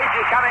center.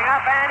 Agee coming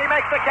up, and he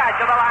makes the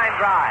catch of the line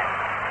drive.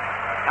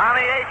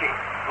 Tommy Agee.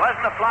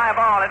 Wasn't a fly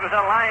ball, it was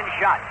a line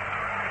shot.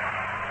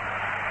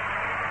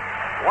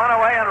 One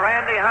away, and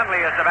Randy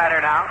Hundley is the batter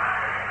now.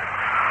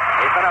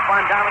 He's been up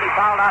one time, and he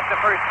fouled out to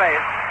first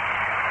base.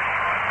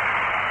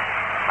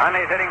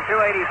 Hundley's hitting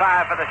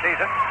 .285 for the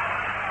season.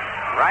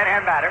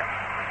 Right-hand batter.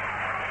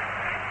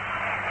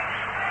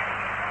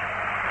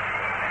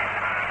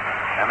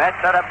 The Mets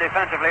set up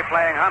defensively,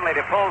 playing Hundley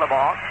to pull the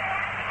ball.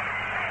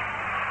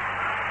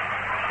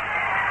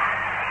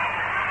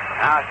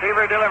 Now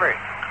Seaver delivers.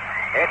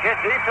 It hit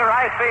deep to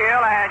right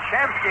field, and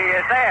Shamsky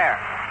is there.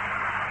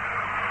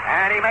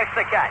 And he makes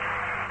the catch.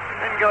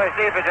 Didn't go as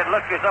deep as it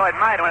looked as though it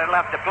might when it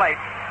left the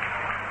plate.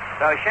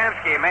 So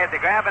Shamsky made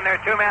the grab, and there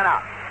are two men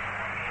out.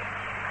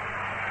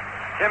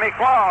 Jimmy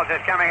Qualls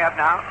is coming up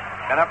now.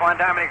 Got up one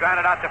time, and he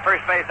grounded out to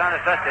first base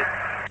unassisted.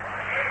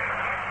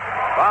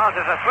 Qualls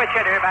is a switch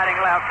hitter batting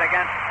left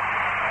against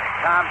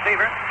Tom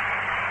Seaver.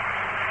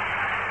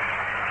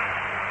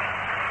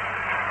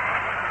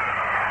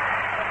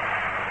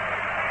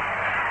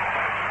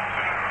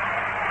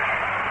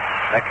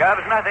 The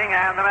Cubs nothing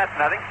and the Mets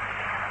nothing.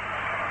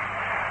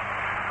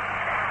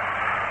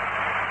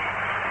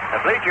 The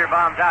bleacher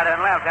bombs out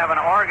and left have an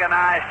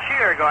organized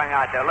cheer going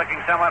out there, looking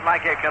somewhat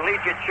like a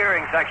collegiate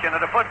cheering section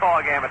at a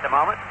football game at the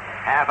moment.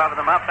 Half of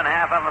them up and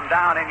half of them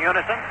down in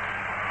unison.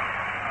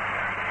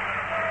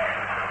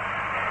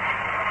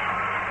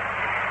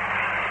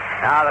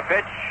 Now the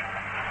pitch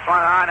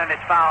swung on and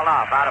it's fouled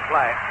off, out of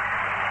play.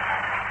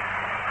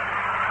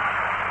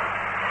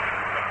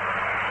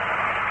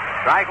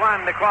 Strike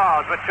one to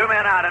Qualls with two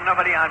men out and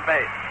nobody on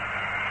base.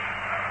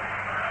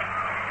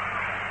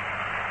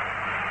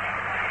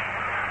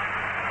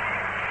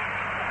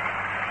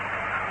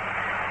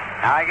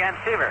 Now again,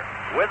 Seaver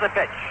with the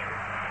pitch.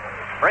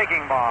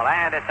 Breaking ball,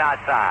 and it's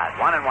outside.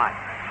 1-1.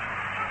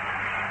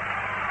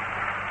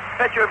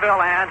 Pitcher Bill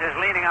Hand is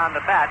leaning on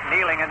the bat,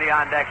 kneeling in the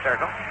on-deck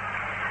circle.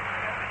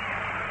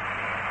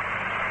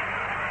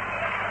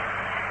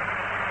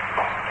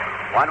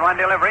 One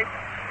delivery.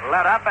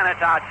 Let up, and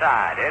it's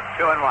outside. It's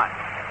 2-1.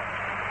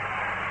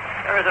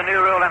 There is a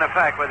new rule in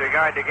effect with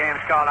regard to games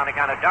called on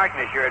account of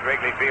darkness here at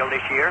Wrigley Field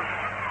this year.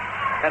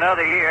 In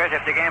other years,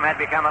 if the game had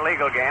become a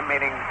legal game,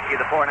 meaning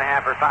either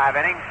 4.5 or 5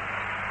 innings,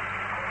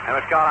 and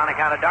was called on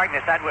account of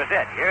darkness, that was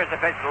it. Here's the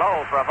pitch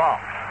low for a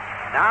ball.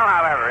 Now,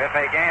 however, if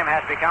a game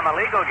has become a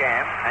legal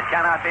game and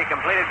cannot be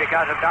completed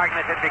because of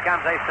darkness, it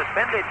becomes a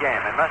suspended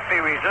game and must be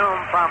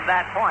resumed from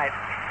that point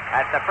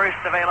at the first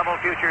available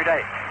future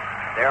date.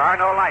 There are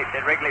no lights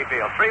at Wrigley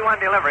Field.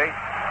 3-1 delivery.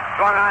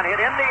 Swung on, hit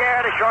in the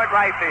air to short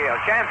right field.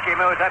 Shamsky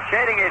moves up,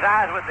 shading his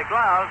eyes with the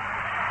glove,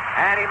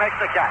 and he makes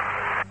the catch.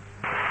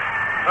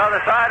 So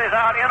the side is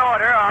out in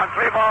order on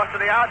 3 balls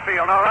to the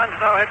outfield. No runs,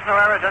 no hits, no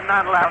errors, and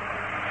none left.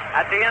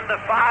 At the end of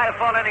 5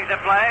 full innings of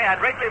play at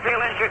Wrigley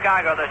Field in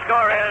Chicago, the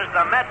score is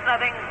the Mets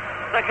nothing,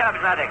 the Cubs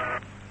nothing.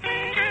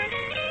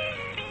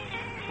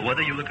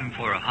 Whether you're looking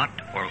for a hot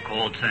or a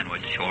cold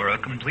sandwich or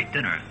a complete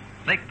dinner,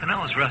 make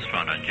Pinellas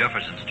Restaurant on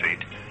Jefferson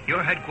Street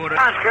your headquarters.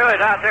 John's crew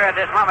is out there at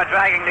this moment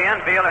dragging the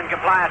infield in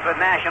compliance with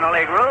National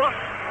League rules.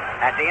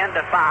 At the end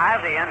of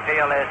 5, the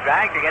infield is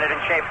dragged to get it in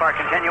shape for a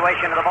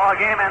continuation of the ball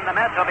game, and the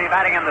Mets will be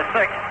batting in the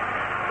 6th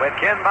with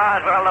Ken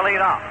Boswell to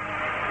lead off.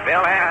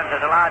 Bill Hands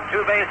has allowed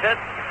 2 base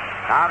hits.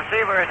 Tom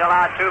Seaver has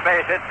allowed 2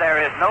 base hits. There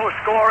is no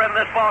score in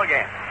this ball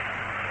game.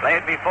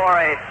 Played before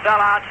a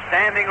sellout,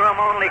 standing room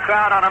only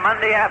crowd on a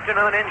Monday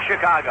afternoon in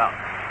Chicago.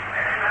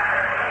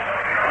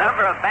 A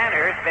number of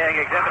banners being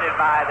exhibited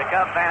by the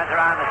Cub fans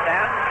around the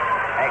stand,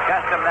 a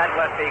custom that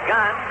was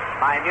begun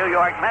by New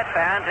York Met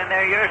fans in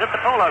their years at the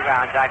Polo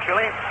Grounds,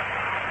 actually.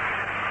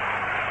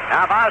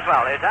 Now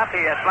Boswell is up.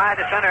 He has flied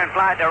to center and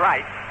flied to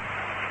right.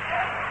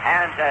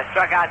 And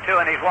struck out 2,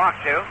 and he's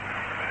walked 2.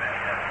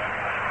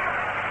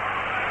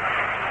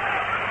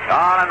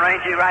 Tall and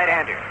rangy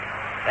right-hander.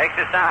 Takes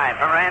a sign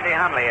from Randy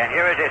Hundley, and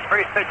here is his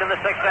first pitch in the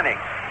 6th inning.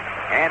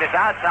 And it's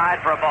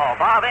outside for a ball.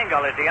 Bob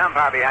Engel is the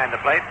umpire behind the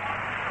plate.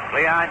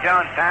 Leon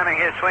Jones timing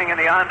his swing in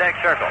the on-deck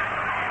circle.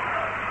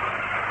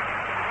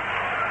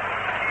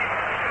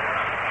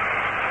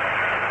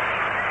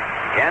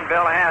 Again,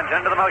 Bill Hands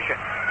into the motion.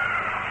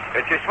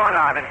 Pitch is swung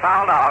on and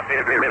fouled off.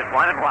 It's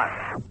 1-1.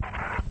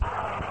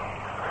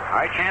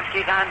 Art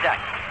Shamsky's on deck.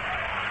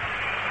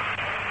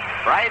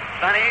 Bright,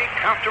 sunny,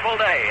 comfortable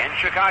day in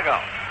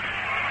Chicago.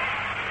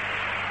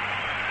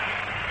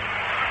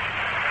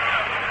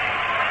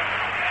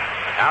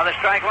 Now the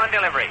strike one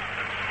delivery.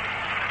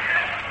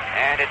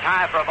 And it's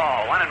high for a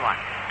ball, 1-1.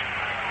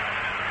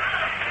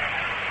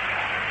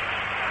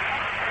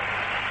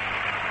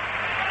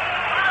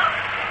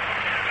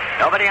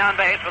 Nobody on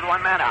base with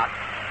one man out.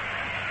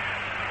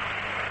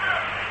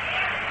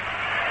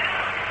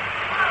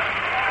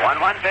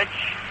 1-1 pitch.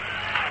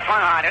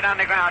 Swung on it on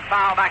the ground.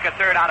 Foul back at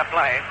third, out of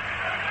play.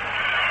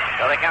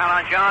 So the count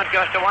on Jones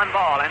goes to 1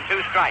 ball and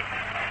 2 strikes.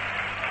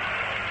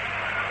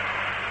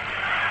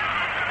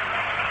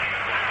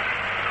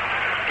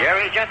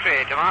 Gary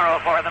Gentry tomorrow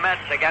for the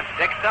Mets against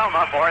Dick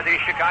Selma for the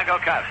Chicago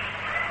Cubs.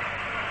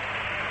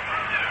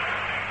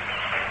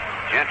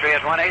 Gentry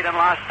has won 8 and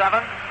lost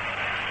 7.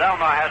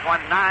 Selma has won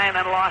 9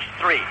 and lost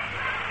 3.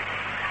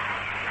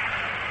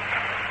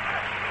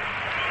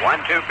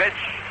 1-2 pitch.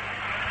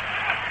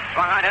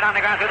 Swung on it on the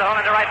ground through the hole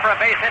into right for a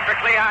base hit for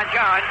Cleon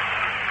Jones.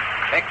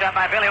 Picked up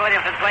by Billy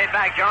Williams and played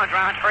back. Jones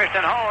rounds first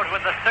and holds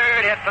with the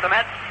 3rd hit for the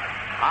Mets.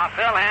 Off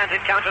Phil Hands,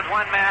 it counts as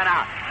 1 man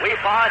out. We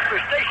pause for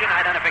station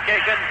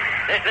identification.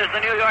 This is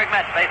the New York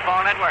Mets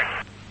Baseball Network.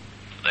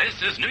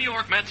 This is New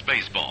York Mets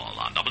Baseball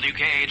on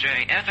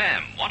WKHA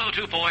FM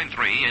 102.3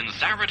 in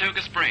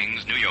Saratoga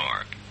Springs, New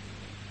York.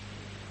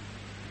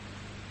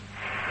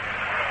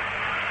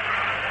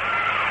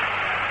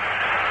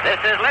 This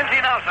is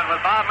Lindsey Nelson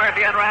with Bob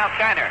Murphy and Ralph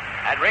Kiner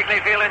at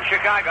Wrigley Field in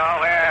Chicago,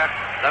 where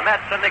the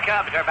Mets and the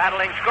Cubs are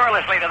battling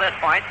scorelessly to this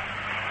point.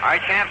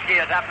 Art Shamsky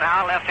is up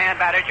now, left-hand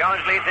batter.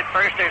 Jones leads at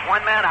first. There's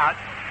 1 man out.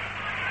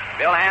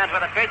 Bill Hands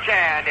with a pitch,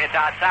 and it's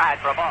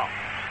outside for a ball.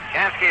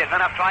 Shamsky has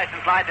been up twice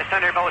and flied to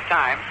center both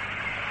times.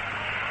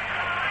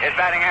 His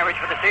batting average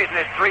for the season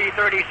is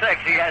 .336.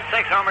 He has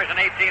 6 homers and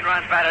 18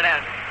 runs batted in.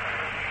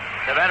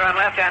 The veteran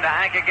left-hander,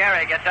 Hank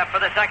Gary, gets up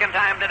for the 2nd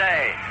time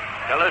today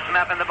to loosen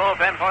up in the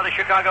bullpen for the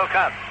Chicago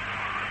Cubs.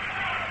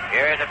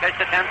 Here's a pitch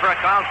to 10 for a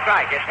called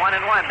strike. It's 1-1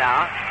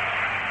 now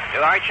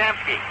to Art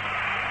Shamsky.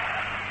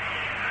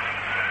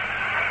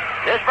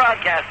 This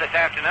broadcast this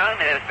afternoon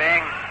is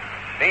being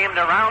beamed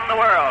around the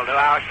world to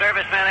our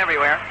servicemen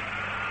everywhere.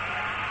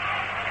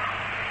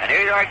 The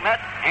New York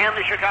Mets and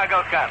the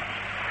Chicago Cubs.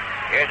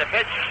 Here's a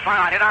pitch, swung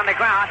on it on the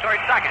ground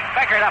towards second.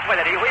 Beckert up with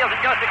it. He wheels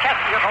it, goes to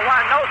Kessinger for 1.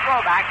 No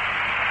throwback.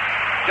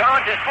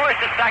 Jones is forced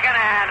at second,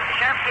 and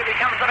Shamsky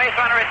becomes the base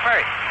runner at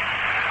first.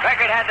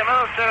 Beckert had to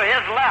move to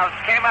his left,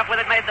 came up with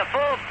it, made the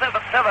full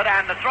pivot,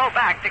 and the throw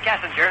back to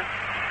Kessinger.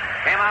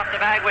 Came off the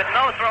bag with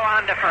no throw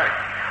on to first.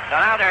 So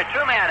now there are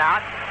 2 men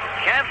out.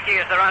 Shamsky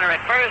is the runner at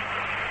first,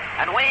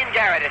 and Wayne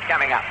Garrett is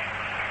coming up.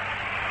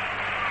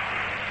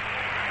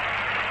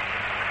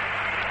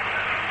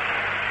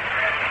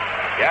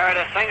 Garrett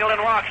has singled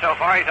and walked so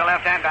far. He's a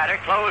left-hand batter.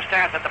 Closed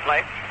stance at the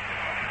plate.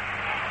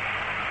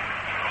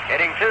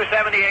 Hitting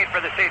 .278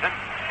 for the season.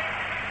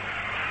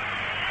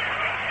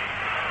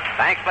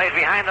 Banks plays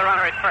behind the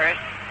runner at first.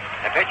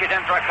 The pitch is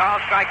in for a call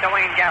strike to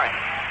Wayne Garrett.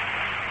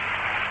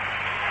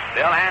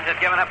 Bill Hands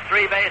has given up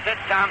 3 base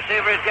hits. Tom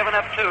Seaver has given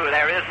up 2.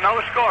 There is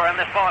no score in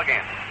this ball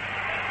game.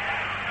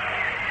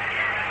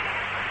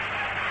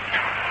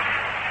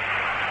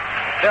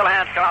 Bill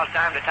Hands calls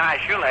time to tie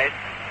shoelace.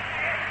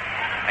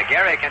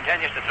 Gary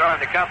continues to throw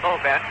in the Cub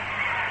bullpen.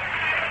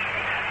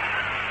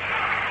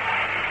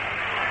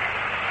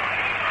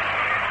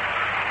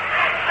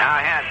 Now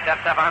Hands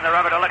steps up on the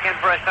rubber to look in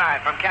for a sign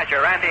from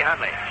catcher Randy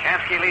Hundley.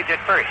 Shamsky leads at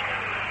first.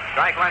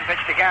 Strike 1 pitch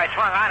to Garrett.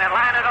 Swung on and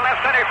line into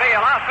left center field.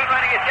 Off and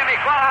running is Jimmy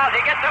Claus.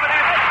 He gets over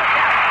there and hits the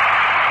catch.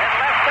 In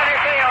left center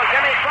field,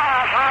 Jimmy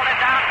Claus hauled it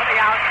down for the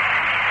out.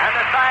 And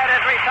the side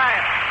is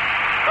retired.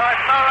 So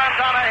it's no runs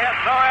on a hit,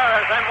 no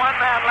errors, and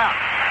 1 man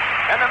left.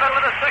 In the middle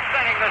of the 6th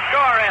inning, the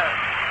score is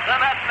the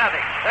Mets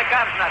nothing, the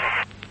Cubs nothing.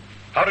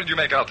 How did you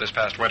make out this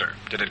past winter?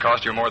 Did it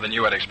cost you more than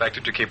you had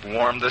expected to keep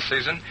warm this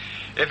season?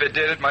 If it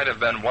did, it might have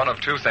been one of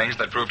 2 things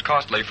that proved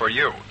costly for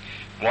you.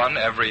 1,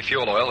 every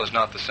fuel oil is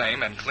not the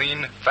same, and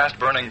clean,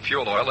 fast-burning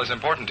fuel oil is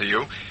important to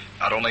you,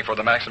 not only for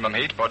the maximum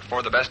heat, but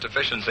for the best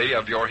efficiency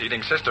of your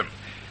heating system.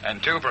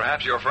 And 2,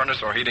 perhaps your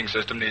furnace or heating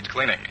system needs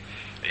cleaning.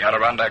 The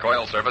Adirondack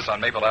Oil Service on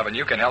Maple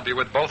Avenue can help you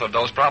with both of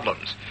those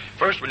problems.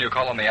 First, when you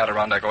call on the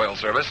Adirondack Oil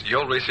Service,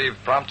 you'll receive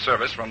prompt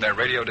service from their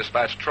radio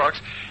dispatch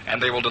trucks,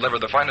 and they will deliver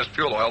the finest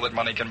fuel oil that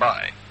money can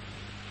buy.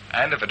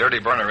 And if a dirty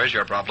burner is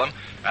your problem,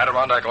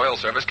 Adirondack Oil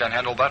Service can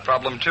handle that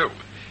problem too.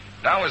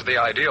 Now is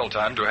the ideal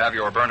time to have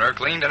your burner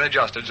cleaned and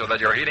adjusted so that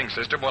your heating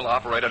system will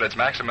operate at its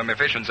maximum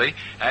efficiency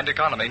and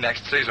economy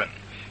next season.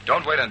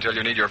 Don't wait until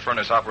you need your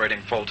furnace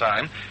operating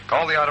full-time.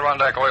 Call the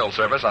Adirondack Oil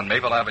Service on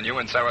Maple Avenue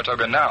in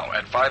Saratoga now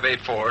at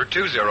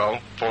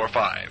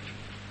 584-2045.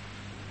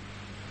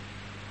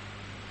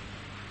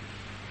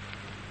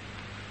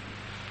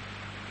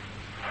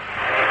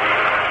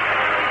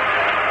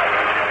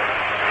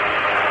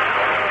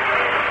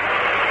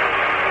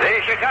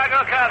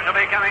 Chicago Cubs will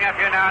be coming up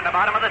here now in the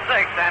bottom of the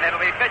sixth, and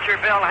it'll be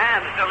pitcher Bill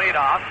Hands to lead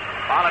off,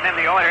 followed in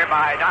the order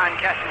by Don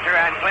Kessinger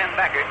and Glenn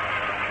Beckert.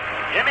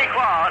 Jimmy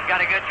Qualls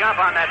got a good jump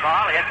on that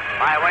ball, hit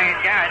by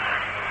Wayne Garrett.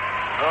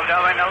 Moved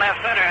over into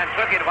left center and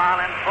took it while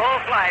in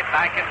full flight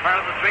back in front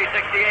of the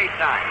 368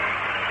 sign.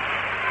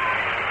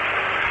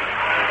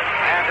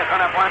 And this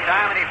one up one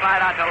time, and he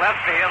flied out to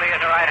left field. He is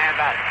a right-hand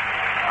batter.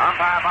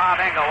 Umpire Bob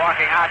Engel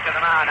walking out to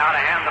the mound now to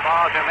hand the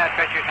ball to Met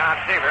pitcher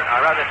Tom Seaver, or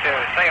rather to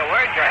say a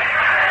word to him.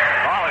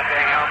 The ball is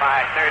being held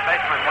by third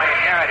baseman Wayne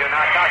Garrett, who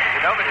now tosses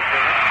it over to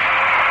Seaver.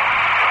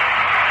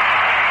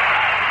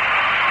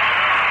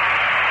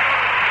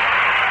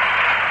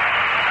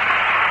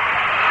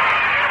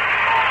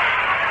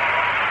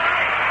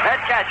 Met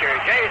catcher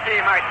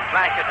J.C. Martin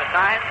flashes the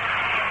sign.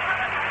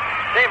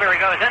 Seaver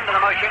goes into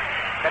the motion.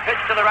 The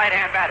pitch to the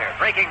right-hand batter.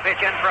 Breaking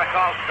pitch in for a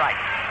called strike.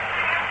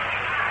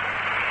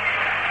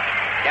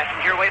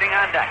 Kessinger waiting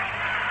on deck.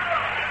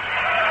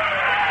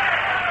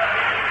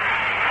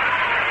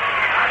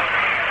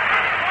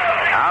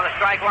 Now the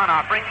strike one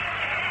offering.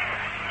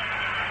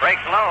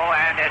 Breaks low,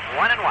 and it's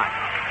 1-1.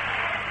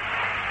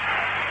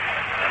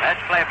 The Mets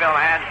play Bill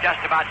Hands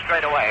just about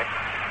straight away.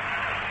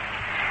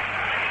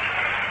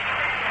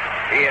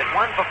 He is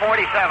 1 for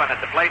 47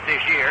 at the plate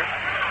this year.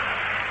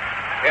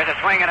 Here's a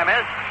swing and a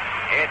miss.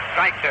 It's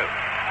strike two.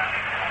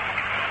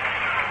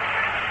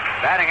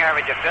 Batting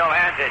average of Bill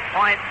Hands is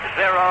 .021.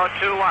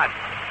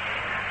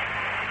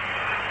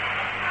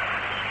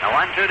 The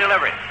 1-2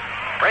 delivery.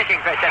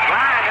 Breaking pitch at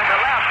line in the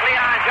left.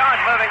 Leon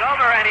Jones moving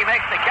over, and he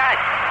makes the catch.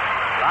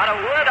 A lot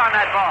of wood on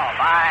that ball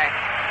by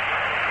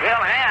Bill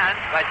Hands,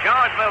 but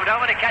Jones moved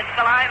over to catch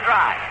the line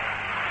drive.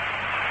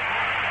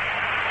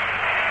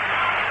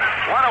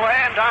 One away,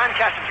 and Don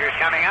Kessinger's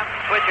coming up.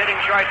 Switch hitting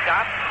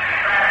shortstop.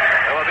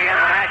 It will be in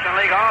the National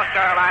League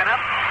All-Star lineup.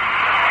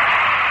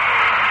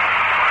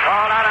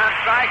 Called out on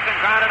strikes and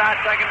grounded out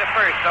second to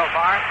first so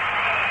far.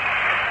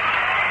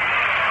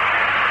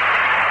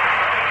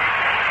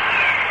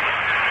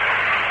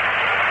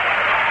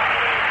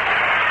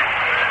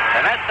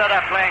 The Mets set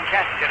up playing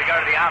Kessinger to go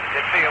to the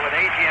opposite field with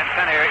Agee in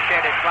center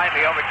shaded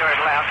slightly over toward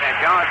left, and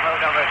Jones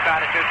moved over a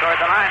spot or two toward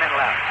the line and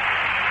left.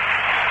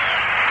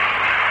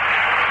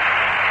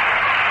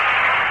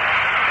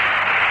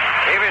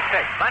 Seaver's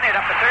pitch. Bunted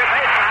up the third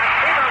baseline.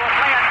 Seaver will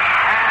play it,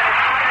 and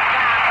it's not in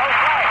time. No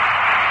play.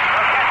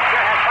 So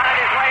Kessinger has bunted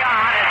his way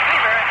on as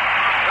Seaver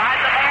tried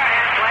the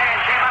barehand play and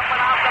came up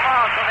without the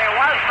ball, so there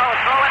was no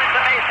throw, and it's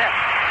a base hit.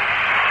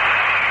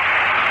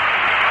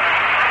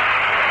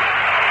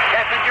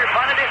 Kessinger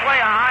bunted his way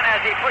on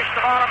as he pushed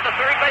the ball up the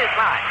third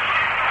baseline.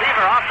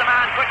 Seaver off the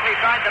mound quickly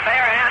tried the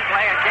barehand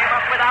play and came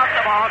up without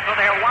the ball, so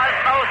there was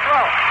no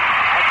throw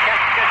as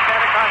Kessinger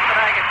sped across the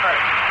bag at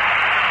first.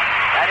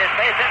 That is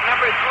base hit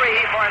number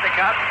 3 for the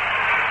Cubs.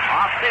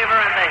 Off Seaver,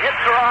 and the hits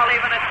are all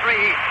even at 3.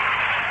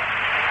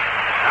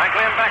 Now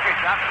Glenn Becker's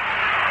up.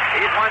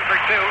 He's 1 for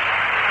 2.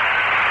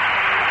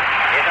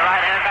 He's a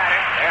right-hand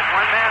batter. There's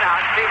one man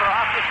out. Seaver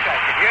off the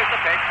stretch. And here's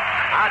the pitch.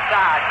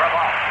 Outside for a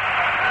ball.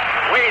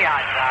 Way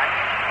outside.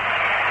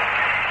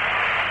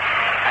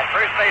 At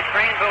first base,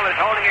 Craneville is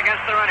holding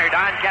against the runner,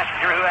 Don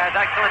Kessinger, who has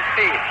excellent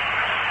speed.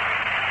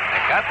 The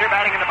Cubs are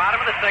batting in the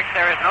bottom of the sixth.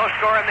 There is no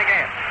score in the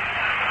game.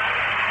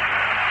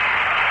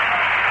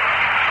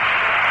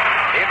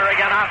 Seaver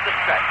again off the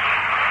stretch.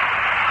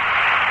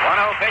 1-0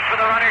 pitch with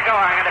the runner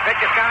going, and the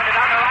pitch is grounded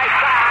on the right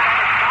side,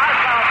 and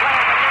it's Boswell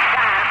playing it in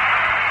time.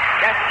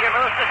 Kessinger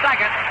moves to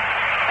second.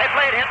 They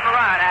played hit and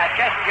run as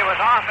Kessinger was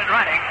off and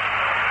running,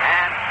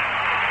 and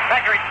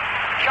Beckert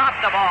chopped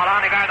the ball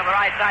on the ground on the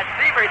right side.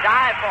 Seaver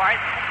dived for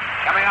it,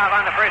 coming off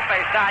on the first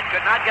base side,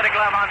 could not get a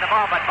glove on the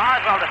ball, but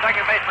Boswell, the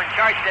second baseman,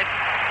 charged it,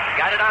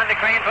 got it on to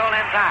Craneville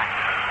in time.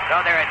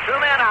 So there are 2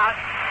 men out.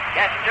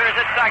 Kessinger is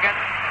at second.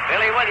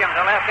 Billy Williams,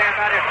 the left-hand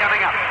batter, is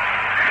coming up.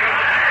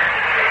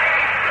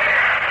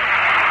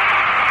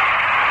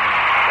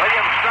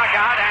 Williams struck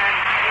out and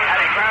had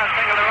a ground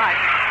single to right.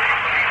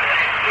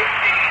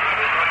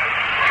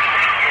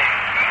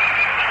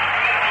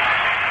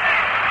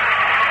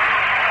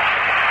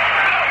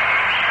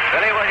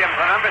 Billy Williams,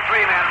 the number 3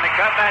 man in the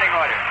Cub batting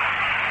order.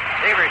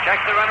 Seaver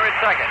checks the runner at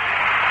second.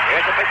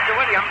 Here's the pitch to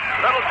Williams.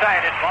 Little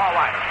tight, it's ball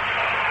 1.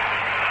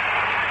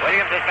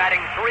 Williams is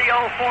batting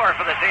 .304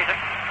 for the season.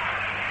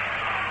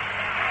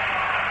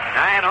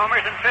 9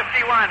 homers and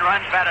 51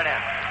 runs batted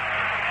in.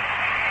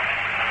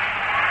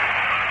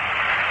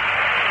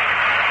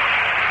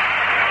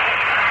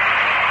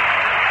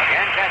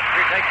 Again,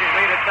 Kessinger takes his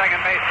lead at second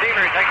base.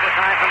 Seaver takes the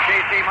sign from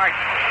J.C. Martin.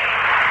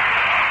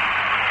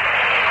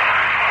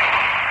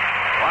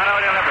 1-0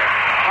 delivery.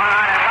 One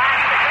on and last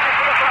to finish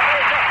with a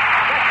base hit.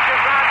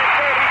 Kessinger's on the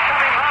third. He's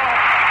coming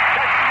home.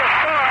 Kessinger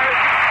scores.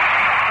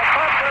 The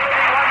Cubs are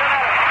leading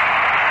 1-0.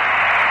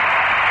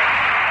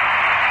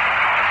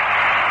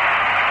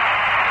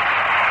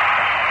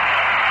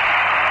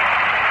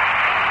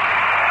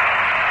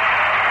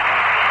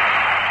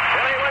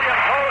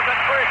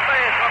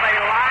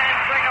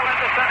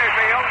 Center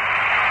field.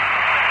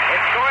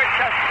 It scored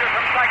Kessinger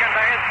from second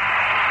base,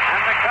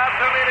 and the the Cubs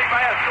are leading by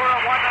a score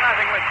of 1-0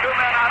 with 2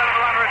 men out of the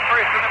runner at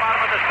first in the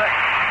bottom of the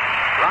sixth.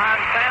 Ron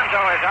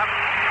Sanzo is up.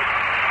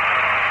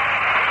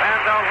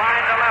 Sanzo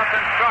lined to left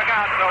and struck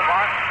out so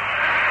far.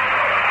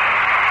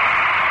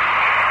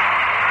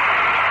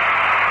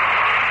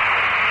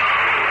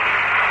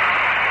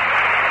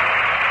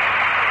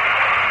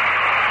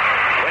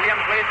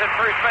 Williams leads at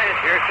first base.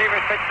 Here's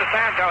Seaver's pitch to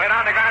Sanzo. Hit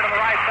on the ground to the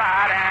right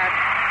side, and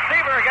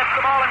Seaver gets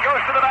the ball and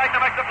goes to the bag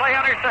to make the play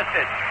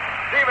unassisted.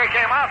 Seaver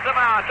came off the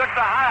mound, took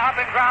the high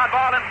hopping ground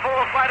ball in full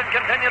flight and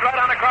continued right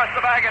on across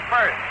the bag at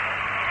first.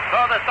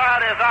 So the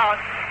side is out.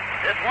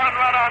 It's 1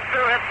 run on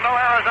 2 hits, no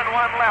errors, and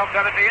 1 left.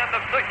 And at the end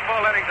of 6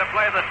 full innings of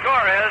play, the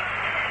score is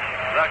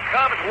the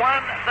Cubs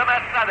 1, the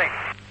Mets nothing.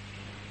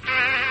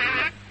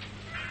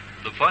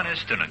 The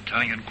finest in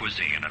Italian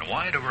cuisine and a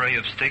wide array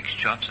of steaks,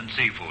 chops, and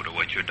seafood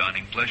await your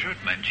dining pleasure at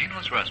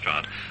Mangino's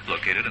Restaurant,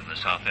 located in the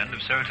south end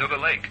of Saratoga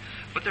Lake.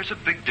 But there's a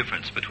big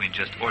difference between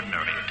just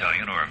ordinary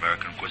Italian or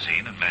American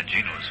cuisine and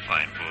Mangino's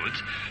fine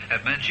foods.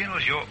 At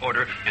Mangino's, your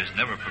order is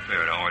never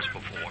prepared hours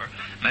before.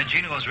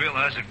 Mangino's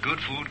realize that good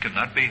food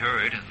cannot be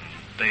hurried, and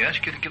they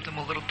ask you to give them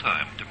a little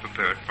time to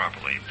prepare it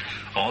properly.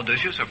 All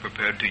dishes are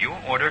prepared to your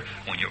order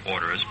when your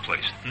order is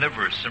placed,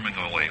 never simmering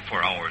away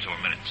for hours or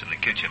minutes in the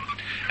kitchen.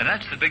 And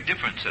that's the big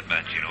difference at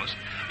Mangino's.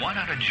 Why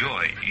not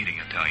enjoy eating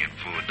Italian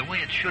food the way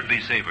it should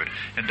be savored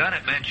and dine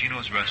at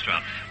Mangino's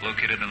Restaurant,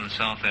 located in the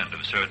south end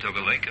of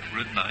Saratoga Lake at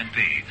Route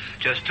 9P,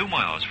 just 2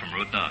 miles from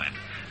Route 9.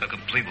 A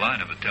complete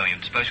line of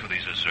Italian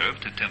specialties are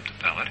served to tempt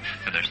the palate,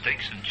 and their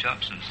steaks and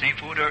chops and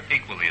seafood are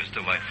equally as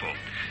delightful.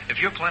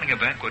 If you're planning a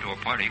banquet or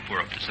party for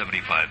up to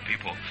 75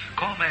 people,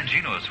 call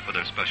Mangino's for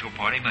their special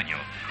party menu.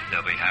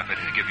 They'll be happy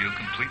to give you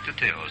complete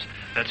details.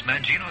 That's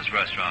Mangino's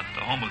Restaurant,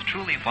 the home of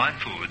truly fine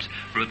foods,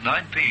 Route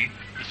 9P,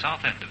 the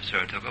south end of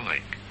Saratoga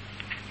Lake.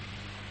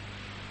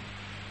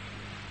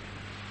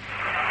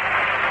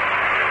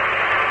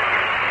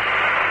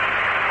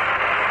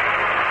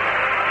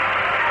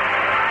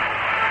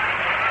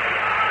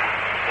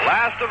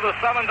 Last of the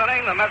 7th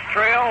inning, the Mets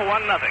trail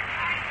 1-0.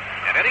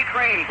 And Eddie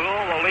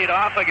Kranepool will lead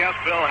off against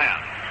Bill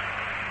Hand.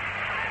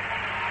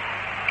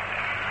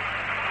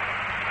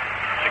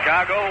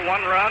 Chicago,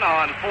 1 run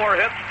on 4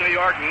 hits. New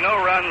York,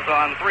 no runs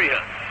on 3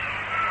 hits.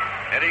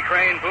 Eddie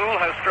Kranepool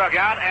has struck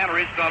out and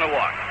reached on a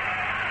walk.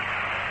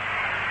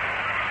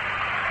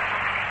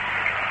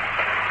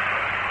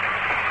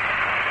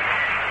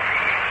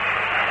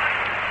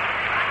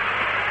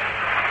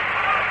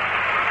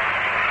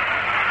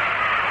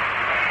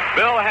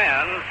 Bill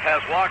Hand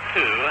has walked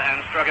 2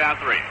 and struck out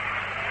 3.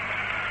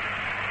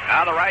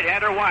 Now the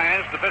right-hander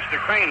winds to pitch to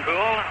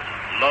Kranepool.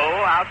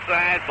 Low,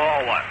 outside,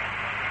 ball 1.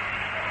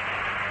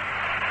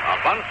 A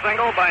bunt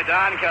single by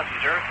Don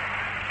Kessinger.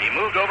 He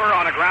moved over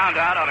on a ground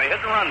out on a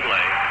hit-and-run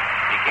play.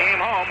 He came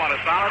home on a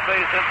solid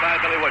base hit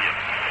by Billy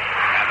Williams.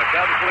 And the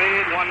Cubs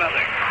lead 1-0.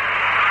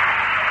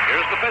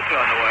 Here's the pitch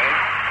on the way.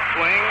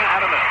 Swing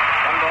and a miss.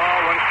 1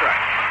 ball, 1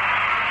 strike.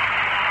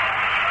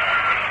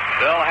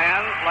 Bill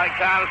Hand, like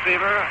Tom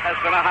Seaver, has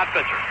been a hot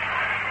pitcher.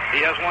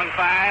 He has won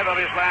 5 of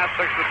his last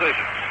 6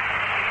 decisions.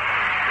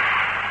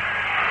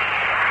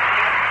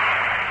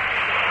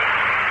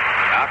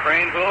 Now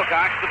Kranepool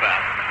cocks the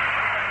bat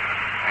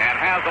and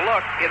has a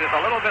look. It is a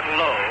little bit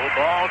low.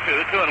 Ball 2,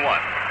 2-1.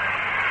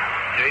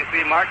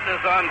 J.C. Martin is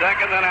on deck,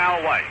 and then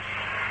Al Weiss.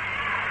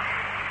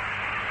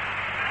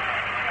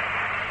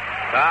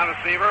 Tom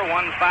Seaver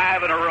won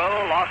 5 in a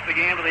row, lost the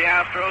game to the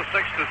Astros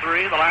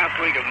 6-3 the last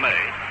week of May,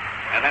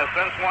 and has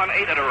since won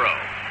 8 in a row.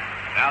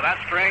 Now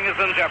that string is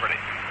in jeopardy.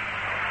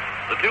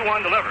 The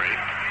 2-1 delivery.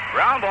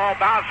 Ground ball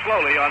bounced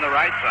slowly on the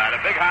right side.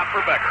 A big hop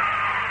for Becker.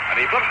 And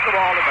he flips the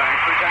ball to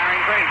Banks,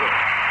 retiring Kranepool.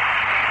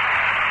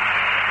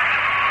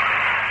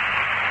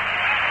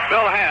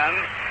 Bill Hand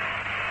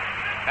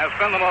has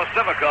been the most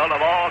difficult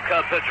of all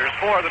Cub pitchers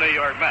for the New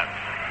York Mets.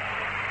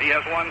 He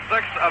has won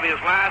 6 of his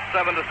last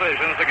 7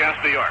 decisions against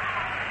New York.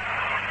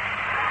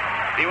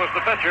 He was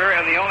the pitcher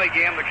in the only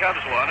game the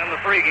Cubs won in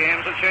the 3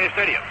 games at Shea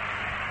Stadium.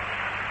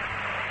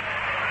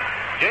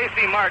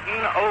 J.C. Martin,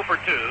 0 for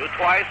 2,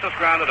 twice has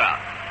grounded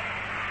out.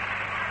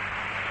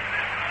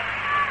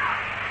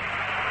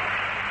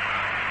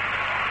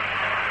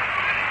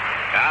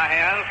 Now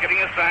Hand's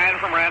getting a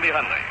sign from Randy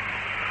Hundley.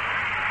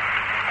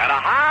 And a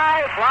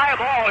high fly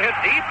ball hit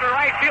deep to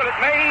right field. It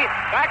may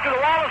back to the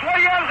wall. It's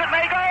Williams. It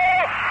may go.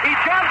 He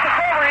jumps it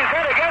over his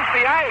head against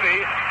the ivy.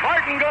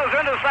 Martin goes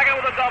into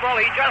second with a double.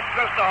 He just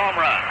missed a home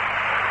run.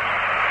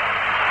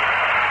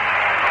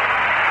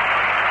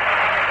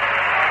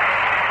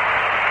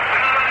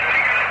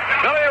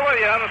 Billy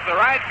Williams, the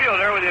right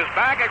fielder, with his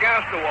back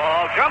against the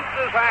wall, jumped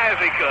as high as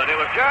he could. It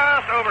was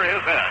just over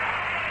his head.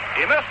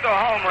 He missed a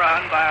home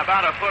run by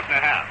about 1.5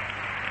 feet.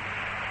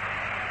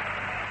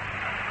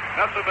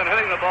 Mets have been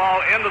hitting the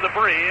ball into the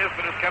breeze,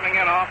 but it's coming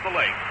in off the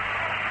lake.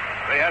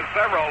 They had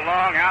several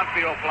long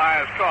outfield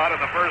flies caught in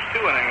the first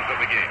 2 innings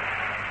of the game.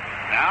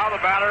 Now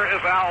the batter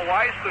is Al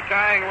Weiss. The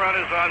tying run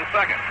is on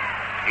second.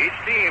 Each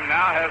team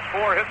now has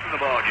 4 hits in the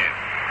ball game.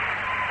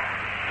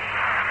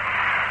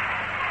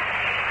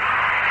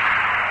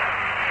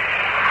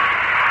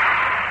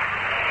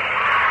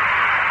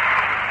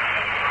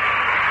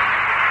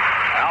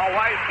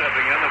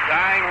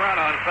 tying run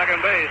on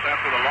second base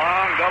after the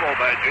long double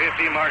by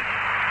J.C. Martin.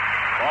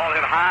 Ball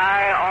hit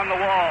high on the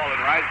wall in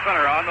right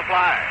center on the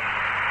fly.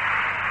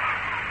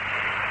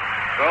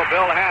 So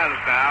Bill Hands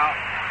now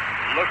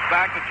looks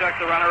back to check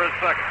the runner at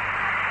second.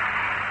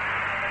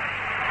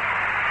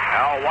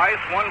 Al Weiss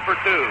 1 for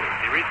 2.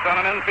 He reached on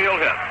an infield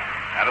hit.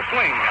 And a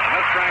swing and a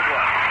miss, strike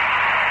one.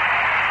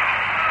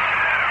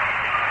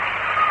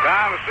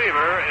 Tom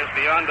Seaver is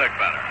the on-deck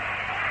batter.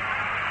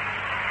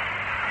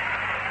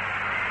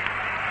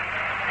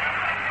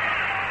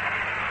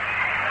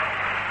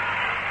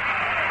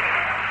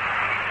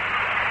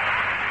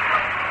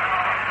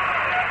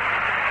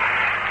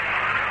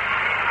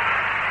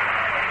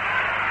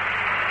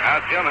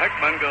 Now Jim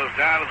Hickman goes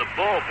down to the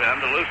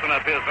bullpen to loosen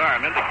up his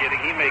arm, indicating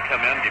he may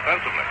come in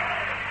defensively.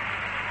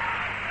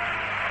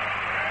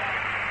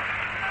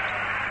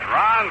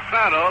 Ron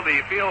Santo,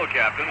 the field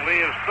captain,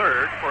 leaves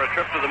third for a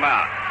trip to the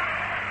mound.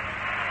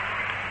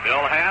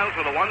 Bill Hands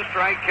with a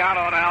 1-strike count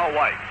on Al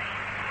Weiss.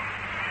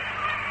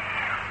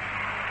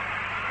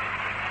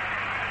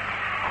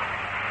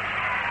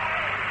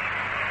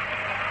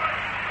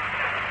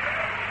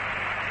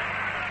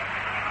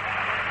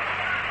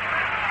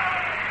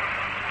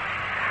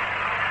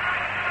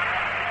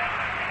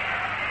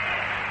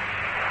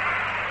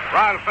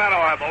 Ron Santo,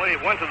 I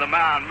believe, went to the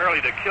mound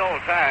merely to kill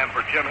time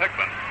for Jim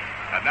Hickman.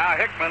 And now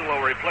Hickman will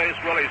replace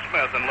Willie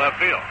Smith in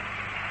left field.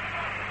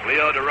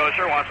 Leo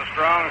DeRocher wants a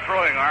strong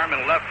throwing arm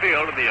in left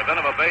field in the event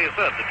of a base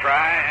hit to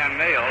try and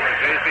nail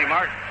J.C.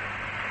 Martin.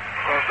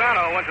 So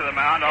Santo went to the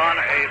mound on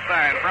a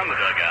sign from the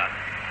dugout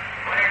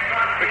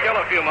to kill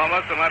a few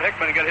moments and let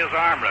Hickman get his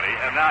arm ready.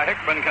 And now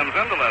Hickman comes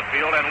into left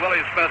field and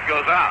Willie Smith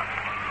goes out.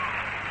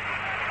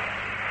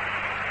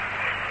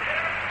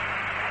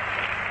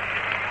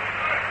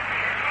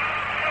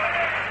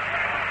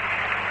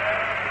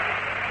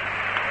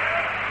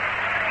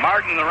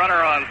 Martin, the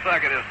runner on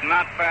second, is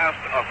not fast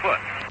afoot.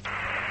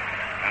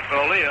 And so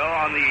Leo,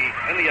 in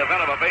the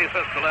event of a base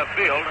hit to left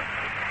field,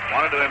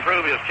 wanted to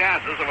improve his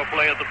chances of a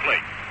play at the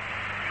plate.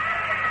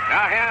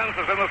 Now Hands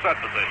is in the set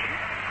position.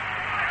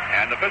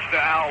 And the pitch to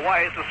Al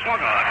Weiss is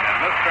swung on and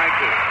missed, strike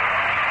two.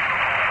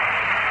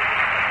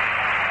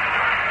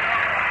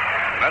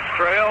 Mets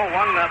trail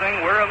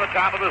 1-0. We're in the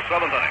top of the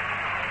seventh inning.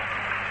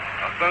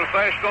 A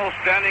sensational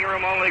standing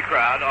room only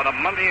crowd on a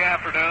Monday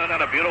afternoon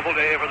and a beautiful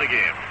day for the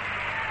game.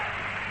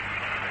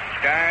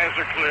 Skies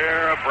are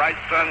clear, a bright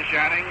sun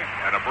shining,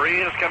 and a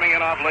breeze coming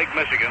in off Lake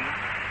Michigan,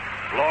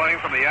 blowing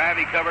from the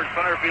ivy-covered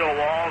center field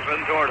walls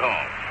in toward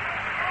home.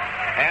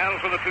 Hands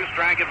with a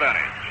 2-strike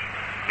advantage.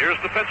 Here's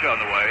the pitch on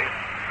the way.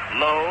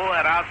 Low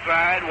and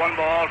outside, 1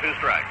 ball, 2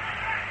 strikes.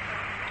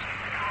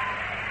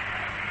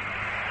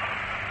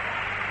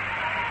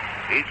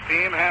 Each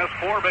team has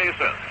 4 base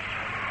hits.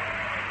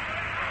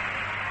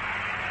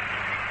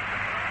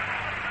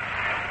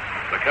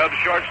 The Cubs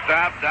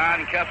shortstop,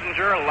 Don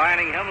Kessinger,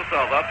 lining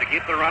himself up to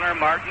keep the runner,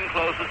 Martin,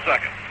 close at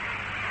second.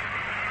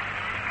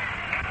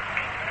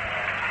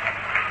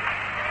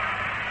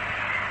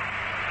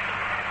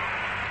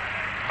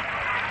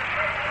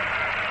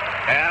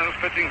 Hands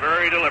pitching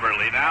very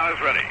deliberately, now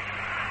is ready.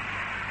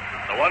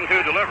 The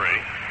 1-2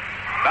 delivery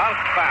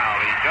bounced foul.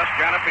 He just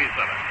got a piece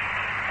of it.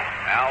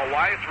 Al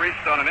Weiss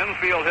reached on an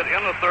infield hit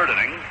in the third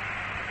inning,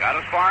 got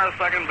as far as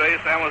second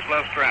base, and was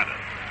left stranded.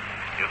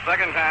 His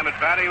second time at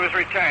bat, he was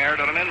retired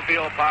on an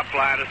infield pop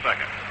fly to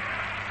second.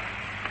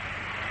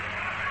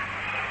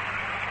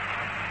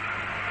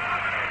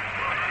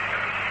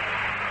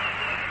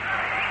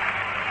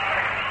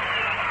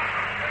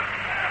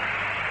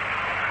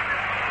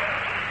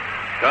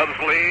 Cubs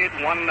lead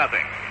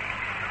 1-0.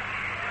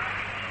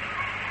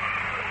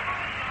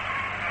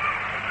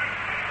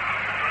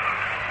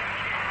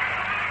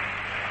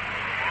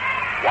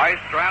 Weiss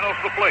straddles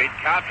the plate,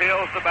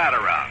 cowtails the bat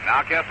around.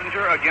 Now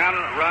Kessinger again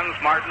runs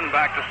Martin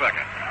back to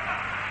second.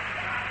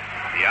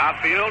 The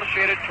outfield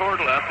shaded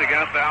toward left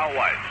against Al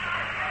Weiss.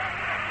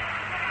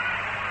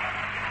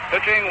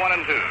 Pitching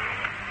 1-2.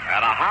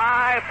 And a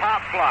high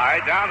pop fly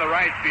down the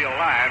right field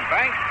line.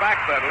 Banks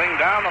backpedaling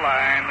down the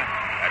line,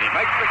 and he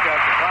makes the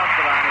catch across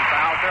the line in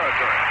foul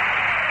territory.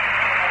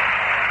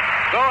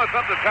 So it's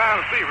up to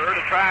Tom Seaver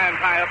to try and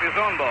tie up his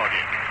own ball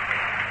game.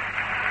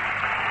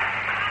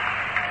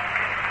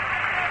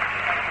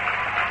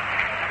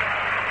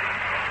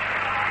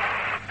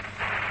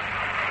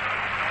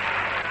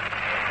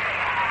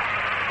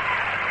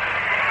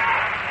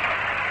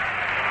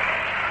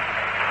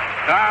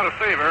 Tom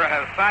Seaver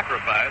has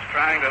sacrificed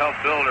trying to help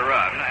build a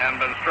run and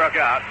been struck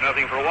out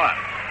 0-1.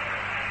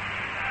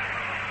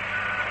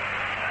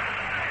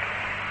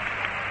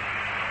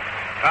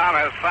 Tom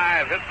has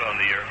 5 hits on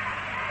the year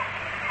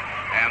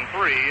and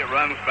 3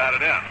 runs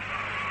batted in.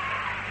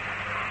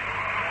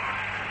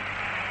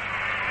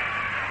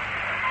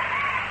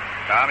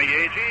 Tommy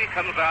Agee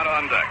comes out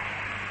on deck.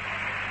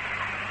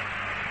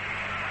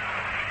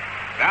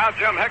 Now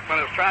Jim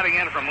Hickman is trotting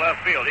in from left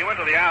field. He went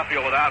to the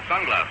outfield without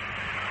sunglasses.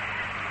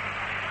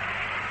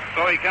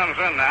 So he comes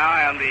in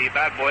now, and the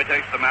bat boy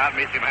takes him out,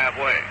 meets him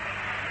halfway.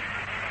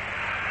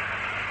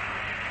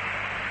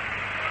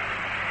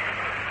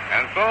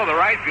 And so the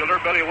right fielder,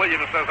 Billy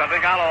Williams, says, I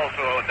think I'll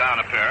also down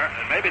a pair.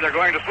 And maybe they're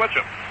going to switch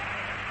him.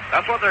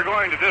 That's what they're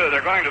going to do.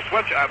 They're going to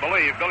switch, I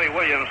believe, Billy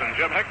Williams and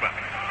Jim Hickman.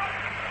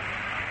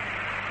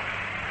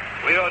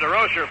 Leo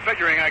DeRocher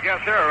figuring, I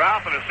guess, here,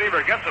 Ralph, and if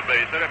Seaver gets a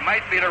base hit, it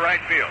might be to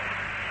right field.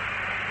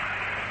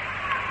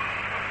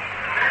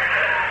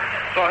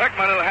 So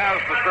Hickman, who has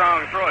the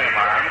strong throwing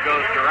arm,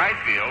 goes to right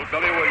field.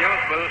 Billy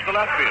Williams moves to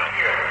left field.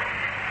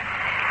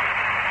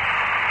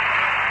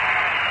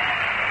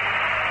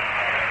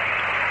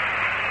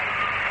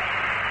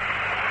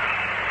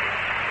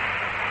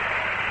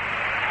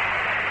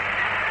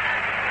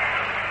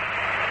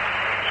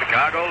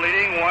 Chicago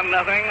leading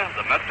 1-0.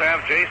 The Mets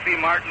have J.C.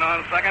 Martin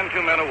on second,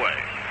 2 men away.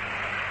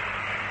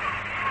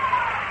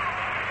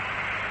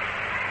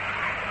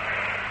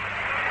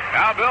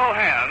 Now Bill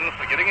Hands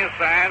getting his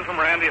sign from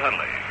Randy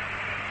Hundley.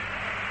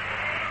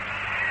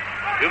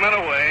 2 men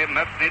away,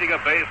 Mets needing a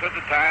base hit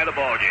to tie the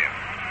ball game.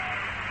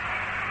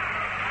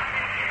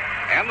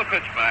 And the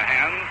pitch by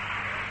Hands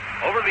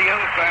over the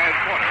inside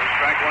corner,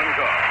 strike one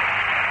call.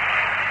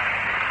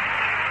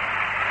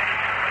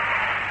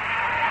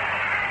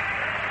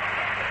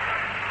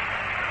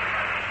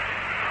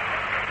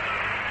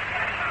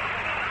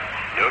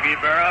 Yogi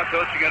Berra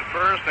coaching at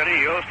first,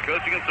 Eddie Yost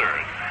coaching at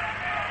third.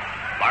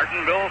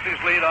 Martin builds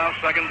his lead off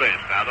second base.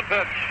 Now the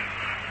pitch.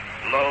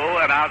 Low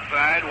and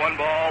outside, 1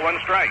 ball, 1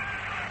 strike.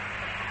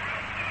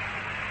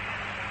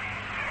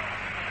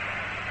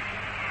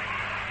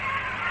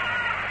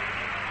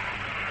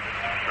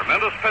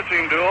 Tremendous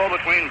pitching duel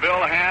between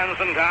Bill Hands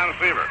and Tom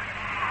Seaver.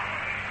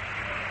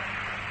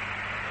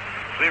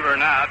 Seaver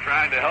now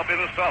trying to help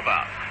himself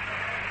out.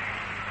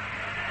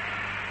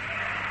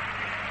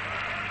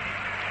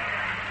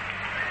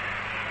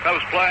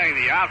 Cubs playing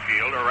the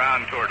outfield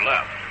around toward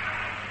left.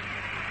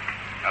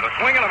 And a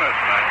swing and a miss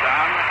by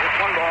Tom. It's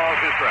 1 ball,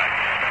 2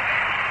 strikes.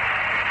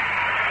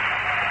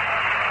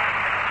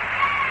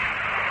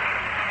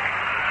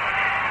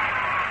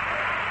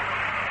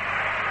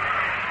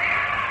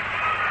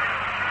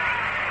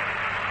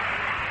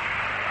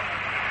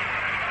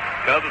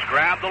 Cubs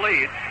grab the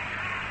lead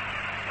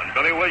when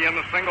Billy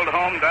Williams singled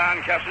home Don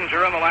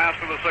Kessinger in the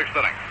last of the 6th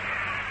inning.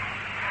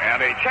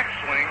 And a check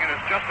swing, and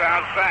it's just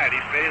outside. He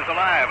stays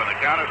alive, and the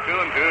count is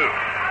 2-2.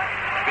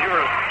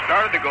 Seaver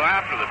started to go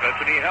after the pitch,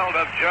 and he held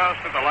up just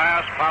at the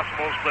last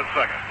possible split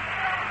second.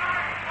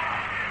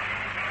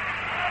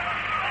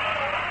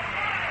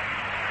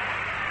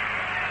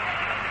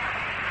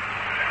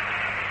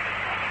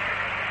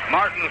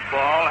 Martin's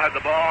ball, had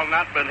the ball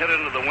not been hit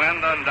into the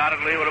wind,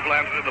 undoubtedly would have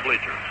landed in the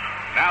bleachers.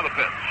 Now the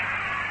pitch.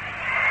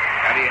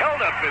 And he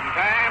held up in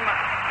time.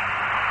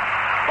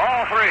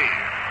 Ball 3.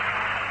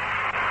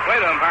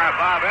 Plate umpire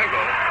Bob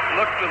Engel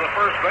looked to the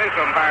first base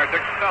umpire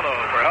Dick Stello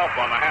for help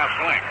on the half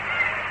swing.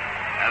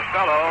 And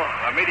Stello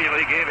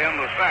immediately gave him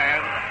the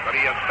sign, but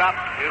he had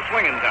stopped his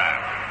swing in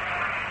time.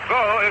 So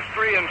it's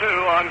 3-2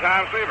 on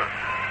Tom Seaver.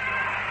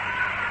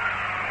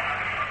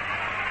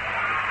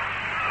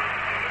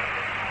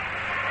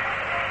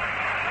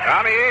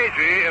 Tommy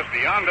Agee is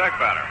the on-deck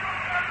batter.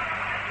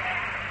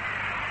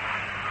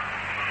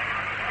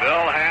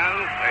 Bill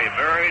Hands, a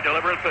very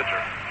deliberate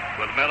pitcher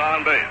with men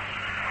on base.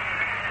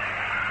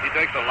 He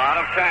takes a lot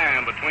of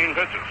time between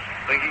pitches,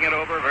 thinking it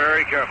over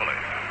very carefully.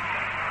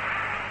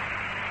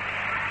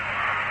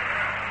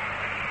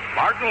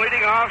 Martin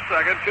leading off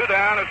second, 2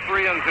 down, it's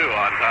 3-2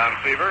 on Tom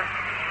Seaver.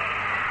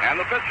 And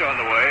the pitch on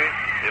the way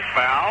is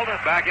fouled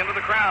back into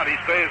the crowd. He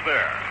stays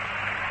there.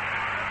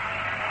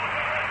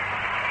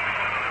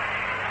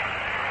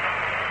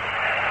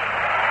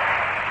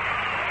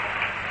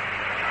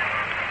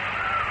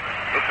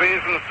 The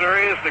season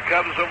series, the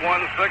Cubs have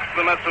won 6,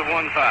 the Mets have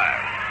won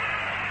 5.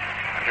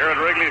 Here at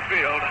Wrigley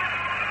Field,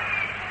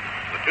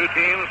 the 2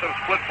 teams have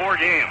split 4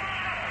 games.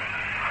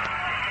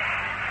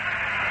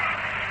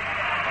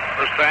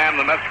 First time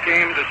the Mets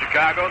came to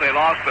Chicago, they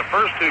lost the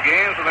first 2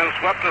 games and then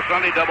swept the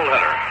Sunday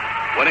doubleheader,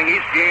 winning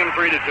each game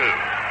 3-2.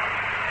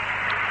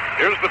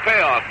 Here's the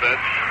payoff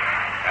pitch,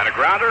 and a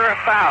grounder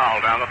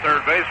foul down the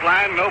third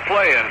baseline, no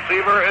play, and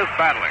Seaver is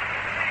battling.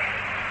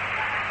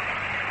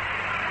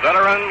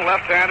 Veteran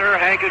left-hander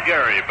Hank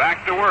Aguirre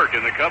back to work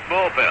in the Cub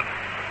bullpen.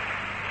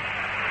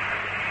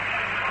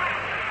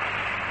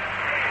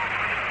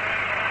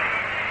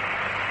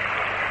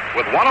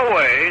 With 1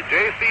 away,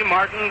 J.C.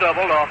 Martin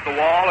doubled off the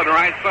wall in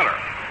right center.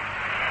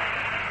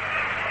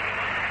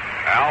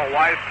 Al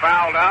Weiss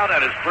fouled out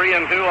and is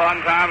 3-2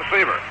 on Tom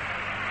Seaver.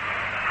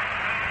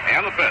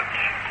 And the pitch.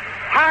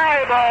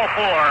 High ball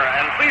 4,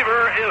 and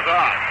Seaver is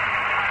on.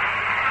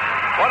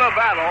 What a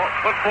battle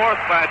put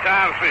forth by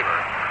Tom Seaver.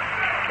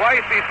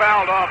 Twice he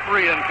fouled off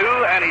 3-2,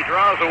 and he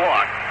draws a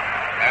walk.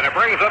 And it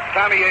brings up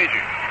Tommy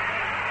Agee.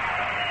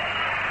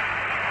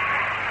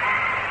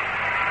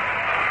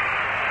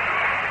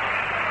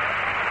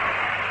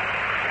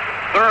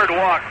 Third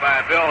walk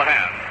by Bill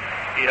Hands.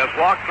 He has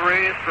walked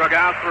 3, struck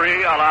out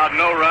 3, allowed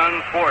no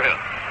runs, 4 hits.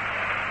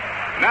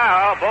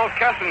 Now, both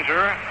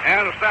Kessinger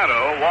and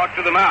Stanto walk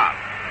to the mound.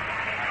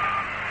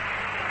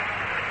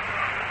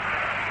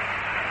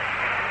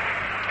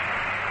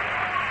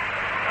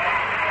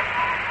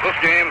 This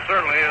game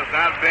certainly is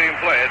not being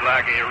played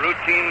like a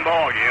routine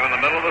ball game in the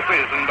middle of the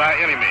season by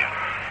any means.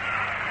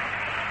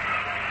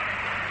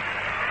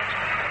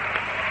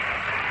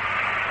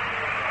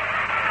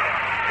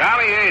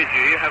 Tommy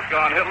Agee has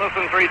gone hitless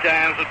in 3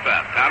 times at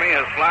bat. Tommy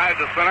has flied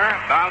to center,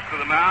 bounced to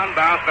the mound,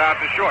 bounced out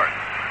to short.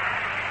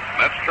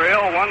 Mets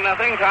trail 1-0,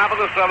 top of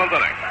the 7th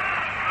inning.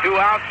 2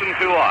 outs and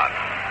 2 on.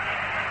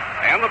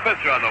 And the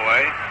pitch on the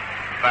way.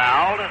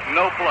 Fouled,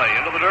 no play.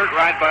 Into the dirt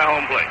right by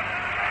home plate.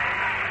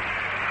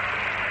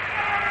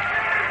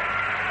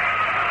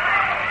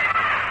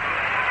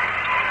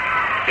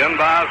 Ken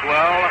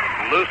Boswell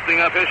loosening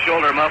up his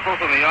shoulder muscles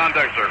in the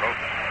on-deck circle,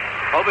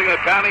 hoping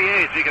that Tommy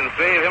Agee can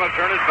save him a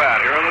turn at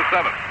bat here in the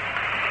 7th.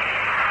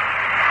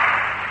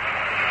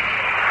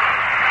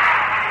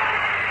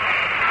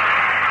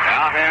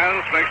 Now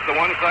Hans makes the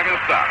 1-second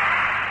stop.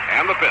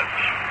 And the pitch.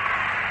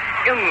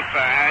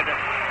 Inside.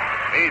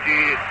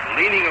 Agee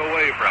leaning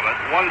away from it.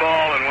 1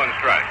 ball and 1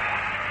 strike.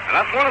 And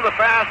that's one of the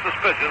fastest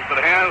pitches that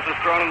Hans has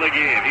thrown in the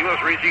game. He was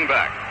reaching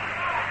back.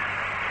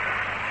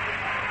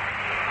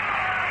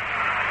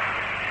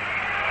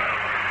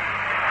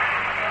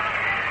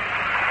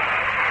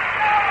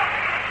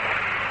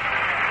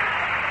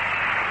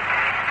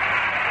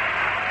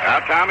 Now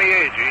Tommy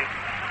Agee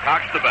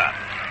cocks the bat.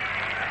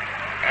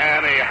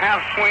 And a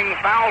half-swing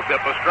foul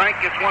tip, a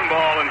strike, gets 1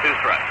 ball and 2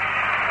 strikes.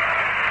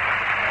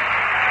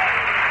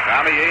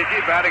 Tommy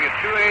Agee batting at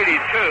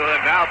 .282,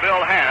 and now Bill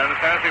Hans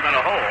has him in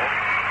a hole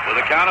with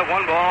a count of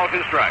 1 ball,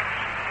 2 strikes.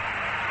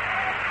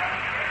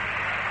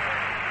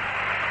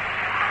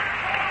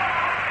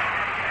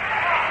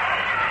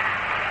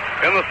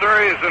 In the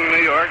series in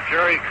New York,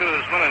 Jerry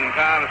Koosman and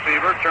Tom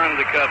Seaver turned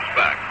the Cubs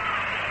back.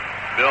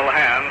 Bill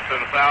Hans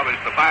had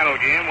salvaged the final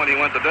game when he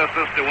went the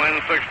distance to win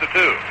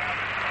 6-2.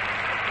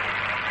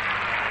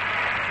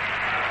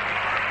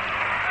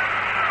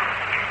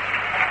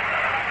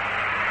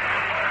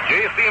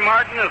 J.C.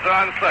 Martin is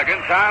on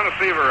second, Tom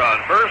Seaver on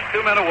first,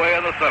 2 men away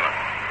in the 7th.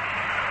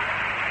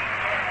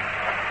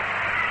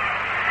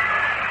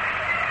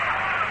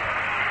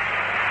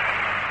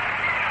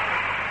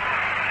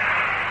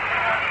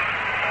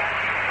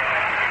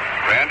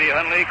 Randy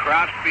Hundley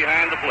crouched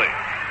behind the plate.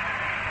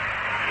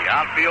 The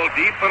outfield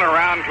deep and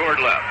around toward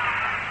left.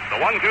 The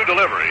 1-2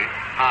 delivery,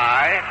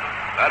 high.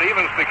 That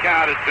evens the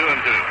count at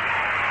 2-2.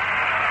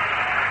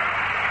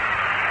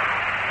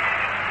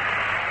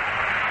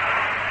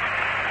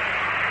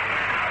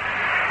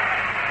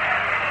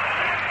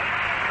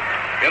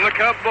 In the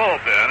Cub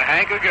bullpen,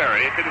 Hank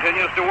Aguirre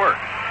continues to work.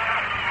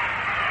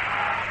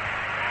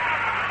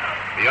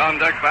 The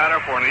on-deck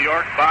batter for New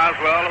York,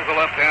 Boswell, is a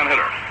left-hand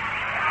hitter.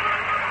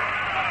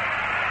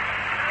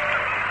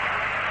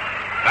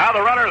 Now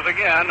the runners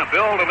again,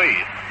 Bill to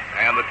lead.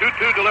 And the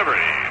 2-2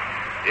 delivery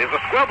is a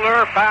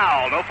squibbler,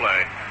 foul, no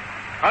play.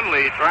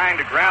 Hundley trying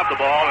to grab the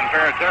ball in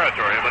fair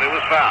territory, but it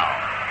was foul.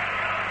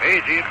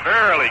 Agee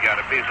barely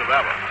got a piece of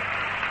that one.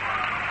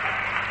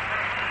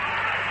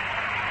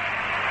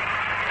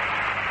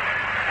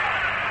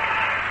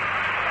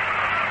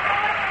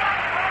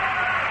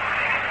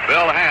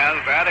 Bill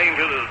Hans adding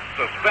to the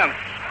suspense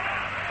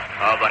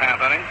of the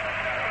half inning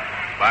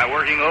by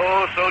working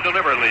oh so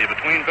deliberately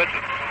between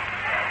pitches.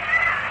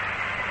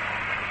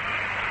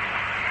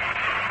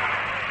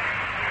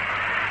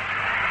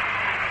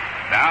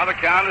 Now the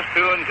count is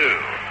 2-2.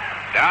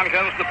 Down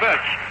comes the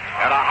pitch,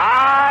 and a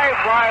high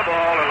fly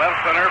ball to left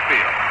center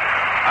field.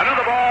 Under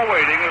the ball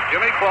waiting is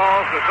Jimmy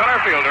Qualls, the center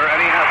fielder, and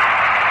he has it.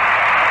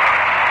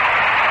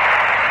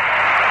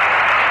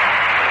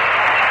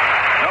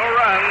 No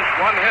runs,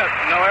 1 hit,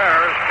 no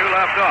errors, 2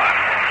 left on.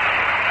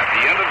 At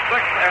the end of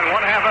 6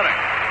 1/2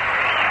 innings,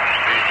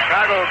 the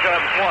Chicago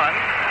Cubs won,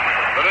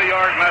 the New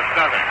York Mets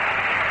nothing.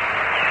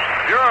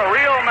 If you're a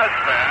real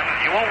Mets fan,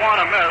 you won't want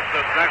to miss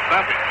this next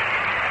message.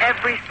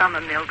 Every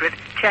summer, Mildred,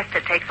 Chester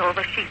takes all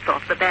the sheets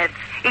off the beds.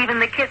 Even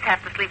the kids have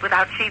to sleep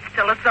without sheets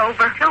till it's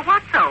over. Till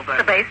what's over?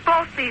 The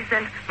baseball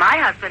season. My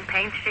husband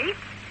paints sheets.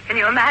 Can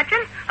you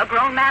imagine? A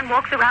grown man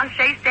walks around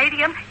Shea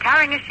Stadium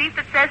carrying a sheet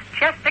that says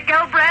Chester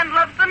Gelbrand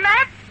loves the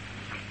Mets.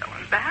 So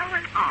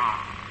embarrassed.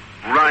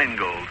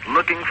 Rheingold,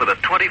 looking for the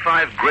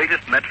 25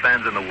 greatest Met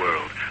fans in the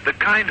world. The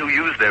kind who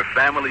use their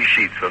family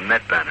sheets for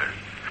Met banners.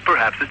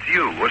 Perhaps it's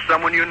you or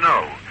someone you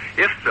know.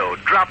 If so,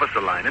 drop us a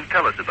line and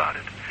tell us about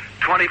it.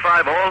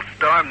 25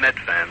 all-star Met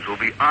fans will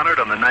be honored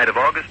on the night of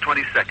August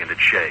 22nd at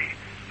Shea.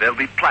 There'll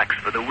be plaques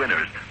for the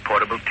winners,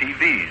 portable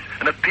TVs,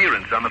 an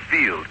appearance on the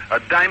field, a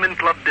Diamond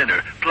Club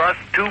dinner, plus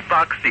 2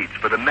 box seats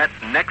for the Mets'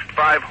 next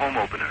 5 home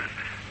openers.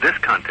 This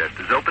contest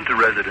is open to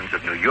residents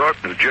of New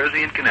York, New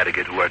Jersey, and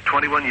Connecticut who are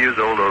 21 years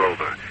old or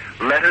over.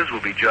 Letters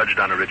will be judged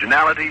on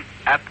originality,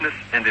 aptness,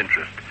 and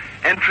interest.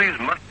 Entries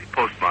must be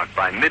postmarked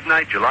by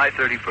midnight, July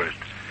 31st.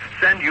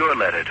 Send your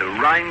letter to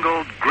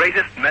Rheingold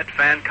Greatest Met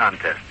Fan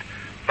Contest,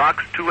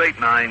 Box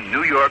 289,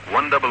 New York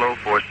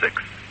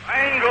 10046.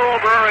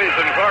 Rheingold Breweries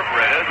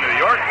Incorporated, New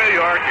York, New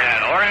York,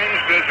 and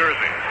Orange, New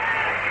Jersey.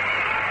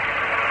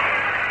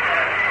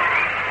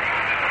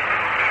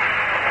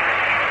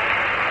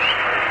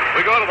 We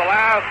We go to the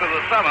last of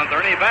the seventh.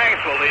 Ernie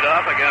Banks will lead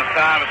off against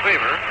Tom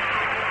Seaver.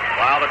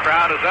 While the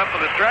crowd is up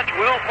for the stretch,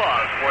 we'll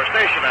pause for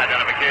station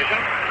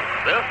identification.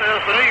 This is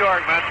the New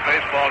York Mets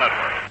Baseball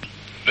Network.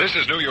 This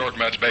is New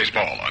York Mets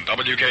Baseball on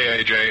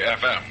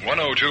WKAJ-FM,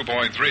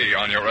 102.3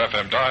 on your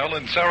FM dial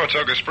in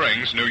Saratoga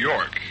Springs, New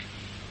York.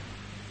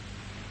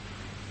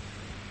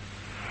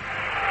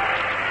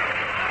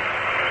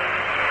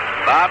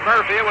 Bob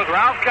Murphy with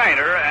Ralph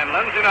Kiner and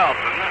Lindsey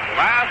Nelson.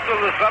 Last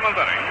of the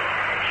seventh inning.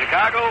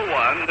 Chicago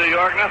 1, New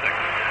York nothing.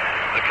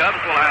 The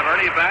Cubs will have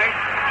Ernie Banks,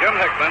 Jim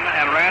Hickman,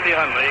 and Randy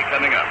Hundley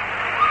coming up.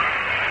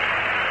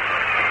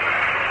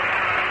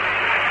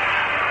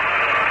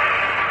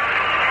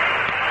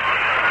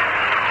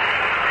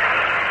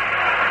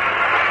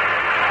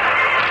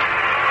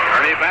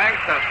 Ernie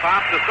Banks has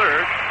popped to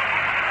third,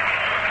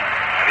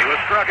 and he was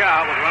struck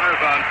out with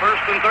runners on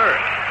first and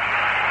third.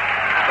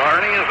 So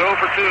Ernie is 0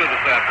 for 2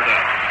 this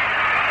afternoon.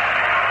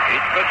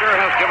 Each pitcher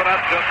has given up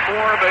just 4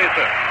 base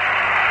hits.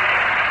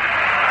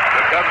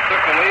 The Cubs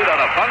took the lead on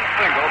a bunt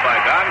single by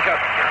Don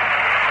Kessinger.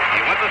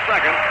 He went to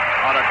second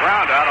on a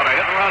ground out on a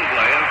hit-and-run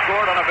play and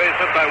scored on a base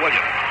hit by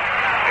Williams.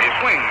 A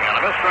swing and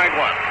a miss, strike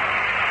one.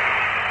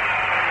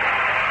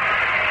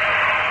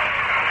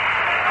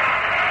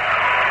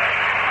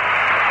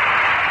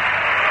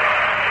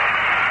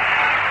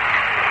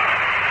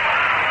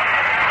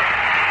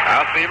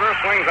 Seaver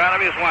swings out of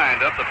his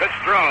windup. The pitch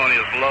thrown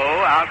is low,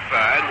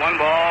 outside. 1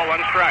 ball,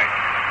 1 strike.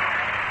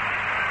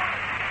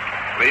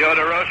 Leo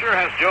DeRocher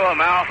has Joe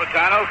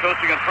Amalfitano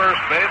coaching at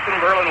first base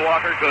and Verlin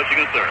Walker coaching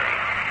at third.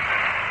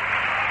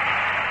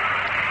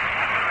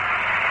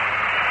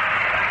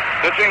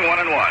 Pitching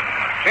 1-1.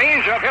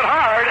 Change up, hit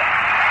hard.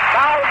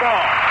 Foul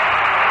ball.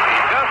 He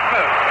just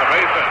missed a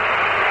base hit.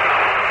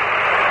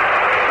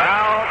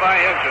 Foul by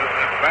inches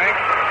as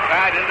Banks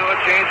tied into a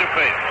change of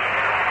pace.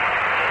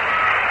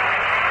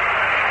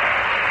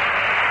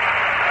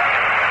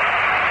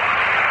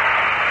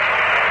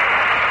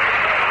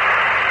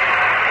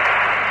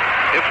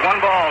 It's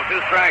 1 ball, 2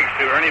 strikes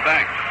to Ernie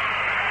Banks.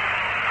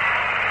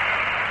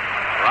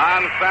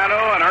 Ron Santo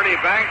and Ernie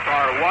Banks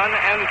are 1-2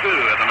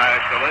 in the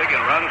National League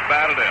in runs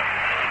batted in.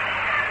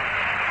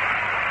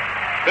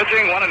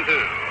 Pitching 1-2.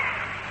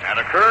 And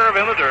a curve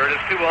in the dirt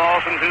is 2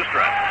 balls and 2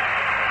 strikes.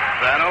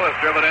 Santo has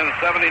driven in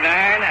 79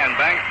 and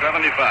Banks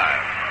 75. The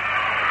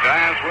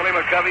Giants' Willie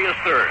McCovey is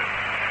third.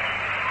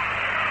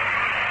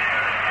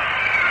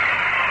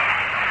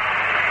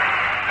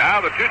 Now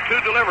the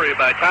 2-2 delivery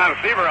by Tom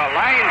Seaver, a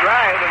line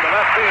drive into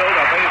left field,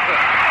 a base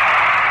hit.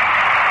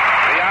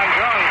 Leon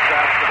Jones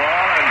drops the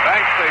ball, and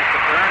Banks takes the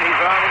turn.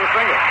 He's on with a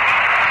single.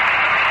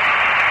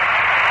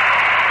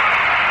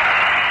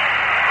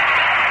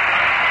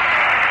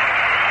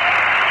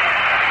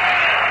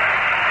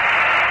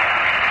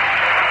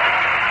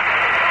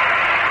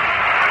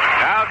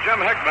 Now Jim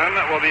Hickman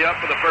will be up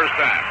for the first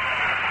time.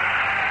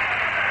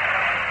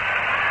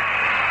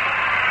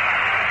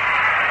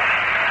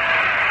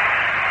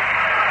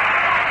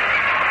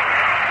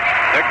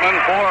 Hickman,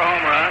 4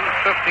 home runs,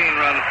 15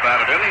 runs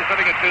batted in. He's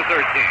hitting at .213.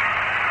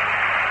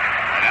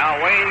 And now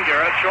Wayne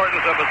Garrett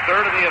shortens up a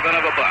third in the event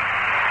of a bunt.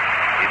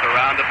 He's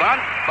around to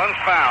bunt. Bunt's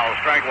foul,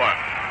 strike 1.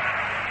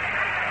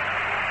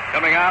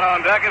 Coming out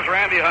on deck is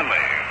Randy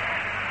Hundley.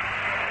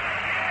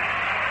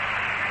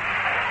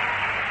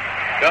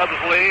 Cubs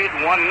lead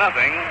 1-0.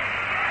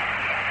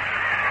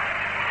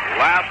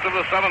 Last of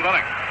the seventh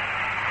inning.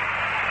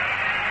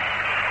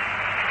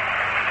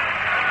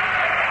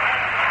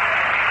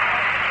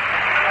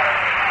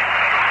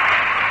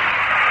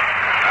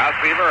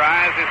 Seaver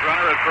eyes his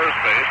runner at first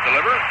base.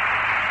 Delivers.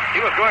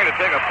 He was going to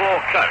take a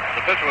full cut.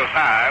 The pitch was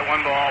high.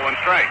 1 ball, 1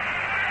 strike.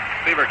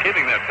 Seaver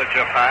keeping that pitch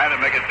up high to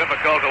make it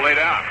difficult to lay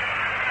down.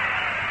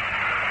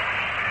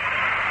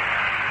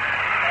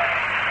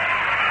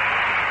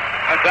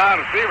 And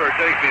Tom Seaver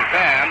takes his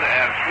hand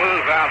and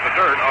smooths out the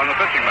dirt on the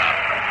pitching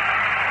mound.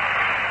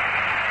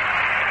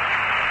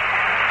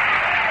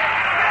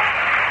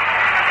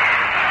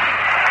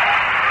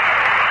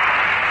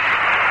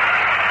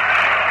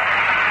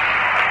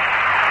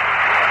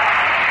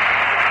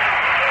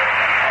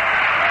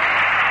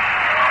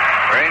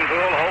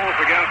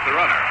 Against the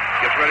runner.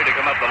 Gets ready to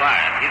come up the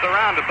line. He's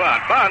around to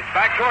bunt. Bunts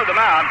back toward the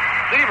mound.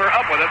 Seaver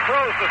up with it.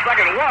 Throws to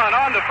second. 1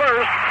 on to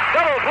first.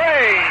 Double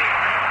play.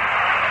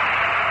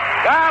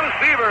 Tom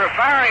Seaver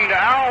firing to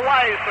Al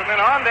Weiss and then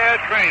on to Ed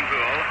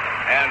Kranepool.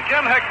 And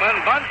Jim Hickman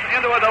bunts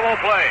into a double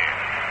play.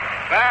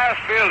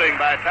 Fast fielding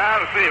by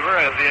Tom Seaver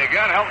as he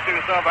again helps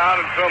himself out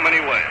in so many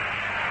ways.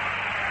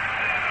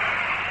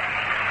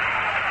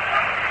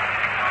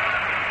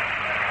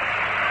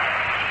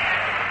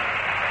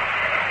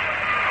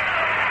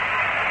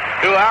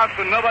 Two outs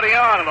and nobody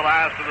on in the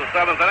last of the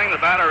seventh inning. The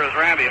batter is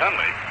Randy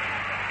Hundley.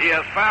 He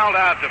has fouled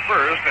out to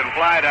first and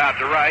flied out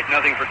to right,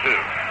 0 for 2.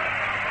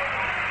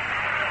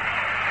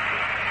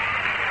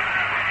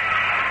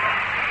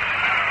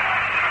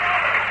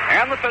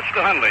 And the pitch to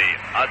Hundley.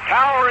 A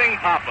towering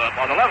pop-up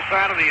on the left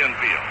side of the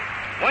infield.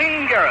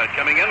 Wayne Garrett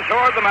coming in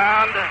toward the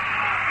mound.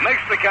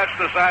 Makes the catch.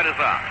 The side is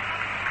on.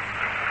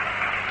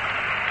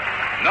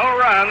 No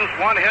runs,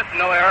 1 hit,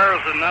 no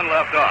errors, and none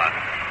left on.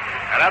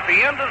 And at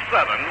the end of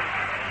 7,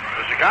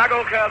 the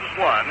Chicago Cubs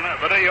won,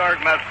 the New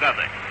York Mets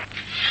nothing.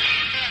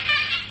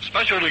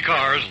 Specialty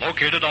Cars,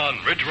 located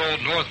on Ridge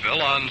Road,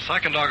 Northville on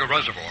Sacandaga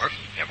Reservoir,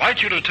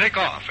 invite you to take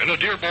off in a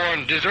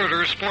Dearborn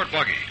Deserter sport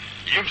buggy.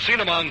 You've seen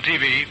them on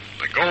TV,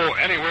 the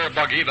go-anywhere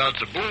buggy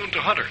that's a boon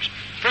to hunters,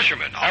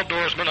 fishermen,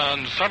 outdoorsmen,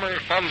 and summer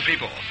fun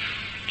people.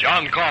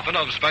 John Coffin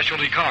of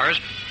Specialty Cars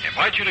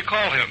invites you to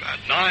call him at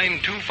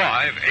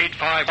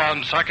 925-85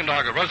 on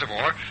Sacandaga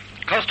Reservoir,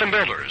 custom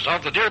builders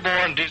of the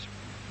Dearborn Deserter.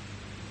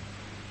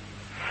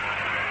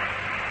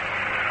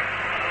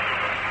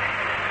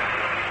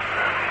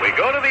 We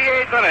go to the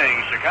 8th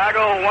inning.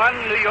 Chicago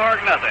 1, New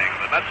York nothing.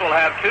 The Mets will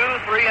have 2,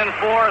 3, and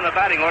 4 in the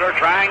batting order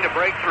trying to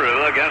break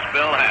through against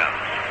Bill Hens.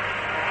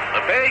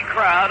 The paid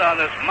crowd on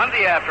this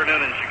Monday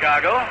afternoon in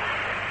Chicago,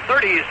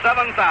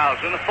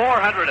 37,473.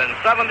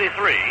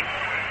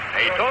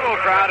 A total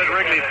crowd at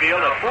Wrigley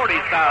Field of 40,252.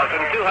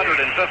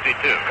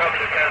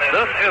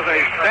 This is a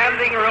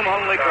standing room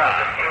only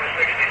crowd.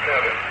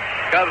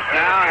 Cubs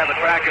now have a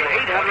track of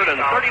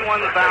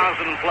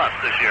 831,000 plus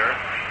this year.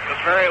 This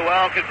very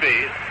well could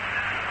be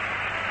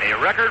a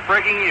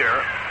record-breaking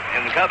year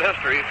in Cub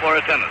history for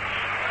attendance.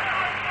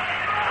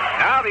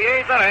 Now the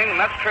 8th inning,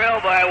 Mets trail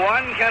by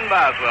 1. Ken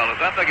Boswell is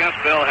up against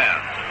Bill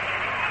Hens.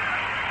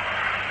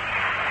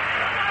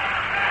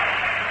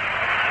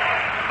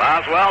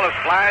 Boswell has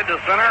flied to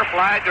center,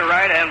 flied to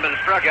right, and been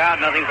struck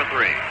out, nothing for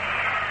 3.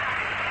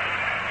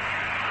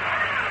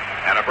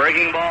 And a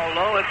breaking ball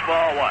low, it's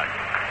ball 1.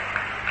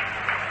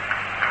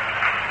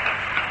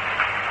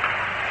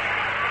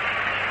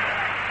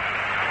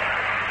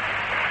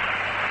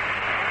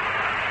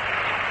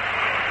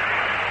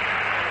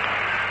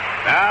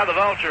 Now the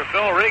vulture,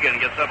 Phil Regan,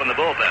 gets up in the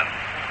bullpen.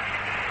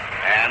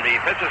 And he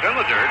pitches in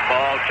the dirt.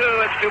 Ball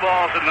 2. It's 2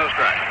 balls and no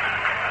strikes.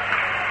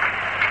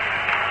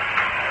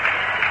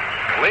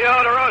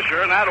 Leo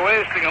DeRocher not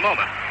wasting a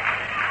moment.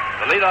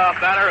 The leadoff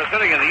batter is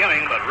hitting in the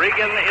inning, but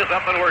Regan is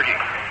up and working.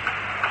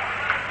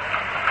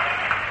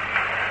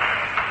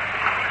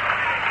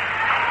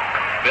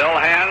 Bill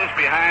Hens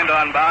behind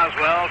on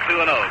Boswell,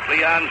 2-0.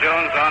 Cleon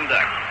Jones on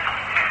deck.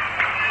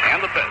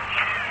 And the pitch.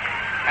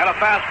 And a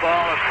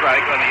fastball, a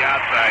strike on the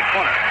outside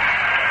corner.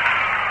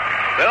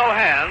 Bill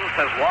Hens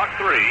has walked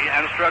 3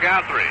 and struck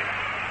out 3.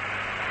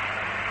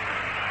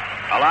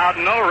 Allowed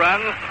no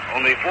runs,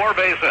 only 4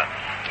 base hits.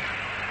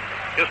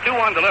 His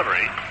 2-1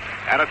 delivery.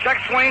 And a check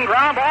swing,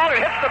 ground ball. It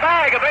hits the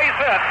bag, a base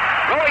hit.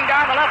 Rolling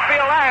down the left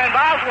field line.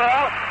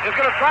 Boswell is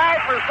going to try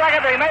it for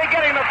second. They may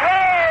get him to throw.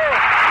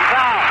 He's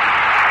out.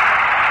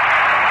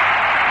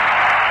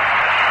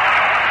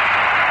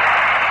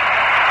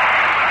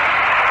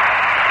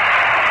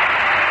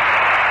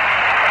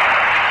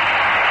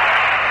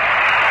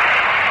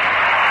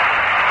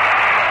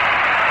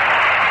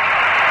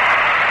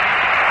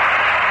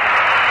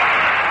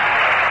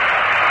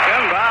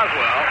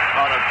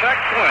 Check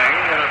swing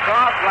and a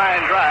soft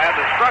line drive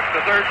that struck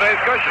the third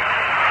base cushion.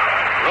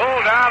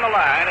 Rolled down the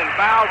line in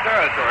foul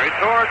territory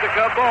toward the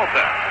Cub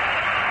bullpen.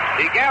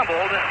 He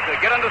gambled to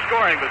get into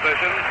scoring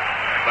position,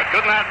 but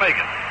could not make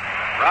it.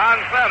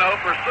 Ron Fano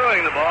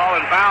pursuing the ball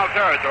in foul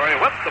territory,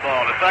 whipped the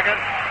ball to second.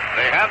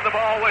 They had the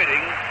ball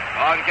waiting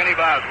on Kenny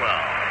Boswell.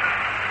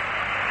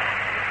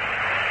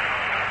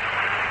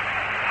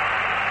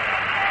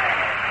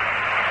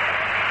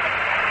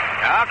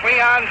 Now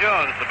Cleon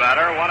Jones, the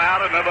batter, 1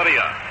 out and nobody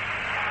on.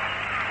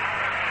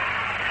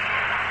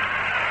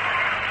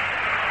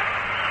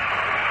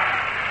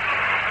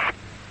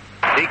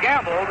 He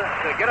gambled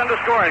to get into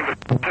scoring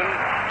position,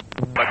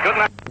 but could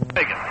not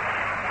make it.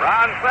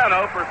 Ron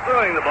Fano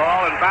pursuing the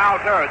ball in foul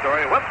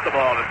territory, whipped the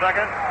ball to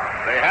second.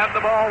 They had the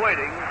ball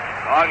waiting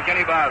on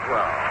Kenny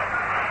Boswell.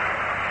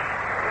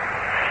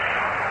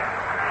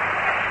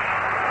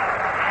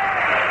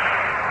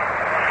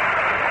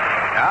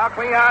 Now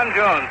Cleon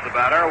Jones, the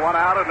batter, 1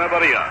 out and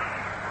nobody on.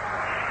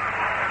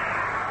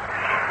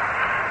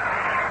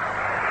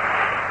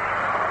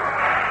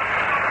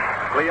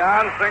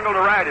 Cleon singled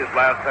to right his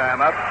last time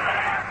up.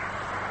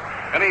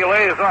 And he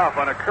lays off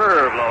on a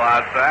curve low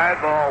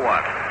outside, ball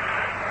 1.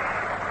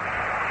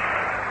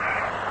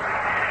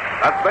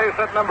 That's base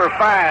hit number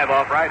 5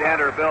 off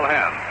right-hander Bill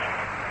Hens.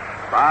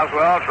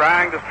 Boswell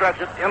trying to stretch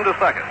it into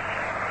second.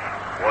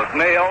 Was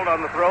nailed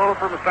on the throw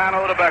from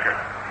Sano to Becker.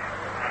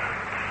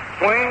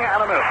 Swing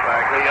and a miss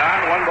by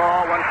Cleon. 1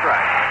 ball, 1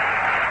 strike.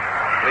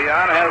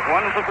 Cleon has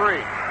 1 for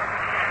 3.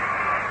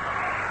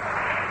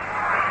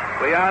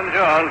 Cleon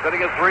Jones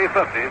hitting at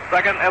 .350,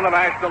 second in the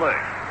National League.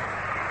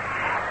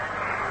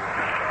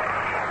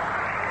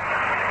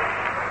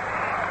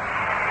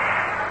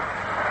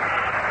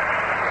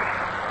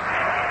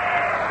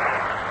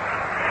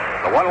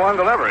 The 1-1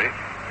 delivery.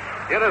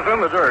 It is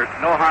in the dirt.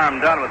 No harm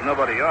done with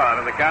nobody on,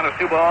 and the count is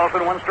 2 balls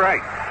and 1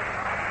 strike.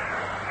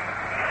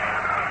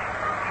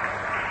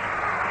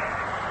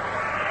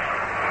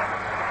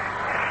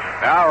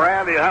 Now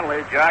Randy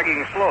Hundley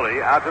jogging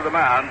slowly out to the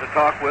mound to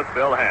talk with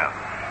Bill Hens.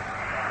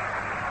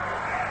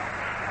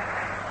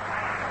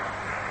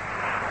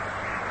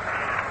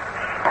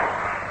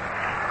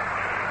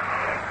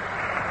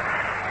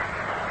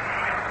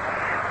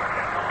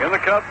 In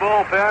the Cub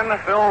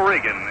bullpen, Phil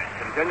Regan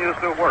continues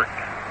to work.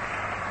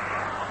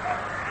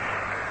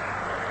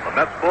 The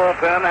Mets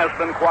bullpen has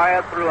been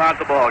quiet throughout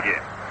the ballgame.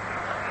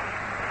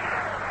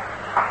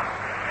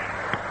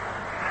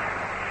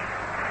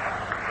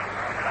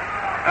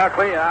 Now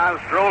Cleon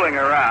strolling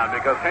around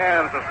because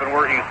Hans has been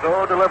working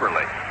so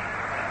deliberately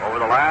over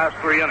the last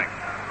 3 innings.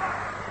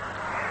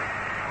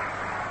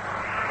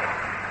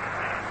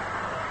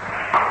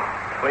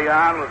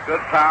 Cleon with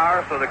good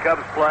power, so the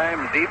Cubs play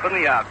him deep in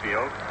the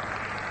outfield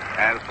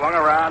and swung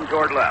around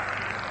toward left.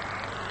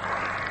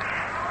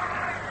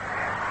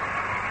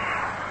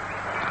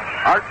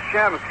 Art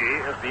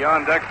Shamsky is the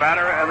on-deck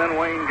batter, and then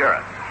Wayne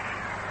Garrett.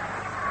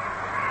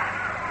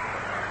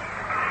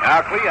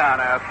 Now Cleon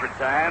asks for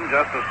time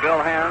just as Bill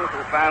Hans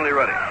is finally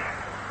ready.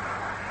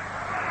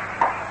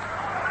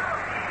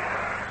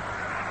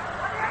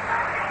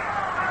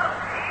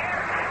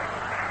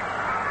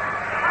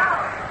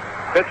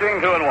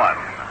 Pitching 2-1.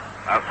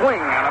 A swing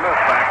and a miss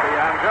by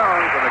Cleon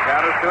Jones, and the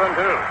count is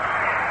 2-2.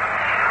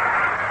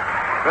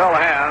 Bill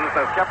Hans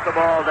has kept the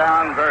ball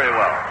down very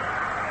well.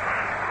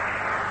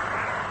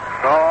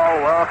 Tall,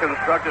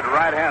 well-constructed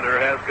right-hander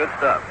has good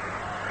stuff.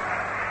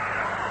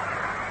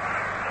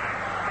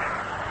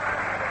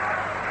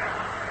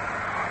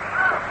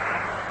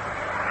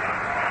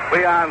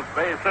 Cleon's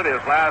base hit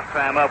his last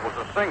time up was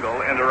a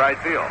single into right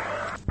field.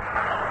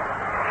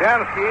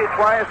 Shamsky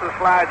twice a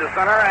slide to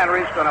center and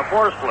reached on a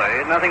force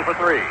play, nothing for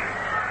 3.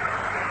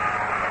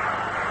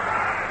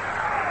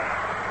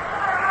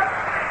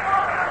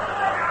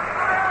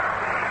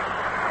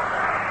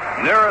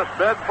 Nearest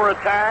bid for a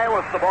tie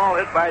was the ball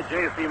hit by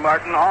J.C.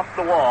 Martin off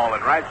the wall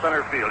in right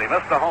center field. He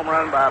missed the home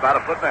run by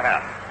about 1.5 feet.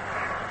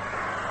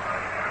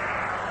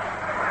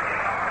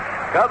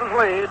 Cubs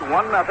lead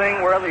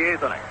 1-0. We're in the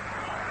 8th inning.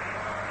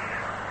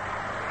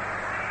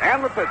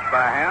 And the pitch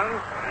by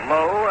Hans,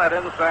 low at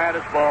inside,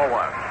 it's ball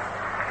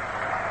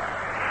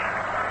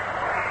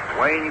 1.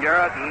 Wayne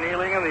Garrett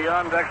kneeling in the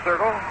on-deck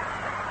circle,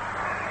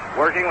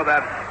 working with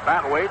that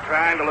bat weight,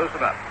 trying to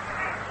loosen up.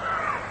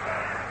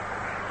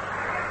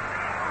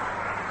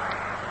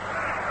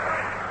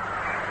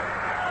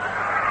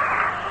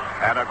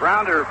 And a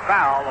grounder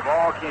foul. The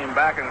ball came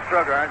back and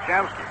struck Art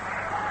Shamsky.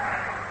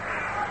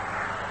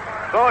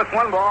 So it's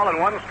 1 ball and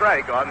 1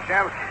 strike on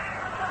Shamsky.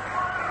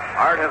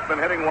 Art has been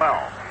hitting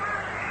well.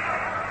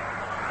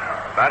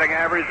 Batting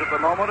average at the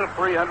moment of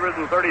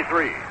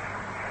 333.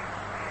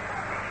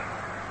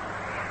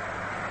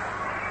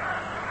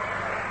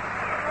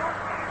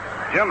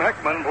 Jim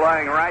Hickman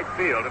playing right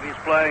field, and he's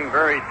playing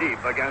very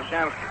deep against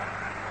Shamsky.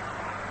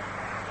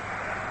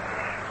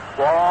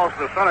 Walls,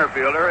 the center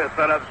fielder, is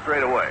set up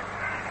straight away.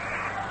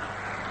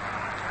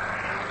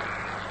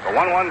 The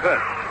 1-1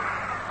 pitch.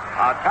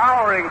 A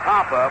towering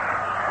pop-up.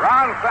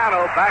 Ron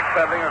Santo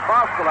backpedaling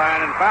across the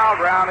line, and foul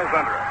ground is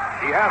under it.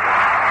 He has it.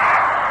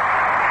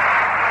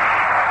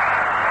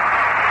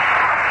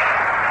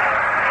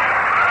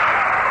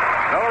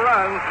 No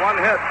runs,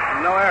 1 hit,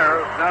 no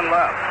errors, none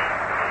left.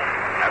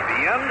 At the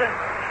end,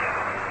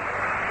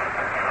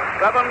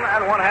 7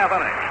 1/2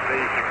 innings. The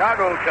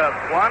Chicago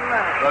Cubs won,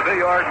 the New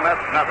York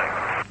Mets nothing.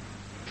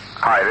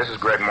 Hi, this is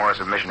Greg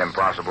Morris of Mission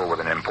Impossible with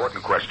an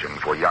important question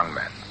for young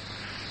men.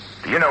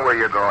 Do you know where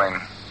you're going?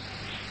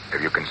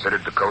 Have you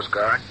considered the Coast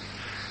Guard?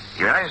 The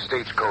United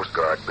States Coast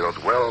Guard builds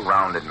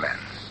well-rounded men,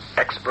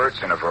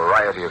 experts in a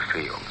variety of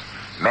fields,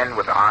 men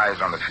with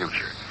eyes on the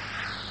future.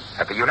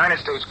 At the United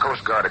States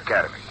Coast Guard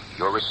Academy,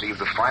 you'll receive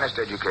the finest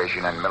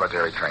education and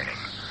military training,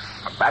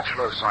 a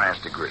Bachelor of Science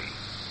degree,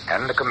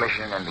 and a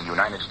commission in the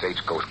United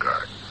States Coast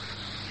Guard.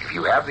 If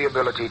you have the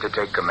ability to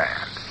take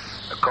command,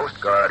 the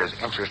Coast Guard is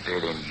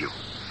interested in you.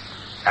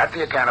 At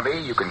the Academy,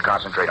 you can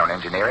concentrate on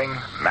engineering,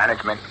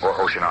 management, or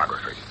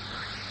oceanography.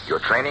 Your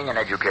training and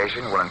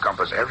education will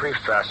encompass every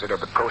facet of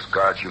the Coast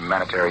Guard's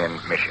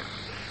humanitarian mission.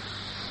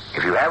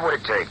 If you have what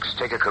it takes,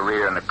 take a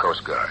career in the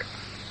Coast Guard.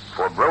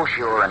 For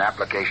brochure and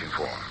application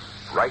form,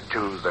 write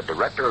to the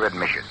Director of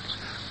Admissions,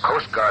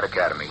 Coast Guard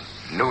Academy,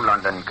 New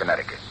London,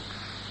 Connecticut.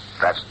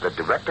 That's the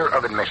Director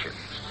of Admissions,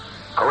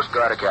 Coast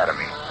Guard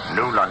Academy,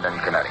 New London,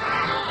 Connecticut.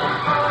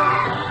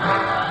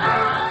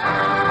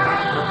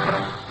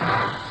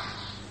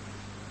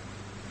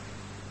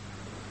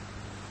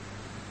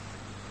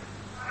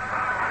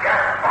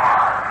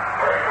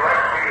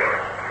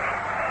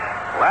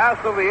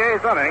 Last of the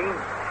 8th inning,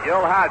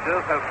 Gil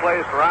Hodges has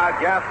placed Rod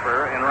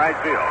Gasper in right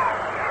field.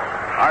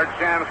 Art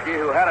Shamsky,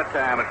 who had a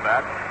time at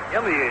bat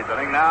in the 8th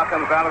inning, now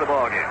comes out of the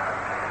ballgame.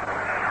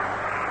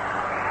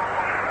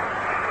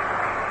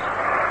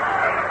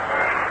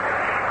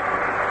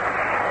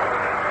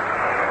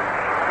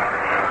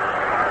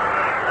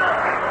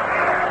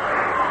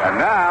 And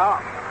now,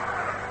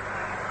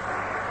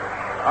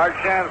 Art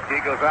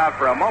Shamsky goes out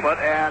for a moment,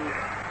 and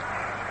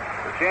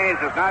the change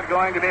is not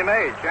going to be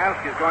made.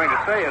 Shamsky is going to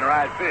stay in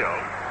right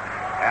field.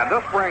 And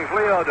this brings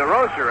Leo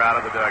DeRocher out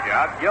of the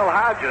dugout. Gil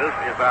Hodges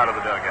is out of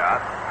the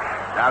dugout.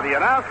 Now, the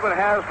announcement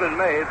has been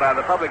made by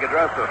the public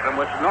address system,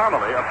 which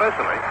normally,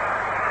 officially,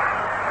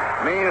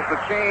 means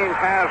the change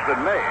has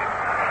been made.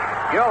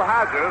 Gil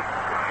Hodges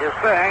is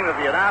saying that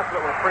the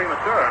announcement was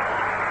premature.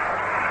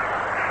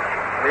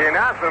 The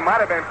announcement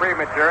might have been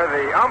premature.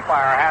 The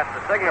umpire has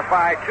to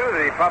signify to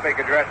the public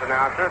address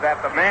announcer that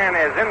the man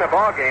is in the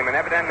ball game, and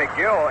evidently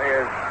Gill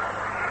is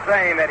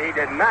saying that he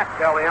did not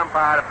tell the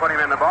umpire to put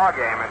him in the ball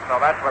game, and so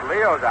that's what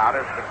Leo's out,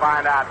 is to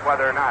find out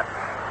whether or not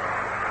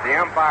the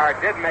umpire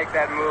did make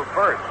that move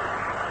first.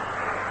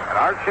 And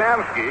Art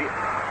Shamsky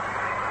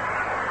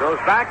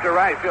goes back to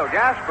right field.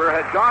 Gasper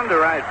had gone to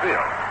right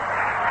field.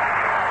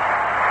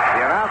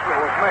 The announcement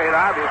was made,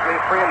 obviously,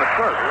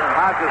 prematurely, and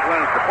Hodges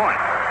wins the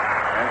point.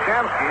 And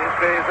Shamsky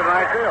stays in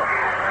right field.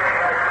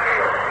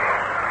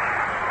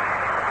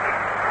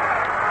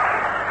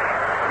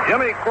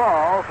 Jimmy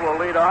Qualls will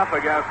lead off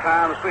against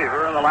Tom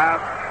Seaver in the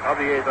last of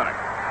the 8th inning.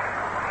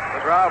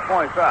 As Ralph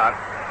points out,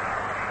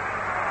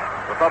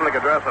 the public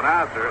address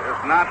announcer is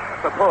not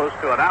supposed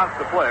to announce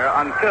the player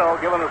until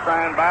given a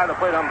sign by the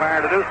plate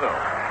umpire to do so.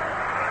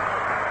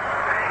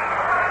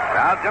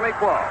 Now Jimmy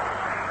Qualls.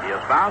 He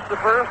has bounced to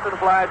first and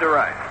flied to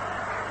right.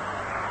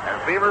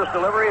 And Seaver's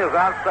delivery is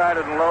outside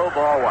and low,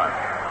 ball 1.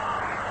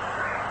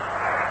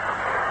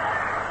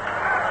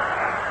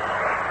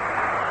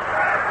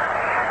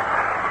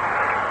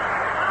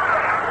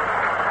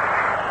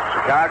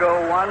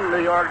 Chicago 1,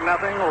 New York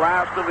nothing,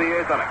 last of the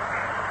 8th inning.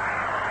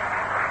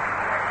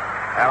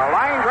 And a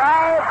line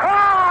drive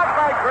caught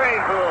by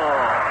Kranepool.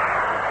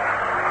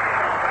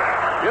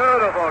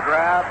 Beautiful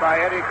grab by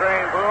Eddie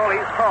Kranepool.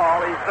 He's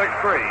tall, he's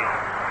 6'3".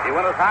 He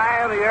went as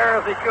high in the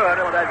air as he could,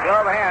 and with that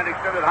glove hand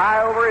extended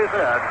high over his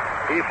head,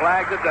 he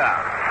flagged it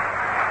down.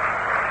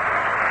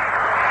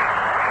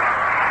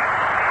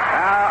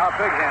 Now a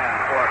big hand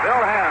for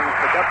Bill Hans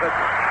to get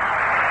pitches.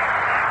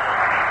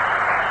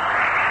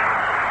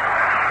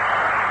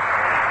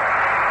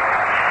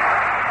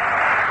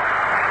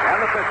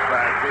 And the pitch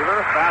by Seaver.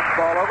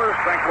 Fastball over,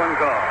 strike 1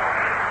 call.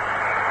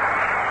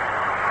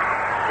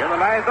 In the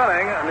 9th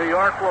inning, New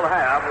York will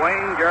have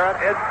Wayne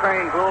Garrett, Ed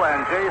Kranepool,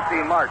 and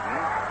J.C. Martin.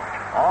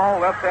 All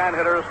left-hand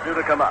hitters due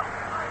to come up.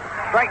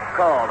 Strike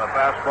call, the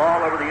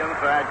fastball over the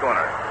inside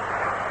corner.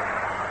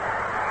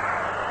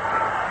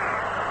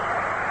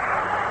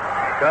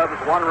 Cubs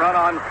 1 run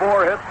on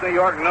 4 hits. New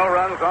York no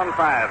runs on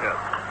 5 hits.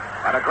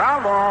 And a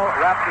ground ball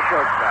wrapped the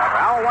shortstop.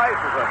 Al Weiss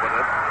is up with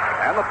it.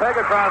 And the peg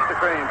across the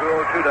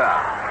Kranepool, 2 down.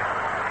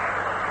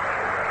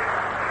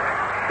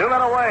 2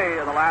 men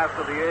away in the last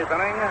of the 8th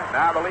inning.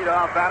 Now the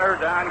leadoff batter,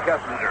 Don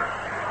Kessinger.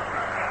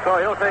 So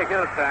he'll take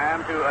his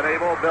time to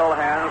enable Bill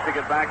Hans to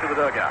get back to the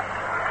dugout.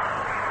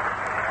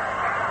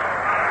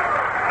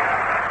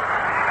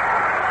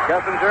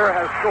 Kessinger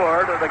has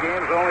scored the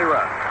game's only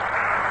run.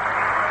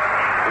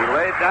 He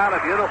laid down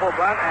a beautiful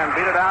bunt and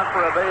beat it out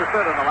for a base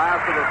hit in the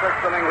last of the 6th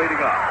inning leading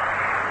off.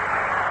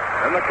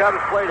 Then the Cubs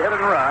played hit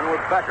and run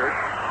with Beckert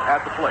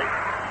at the plate.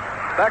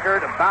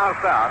 Beckert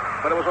bounced out,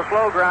 but it was a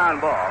slow ground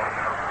ball.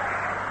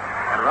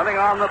 And running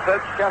on the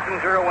pitch,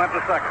 Kessinger went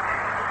to second.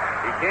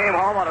 He came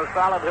home on a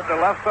solid hit to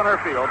left center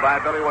field by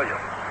Billy Williams.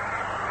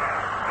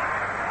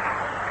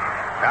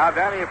 Now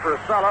Danny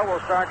Purcell will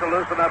start to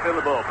loosen up in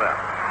the bullpen.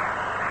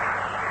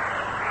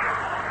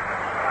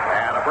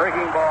 And a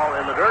breaking ball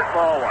in the dirt,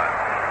 ball 1.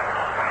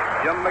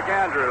 Jim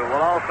McAndrew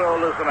will also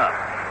loosen up.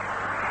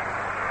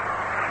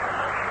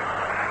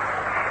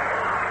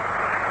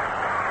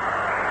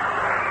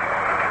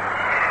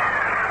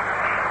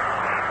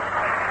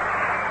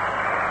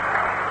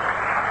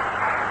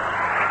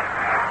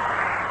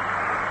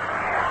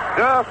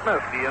 Joe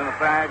Smisky in the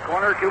side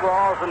corner. 2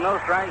 balls and no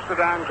strikes to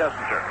Don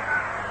Kessinger.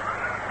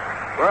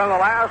 We're in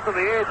the last of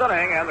the 8th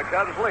inning, and the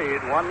Cubs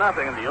lead 1-0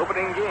 in the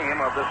opening game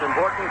of this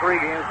important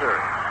pregame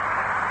series.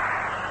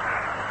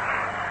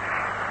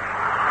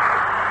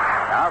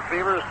 Now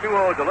Seaver's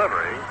 2-0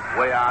 delivery,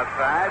 way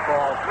outside,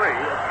 ball 3.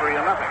 It's 3-0.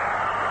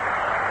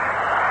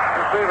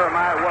 Seaver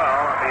might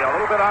well be a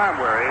little bit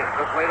arm-weary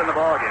this late in the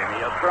ball game.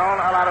 He has thrown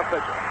a lot of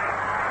pitches.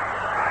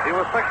 He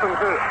was 3-2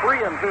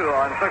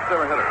 on 6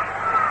 different hitters.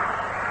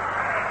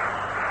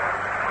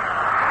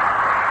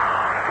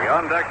 The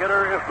on-deck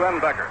hitter is Glenn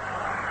Beckert.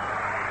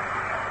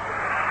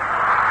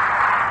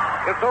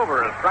 It's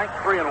over as strike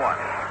 3-1.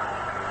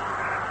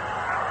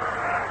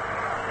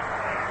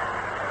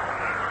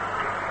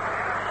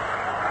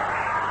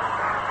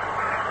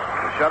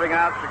 Shutting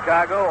out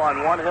Chicago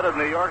on 1 hit of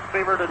New York,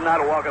 Seaver did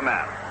not walk a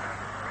man.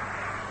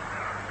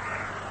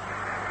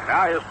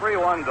 Now his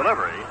 3-1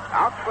 delivery,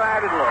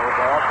 outside and low,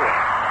 ball 4.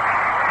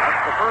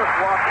 That's the first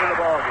walk in the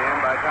ball game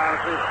by Tom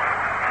Seaver.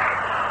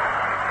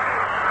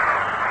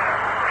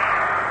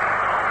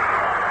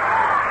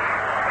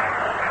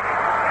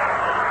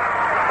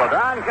 So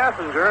Don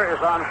Kessinger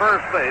is on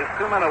first base,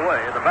 2 men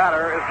away. The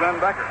batter is Glenn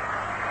Beckert.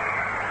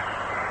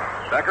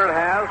 Beckert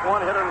has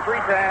 1 hit and 3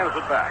 times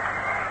at bat.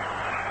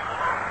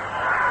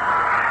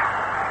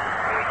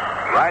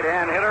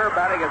 Right-hand hitter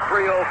batting at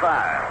 .305.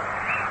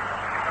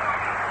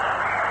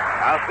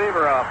 Now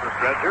Seaver off the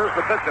stretch. Here's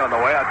the pitch on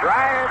the way. A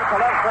drive to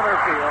left center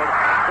field.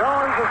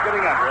 Jones is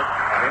getting under it.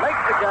 He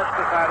makes the catch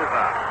to side his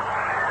out.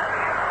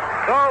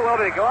 So we'll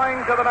be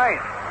going to the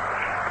 9th.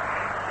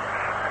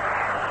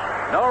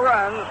 No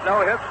runs, no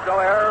hits, no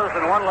errors,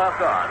 and one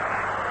left on.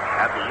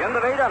 At the end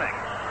of 8 innings,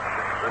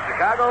 the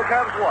Chicago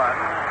Cubs won,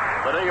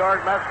 the New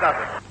York Mets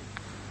nothing.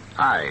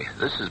 Hi,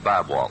 this is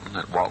Bob Walton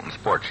at Walton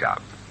Sports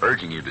Shop,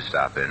 urging you to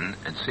stop in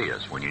and see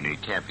us when you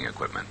need camping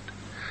equipment.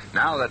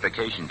 Now that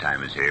vacation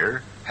time is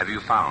here, have you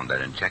found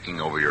that in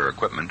checking over your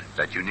equipment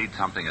that you need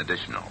something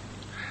additional?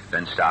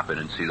 Then stop in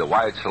and see the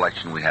wide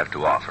selection we have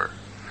to offer.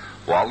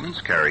 Walton's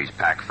carries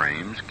pack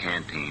frames,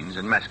 canteens,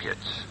 and mess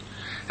kits.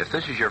 If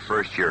this is your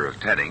first year of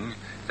tenting,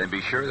 then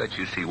be sure that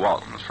you see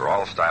Walton's for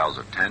all styles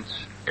of tents,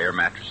 air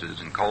mattresses,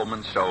 and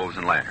Coleman stoves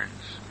and lanterns.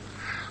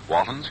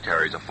 Walton's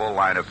carries a full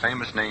line of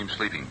famous name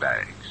sleeping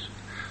bags.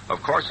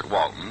 Of course, at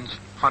Walton's,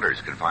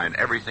 hunters can find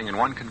everything in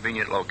one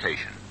convenient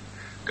location.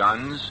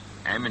 Guns,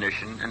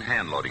 ammunition, and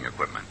hand-loading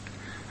equipment,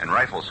 and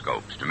rifle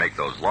scopes to make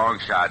those long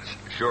shots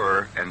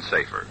surer and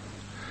safer.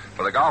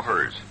 For the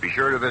golfers, be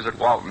sure to visit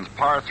Walton's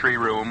Par 3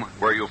 room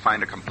where you'll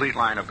find a complete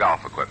line of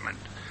golf equipment.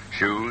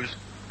 Shoes,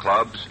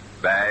 clubs,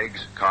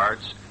 bags,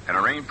 carts, and a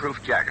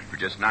rainproof jacket for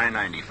just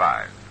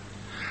 $9.95.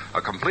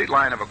 A complete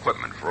line of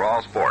equipment for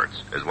all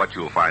sports is what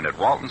you will find at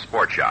Walton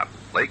Sports Shop,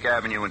 Lake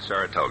Avenue in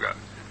Saratoga,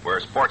 where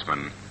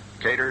sportsmen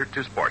cater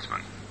to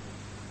sportsmen.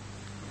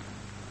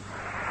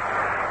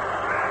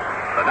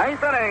 The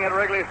 9th inning at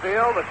Wrigley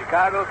Field, the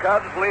Chicago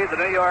Cubs lead the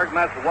New York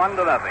Mets 1-0.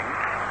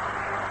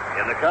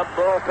 In the Cub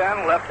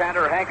bullpen,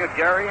 left-hander Hank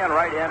Gary and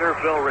right-hander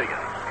Phil Regan.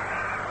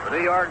 The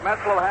New York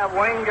Mets will have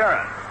Wayne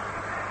Garrett,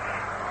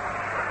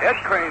 Ed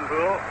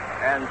Kranepool,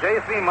 and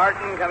J.C.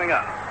 Martin coming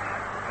up.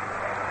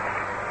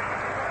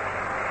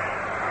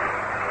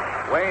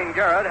 Wayne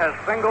Garrett has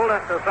singled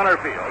to center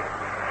field,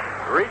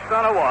 reached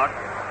on a walk,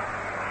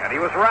 and he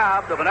was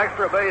robbed of an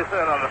extra base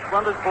hit on a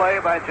splendid play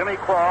by Jimmy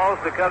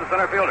Qualls, the Cubs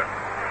center fielder.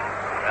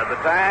 At the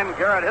time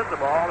Garrett hit the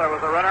ball, there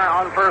was a runner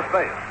on first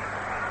base.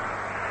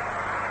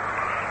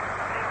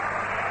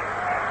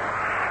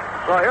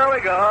 So here we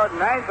go,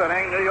 9th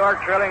inning, New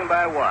York trailing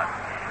by 1.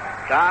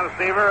 Tom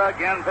Seaver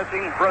again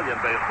pitching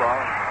brilliant baseball.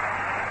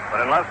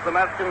 But unless the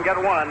Mets can get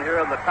one here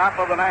in the top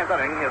of the 9th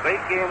inning, his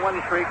 8-game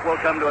win streak will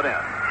come to an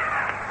end.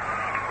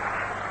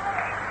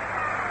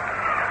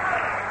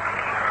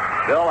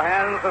 Bill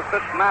Hands has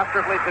pitched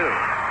masterfully, too.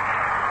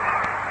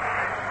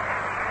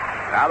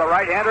 Now the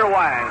right-hander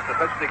winds to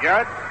pitch to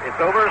Garrett. It's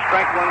over,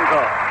 strike one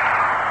call.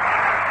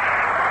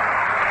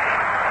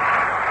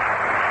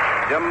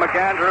 Jim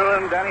McAndrew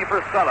and Danny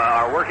Priscilla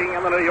are working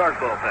in the New York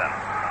bullpen.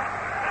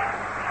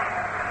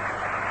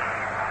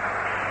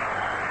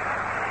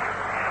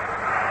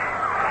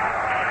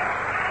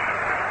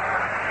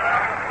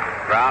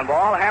 Ground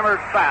ball hammered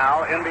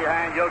foul in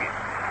behind Yogi.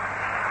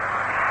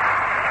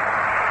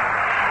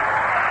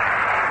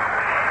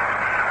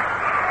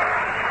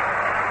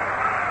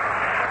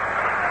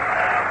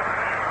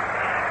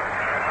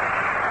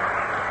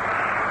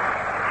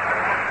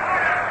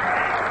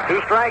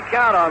 Two-strike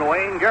count on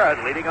Wayne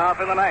Garrett, leading off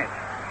in the 9th.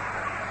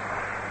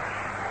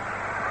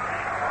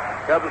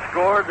 Cubs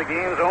scored the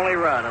game's only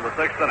run in the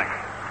 6th inning.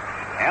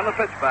 And the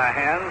pitch by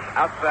Hands,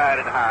 outside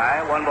and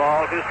high, 1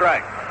 ball, 2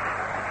 strikes.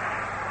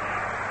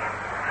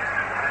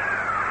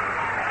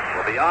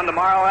 We'll be on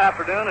tomorrow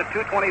afternoon at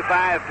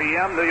 2:25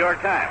 p.m. New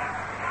York time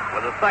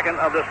with the second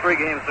of this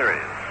 3-game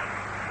series.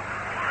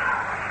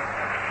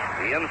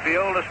 The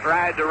infield is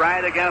tried to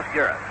right against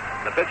Garrett.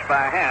 The pitch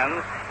by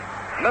Hands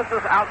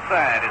misses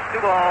outside. It's 2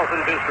 balls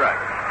and 2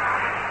 strikes.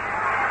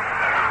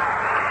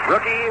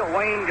 Rookie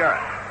Wayne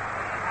Garrett.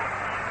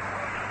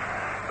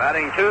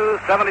 Batting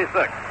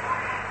 .276.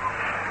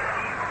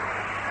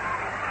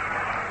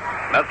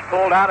 Mets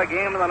pulled out a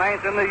game in the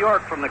 9th in New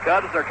York from the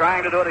Cubs. They're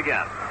trying to do it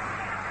again.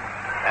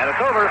 And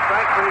it's over,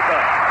 strike 3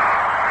 call.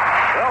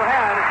 Bill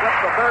Hands gets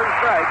the 3rd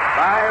strike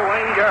by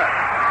Wayne Garrett.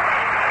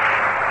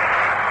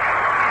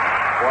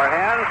 For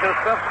Hands, his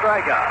 5th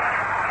strikeout.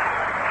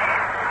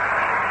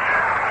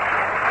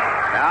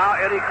 Now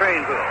Eddie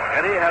Kranepool.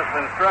 Eddie has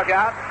been struck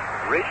out,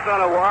 reached on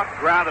a walk,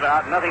 grounded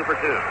out, nothing for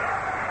 2.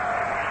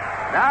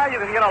 Now you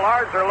can get a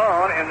larger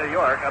loan in New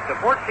York, up to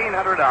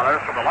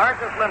 $1,400 from the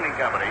largest lending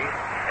company,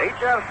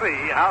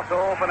 HFC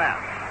Household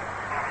Finance.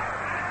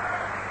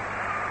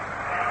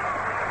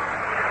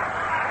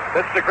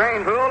 Pitch to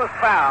Kranepool is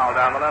foul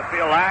down the left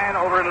field line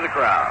over into the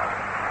crowd.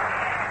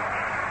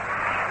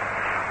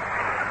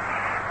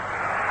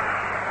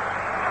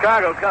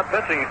 Chicago Cub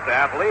pitching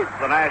staff leads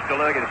the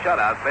National League in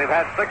shutouts. They've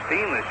had 16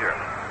 this year.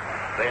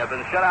 They have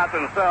been shut out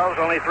themselves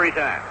only 3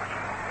 times.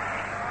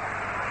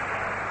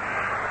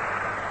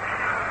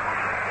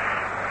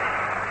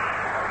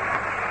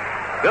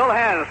 Bill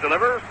Hands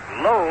delivers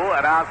low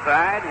at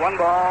outside. 1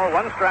 ball,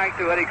 1 strike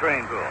to Eddie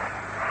Kranepool.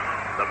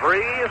 The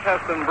breeze has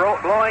been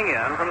blowing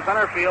in from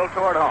center field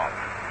toward home.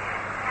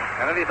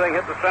 And anything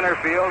hit the center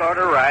field or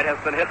to right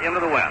has been hit into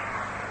the wind.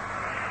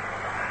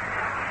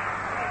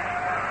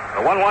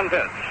 The 1-1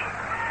 pitch.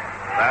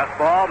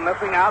 Fastball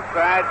missing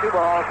outside, 2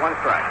 balls, 1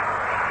 strike.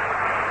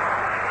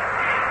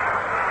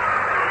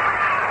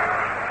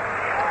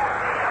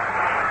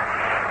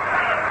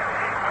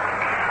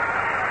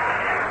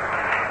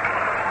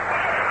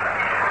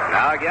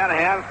 Now again,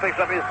 Hands picks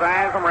up his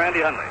sign from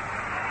Randy Hundley.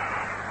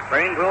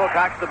 Cranepool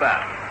cocks the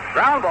bat.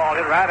 Ground ball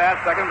hit right at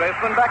second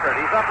baseman Beckert.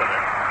 He's up with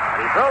it.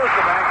 And he throws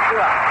to back,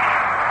 2 out.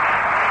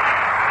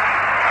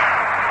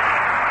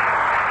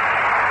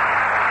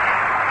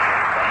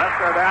 The Mets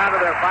are down to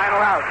their final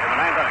out in the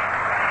 9th inning.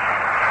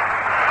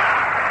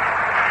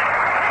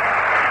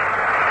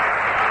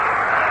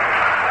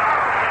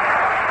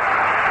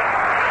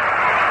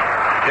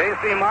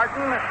 J.C.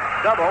 Martin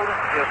doubled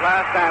his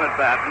last time at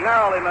bat,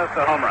 narrowly missed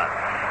a home run.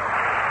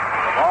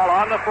 The ball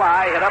on the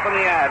fly, hit up in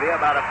the ivy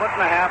about 1.5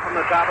 feet from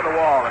the top of the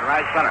wall in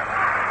right center.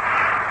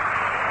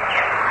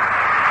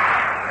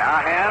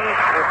 Now Hands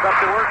is up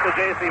to work to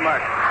J.C.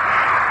 Martin.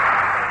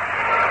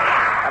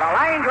 And a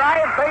line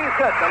drive base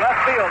hit to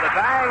left field. The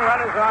tying run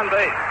is on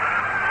base.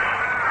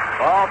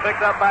 Ball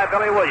picked up by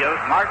Billy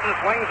Williams. Martin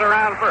swings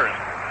around first.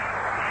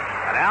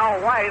 And Al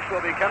Weiss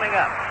will be coming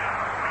up.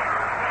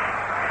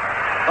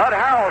 Bud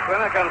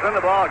Harrelson comes in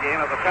the ball game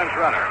as a pinch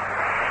runner.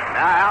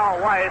 Now Al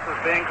Weiss is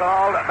being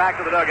called back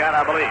to the dugout,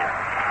 I believe.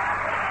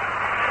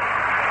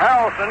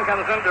 Harrelson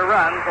comes in to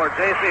run for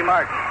J.C.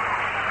 Martin.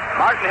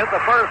 Martin hit the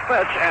first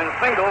pitch and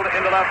singled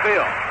into left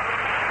field.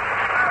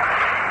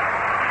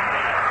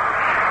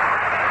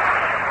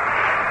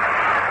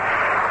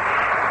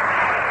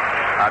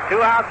 A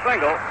 2-out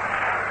single,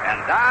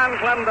 and Don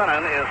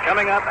Clendenin is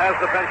coming up as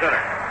the pinch hitter.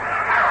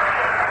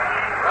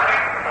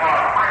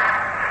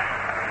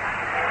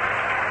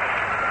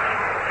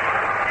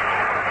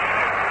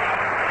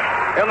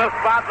 In this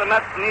spot, the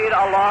Mets need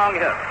a long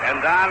hit,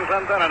 and Don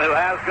Clendenin, who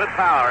has good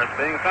power, is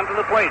being sent to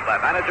the plate by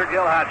manager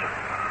Gil Hodges.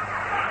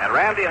 And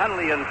Randy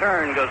Hundley, in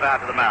turn, goes out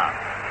to the mound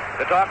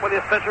to talk with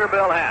his pitcher,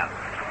 Bill Hand.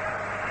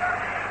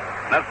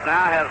 Mets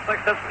now have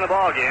 6 hits in the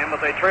ball game,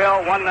 but they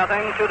trail 1-0,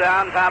 2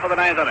 down, top of the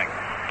 9th inning.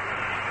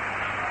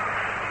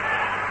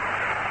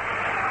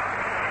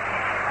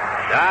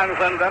 Don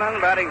Clendenin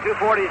batting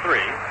 .243,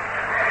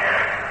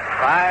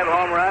 5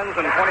 home runs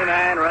and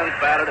 29 runs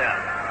batted in.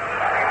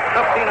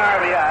 15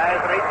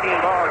 RBIs in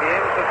 18 ball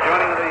games since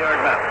joining the New York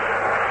Mets.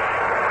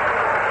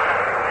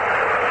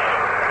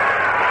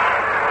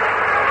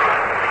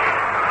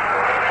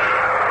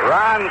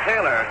 Ron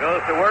Taylor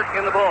goes to work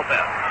in the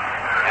bullpen.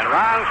 And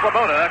Ron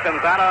Swoboda comes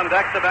out on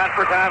deck to bat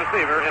for Tom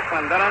Seaver if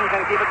Clendenin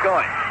can keep it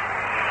going.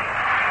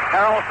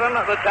 Harrelson,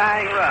 the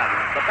tying run.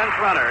 The pinch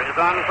runner is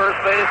on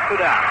first base, 2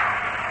 down.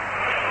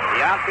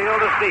 The outfield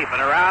is deep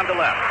and around to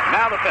left.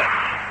 Now the pitch.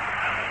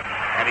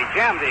 And he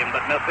jammed him,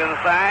 but missed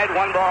inside.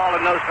 1 ball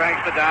and no strikes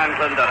to Don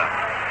Clendenin.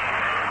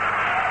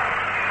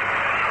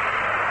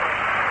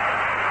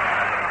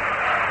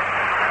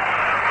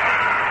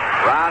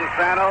 Ron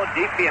Santo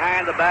deep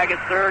behind the bag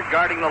at third,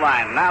 guarding the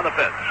line. Now the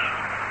pitch.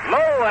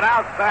 Low and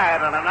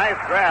outside on a nice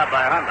grab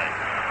by Hundley.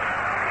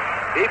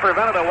 He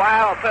prevented a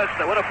wild pitch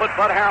that would have put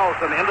Bud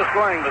Harrelson into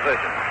scoring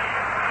position.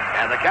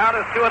 And the count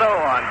is 2-0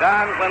 on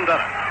Don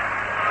Clendenin.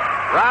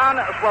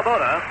 Ron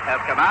Swoboda has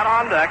come out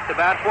on deck to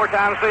bat for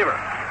Tom Seaver.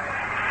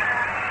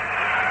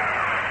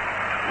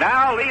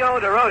 Now Leo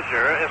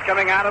DeRocher is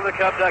coming out of the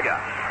Cub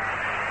dugout.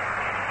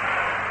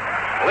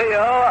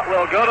 Leo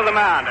will go to the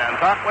mound and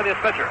talk with his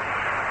pitcher.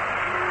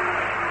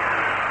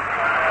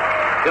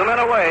 2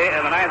 men away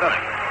in the 9th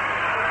inning.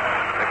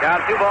 The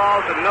count 2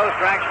 balls and no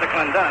strikes to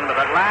Clendenin,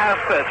 but that last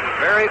pitch was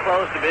very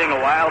close to being a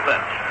wild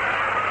pitch.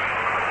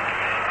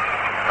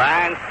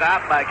 Fine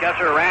stop by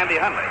catcher Randy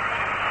Hundley.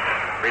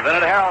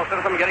 Prevented Harrelson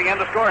from getting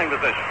into scoring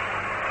position.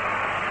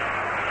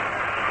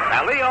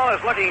 Now, Leo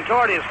is looking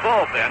toward his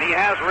bullpen. He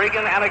has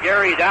Regan and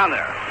Aguirre down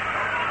there.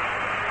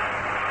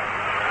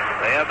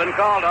 They have been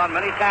called on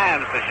many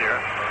times this year.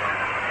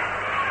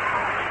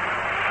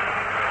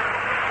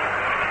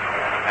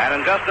 And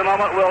in just a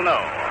moment, we'll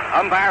know.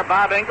 Umpire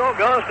Bob Engel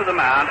goes to the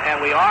mound, and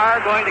we are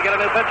going to get a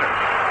new pitcher.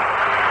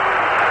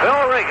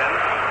 Bill Regan,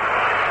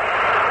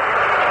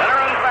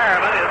 veteran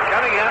fireman, is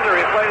coming in to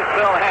replace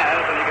Bill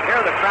Hans, and you can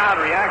hear the crowd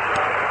reaction.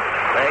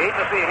 They hate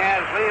to see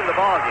Hans leave the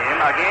ball game,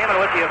 a game in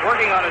which he is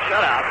working on a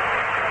shutout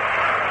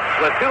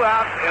with 2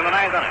 outs in the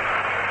 9th inning.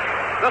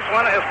 This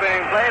one is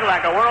being played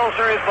like a World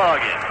Series ball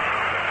game.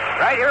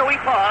 Right here we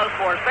pause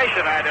for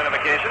station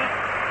identification.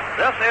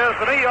 This is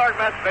the New York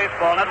Mets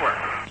Baseball Network.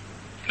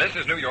 This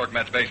is New York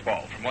Mets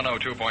Baseball from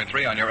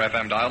 102.3 on your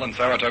FM dial in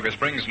Saratoga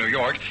Springs, New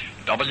York,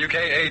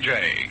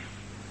 WKAJ.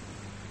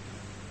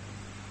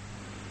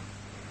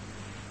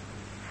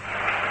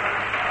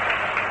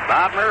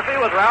 Bob Murphy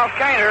with Ralph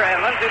Kiner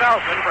and Lindsey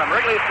Nelson from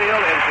Wrigley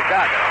Field in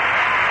Chicago.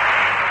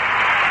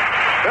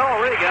 Bill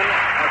Regan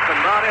has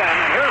been brought in,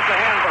 and here's the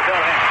hand for Bill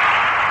Hans.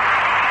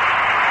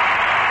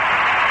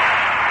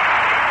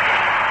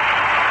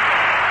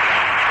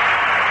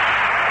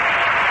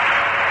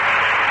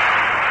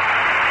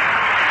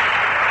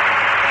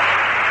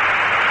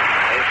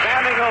 A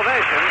standing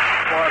ovation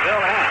for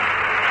Bill Hans.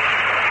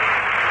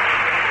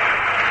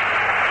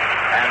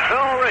 And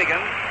Bill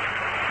Regan,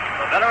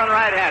 the veteran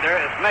right-hander,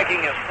 is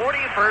making his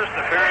 41st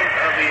appearance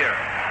of the year.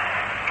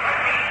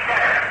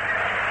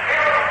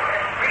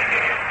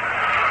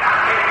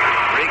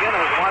 Regan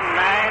has won 9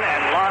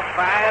 and lost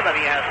 5, and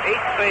he has 8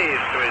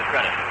 saves to his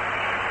credit.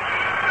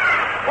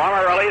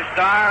 Former relief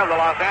star of the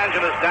Los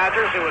Angeles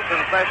Dodgers, who was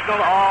sensational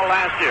all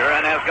last year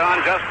and has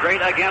gone just great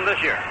again this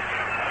year.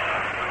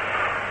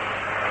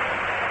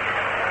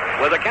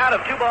 With a count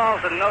of 2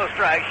 balls and no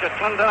strikes, should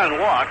Clendenon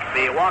walk,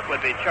 the walk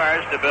would be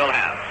charged to Bill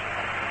Hans.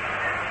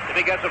 If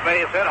he gets a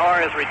base hit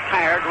or is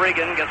retired,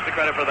 Regan gets the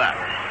credit for that.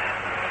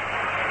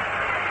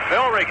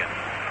 Bill Regan,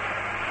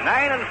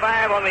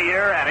 9-5 on the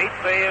year and 8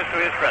 saves to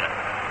his credit.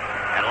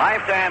 And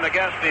lifetime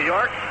against New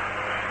York,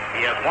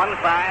 he has won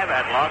 5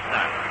 and lost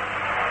none.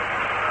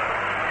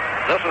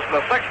 This is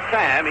the 6th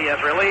time he has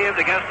relieved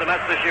against the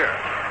Mets this year.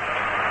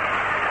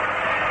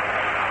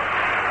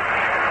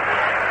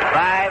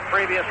 5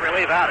 previous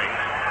relief outings,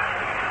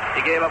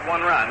 he gave up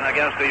 1 run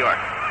against New York.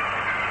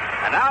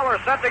 And now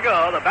we're set to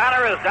go. The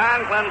batter is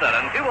Don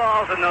Clendenon, 2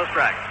 balls and no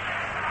strikes.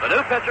 The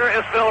new pitcher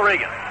is Phil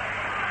Regan.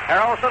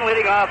 Harrelson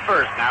leading off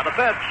first. Now the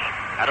pitch,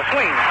 and a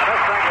swing, and a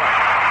strike one.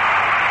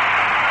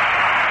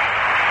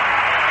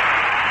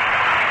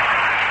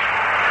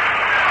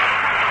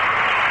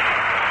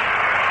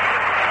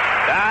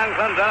 Don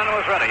Clendenon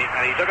was ready,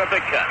 and he took a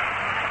big cut.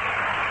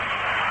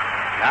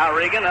 Now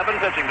Regan up in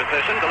pitching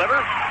position,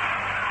 delivers.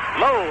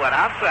 Low and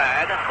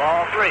outside,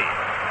 ball 3.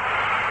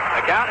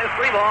 The count is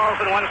 3 balls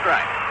and 1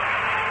 strike.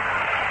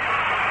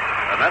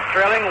 The Mets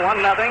trailing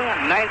 1-0,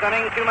 9th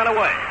inning, 2 men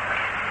away.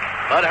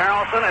 Bud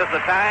Harrelson is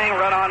the tying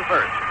run on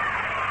first.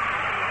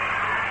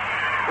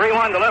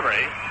 3-1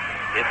 delivery.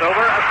 It's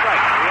over, a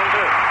strike,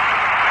 3-2.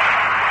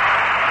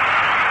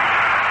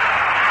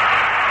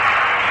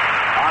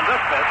 On this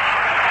pitch,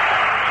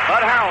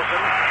 Bud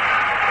Harrelson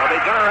will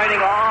be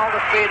generating all the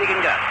speed he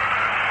can get.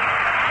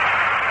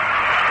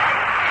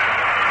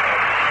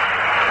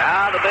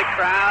 Now the big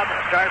crowd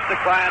starts to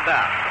quiet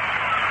down.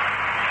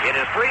 It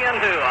is 3-2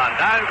 on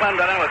Don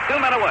Clendenon with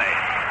 2 men away.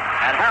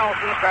 And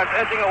Harrelson starts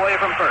edging away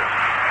from first.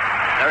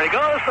 There he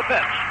goes, the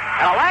pitch.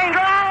 And a line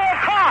drive,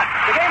 caught.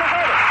 The game is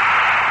over.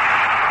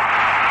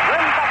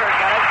 Glenn Beckert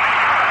got it.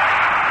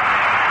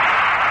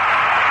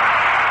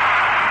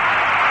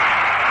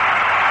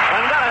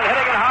 Clendenon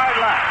hitting it hard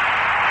left.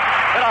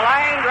 Hit a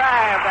line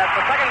drive that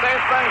the second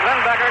baseman,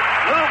 Glenn Beckert,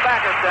 moved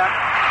back a step,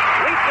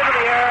 leaped into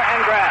the air,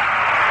 and grabbed.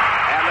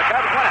 And the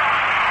Cubs win it.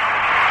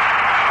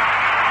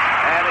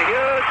 And a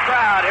huge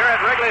crowd here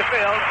at Wrigley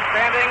Field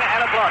standing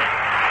and applauding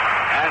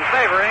and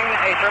favoring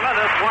a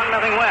tremendous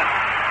 1-0 win.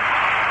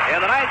 In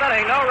the 9th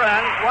inning, no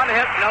runs, 1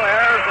 hit, no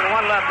errors, and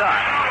 1 left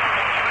on.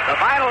 The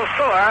final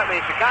score,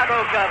 the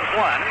Chicago Cubs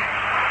 1,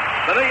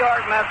 the New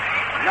York Mets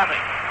 0.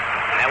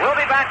 And we'll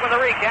be back with a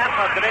recap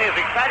of today's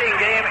exciting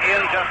game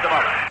in just a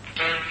moment.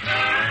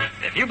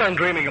 If you've been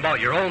dreaming about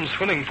your own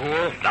swimming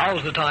pool,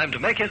 now's the time to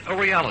make it a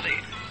reality.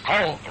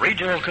 Call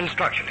Regional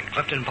Construction in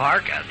Clifton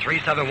Park at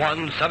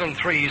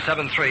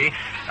 371-7373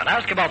 and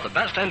ask about the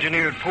best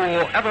engineered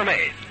pool ever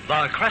made,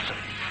 the Crescent.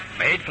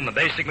 Made from the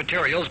basic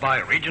materials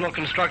by Regional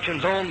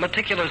Construction's own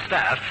meticulous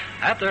staff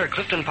at their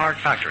Clifton Park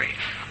factory.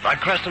 The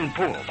Crescent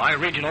Pool by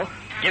Regional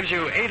gives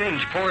you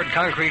 8-inch poured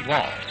concrete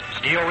walls,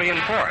 steel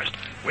reinforced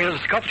with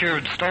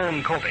sculptured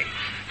stone coping.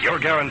 You're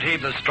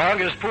guaranteed the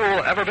strongest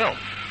pool ever built.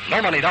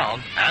 No money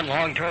down and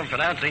long-term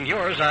financing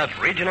yours at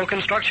Regional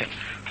Construction.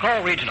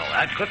 Call Regional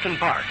at Clifton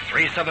Park,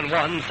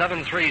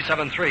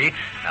 371-7373,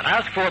 and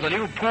ask for the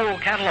new pool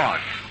catalog,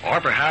 or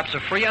perhaps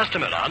a free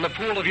estimate on the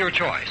pool of your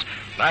choice.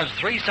 That's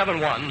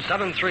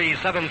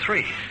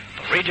 371-7373,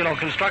 the Regional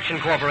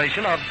Construction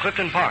Corporation of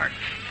Clifton Park,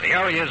 the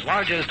area's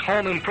largest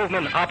home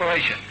improvement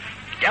operation.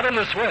 Get in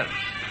the swim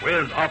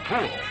with a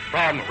pool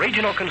from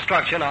Regional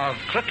Construction of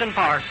Clifton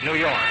Park, New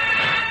York.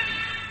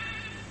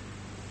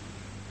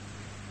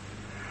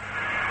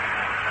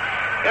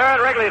 Here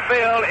at Wrigley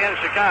Field in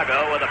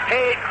Chicago with a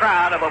paid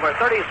crowd of over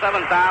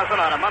 37,000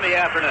 on a Monday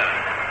afternoon.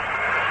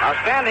 A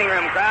standing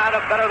room crowd of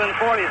better than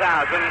 40,000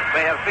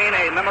 may have seen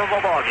a memorable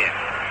ball game.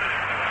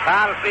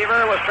 Tom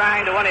Seaver was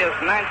trying to win his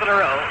 9th in a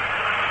row.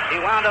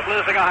 He wound up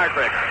losing a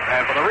heartbreaker.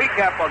 And for the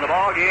recap on the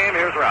ball game,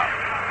 here's Ralph.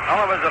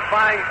 Oh, it was a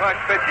fine clutch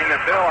pitching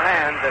of Bill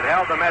Hans that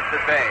held the Mets at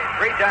bay.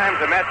 3 times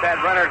the Mets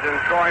had runners in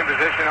scoring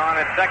position on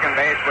at second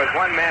base with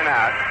 1 man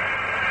out.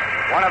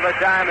 One of the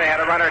time they had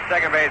a runner at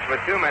second base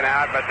with 2 men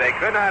out, but they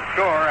could not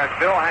score as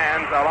Bill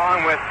Hans,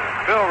 along with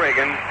Phil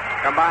Regan,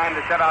 combined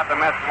to shut out the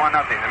Mets 1-0.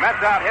 The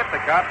Mets out hit the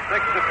Cubs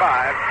 6-5,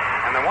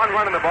 and the 1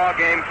 run in the ball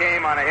game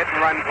came on a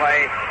hit-and-run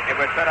play. It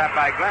was set up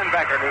by Glenn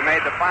Beckert, who made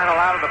the final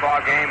out of the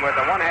ball game with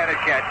a one-handed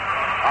catch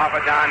off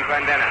of Don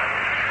Clendenon.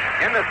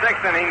 In the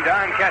 6th inning,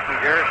 Don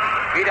Kessinger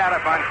beat out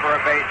a bunt for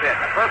a base hit,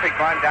 a perfect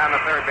bunt down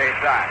the third base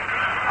side.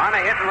 On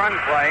a hit-and-run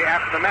play,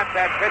 after the Mets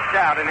had pitched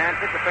out in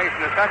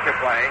anticipation of such a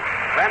play,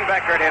 Glenn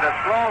Beckert hit a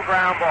slow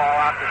ground ball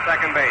out to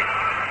second base.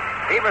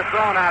 He was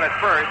thrown out at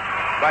first,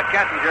 but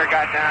Kessinger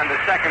got down to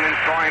second in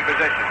scoring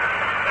position.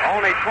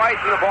 Only twice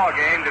in the ball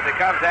game did the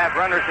Cubs have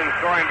runners in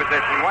scoring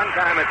position, 1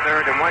 time at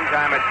third and 1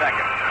 time at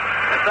second.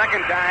 The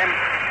second time,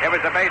 it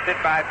was a base hit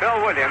by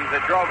Bill Williams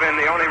that drove in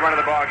the only run of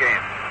the ball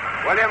game.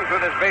 Williams,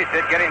 with his base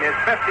hit, getting his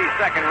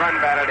 52nd run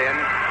batted in,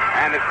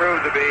 and it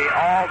proved to be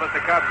all that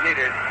the Cubs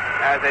needed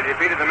as they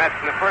defeated the Mets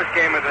in the first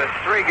game of the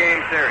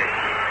 3-game series.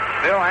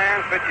 Bill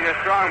Hans pitching a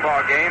strong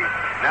ball game,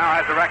 now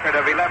has a record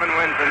of 11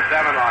 wins and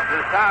 7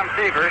 losses. Tom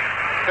Seaver,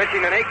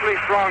 pitching an equally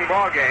strong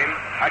ball game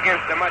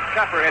against a much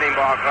tougher hitting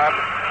ball club,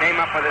 came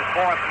up with his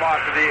 4th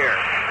loss of the year.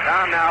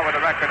 Tom now with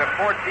a record of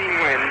 14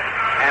 wins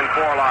and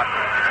 4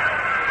 losses.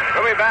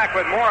 We'll be back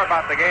with more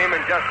about the game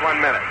in just 1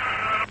 minute.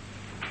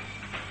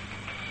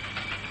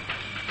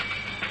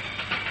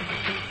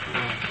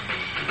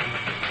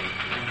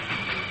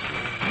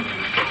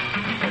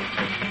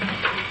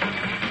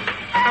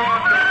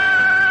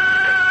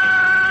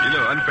 You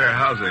know, unfair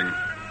housing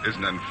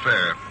isn't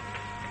unfair.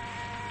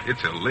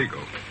 It's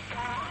illegal.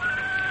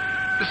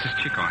 This is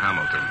Chico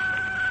Hamilton.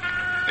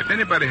 If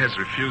anybody has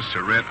refused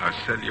to rent or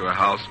sell you a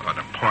house or an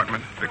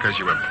apartment because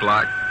you were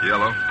black,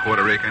 yellow,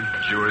 Puerto Rican,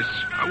 Jewish,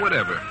 or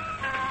whatever,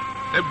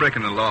 they're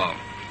breaking the law.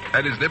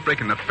 That is, they're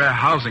breaking the fair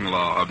housing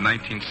law of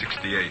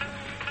 1968.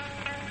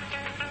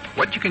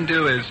 What you can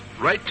do is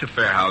write to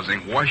Fair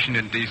Housing,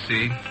 Washington,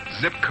 D.C.,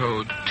 zip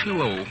code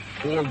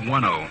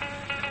 20410,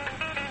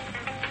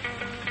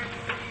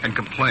 and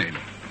complain,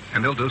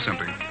 and they'll do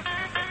something.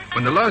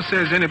 When the law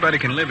says anybody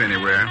can live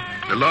anywhere,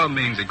 the law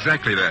means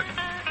exactly that.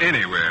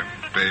 Anywhere,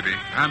 baby.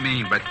 I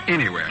mean, but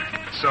anywhere.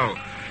 So,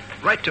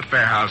 write to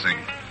Fair Housing,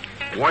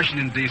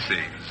 Washington, D.C.,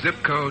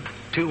 zip code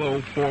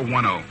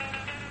 20410.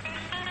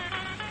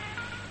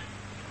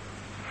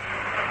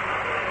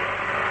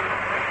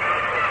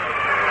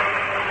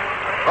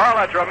 Well,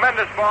 a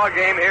tremendous ball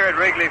game here at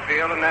Wrigley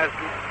Field, and as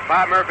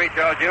Bob Murphy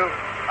told you,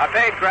 a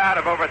paid crowd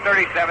of over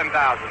 37,000.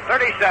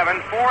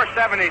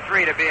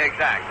 37,473 to be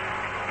exact.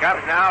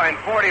 Cubs now in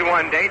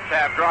 41 dates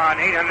have drawn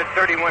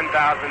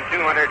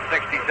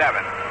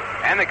 831,267.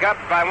 And the Cubs,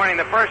 by winning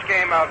the first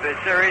game of the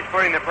series,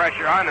 putting the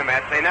pressure on the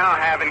Mets, they now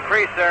have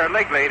increased their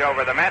league lead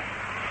over the Mets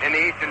in the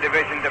Eastern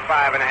Division to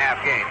 5.5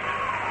 games.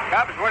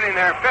 Cubs winning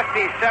their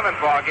 57th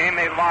ball game,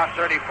 they've lost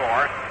 34,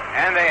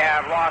 and they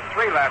have lost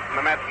 3 left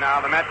from the Mets now.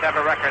 The Mets have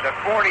a record of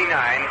 49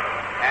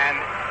 and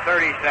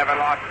 37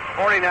 losses.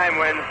 49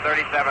 wins,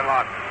 37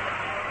 losses.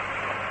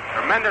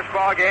 Tremendous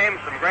ball game,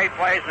 some great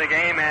plays in the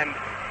game, and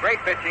great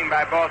pitching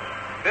by both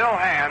Bill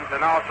Hands and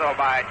also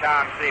by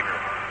Tom Seaver.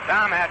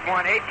 Tom had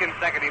won 8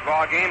 consecutive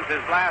ball games.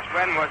 His last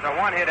win was a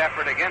one-hit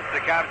effort against the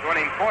Cubs,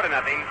 winning 4-0.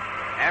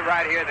 And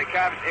right here, the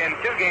Cubs in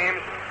 2 games,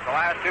 the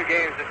last 2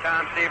 games that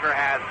Tom Seaver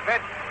has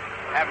pitched,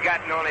 have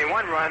gotten only 1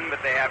 run, but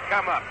they have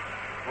come up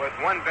with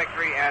 1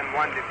 victory and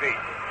 1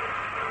 defeat.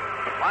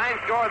 Line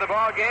score of the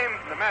ball game,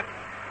 the Mets,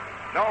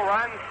 no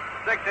runs,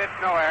 6 hits,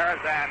 no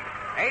errors, and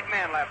 8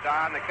 men left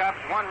on. The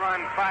Cubs, 1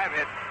 run, 5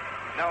 hits,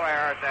 no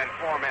errors, and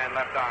 4 men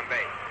left on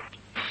base.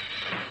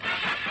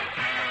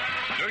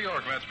 New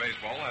York Mets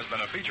Baseball has been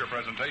a feature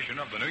presentation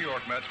of the New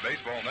York Mets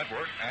Baseball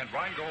Network and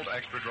Rheingold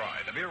Extra Dry,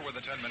 the beer with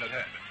a 10-minute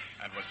head,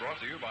 and was brought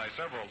to you by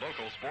several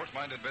local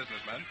sports-minded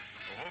businessmen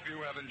who hope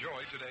you have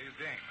enjoyed today's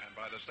game, and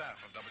by the staff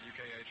of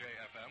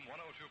WKHA-FM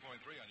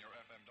 102.3 on your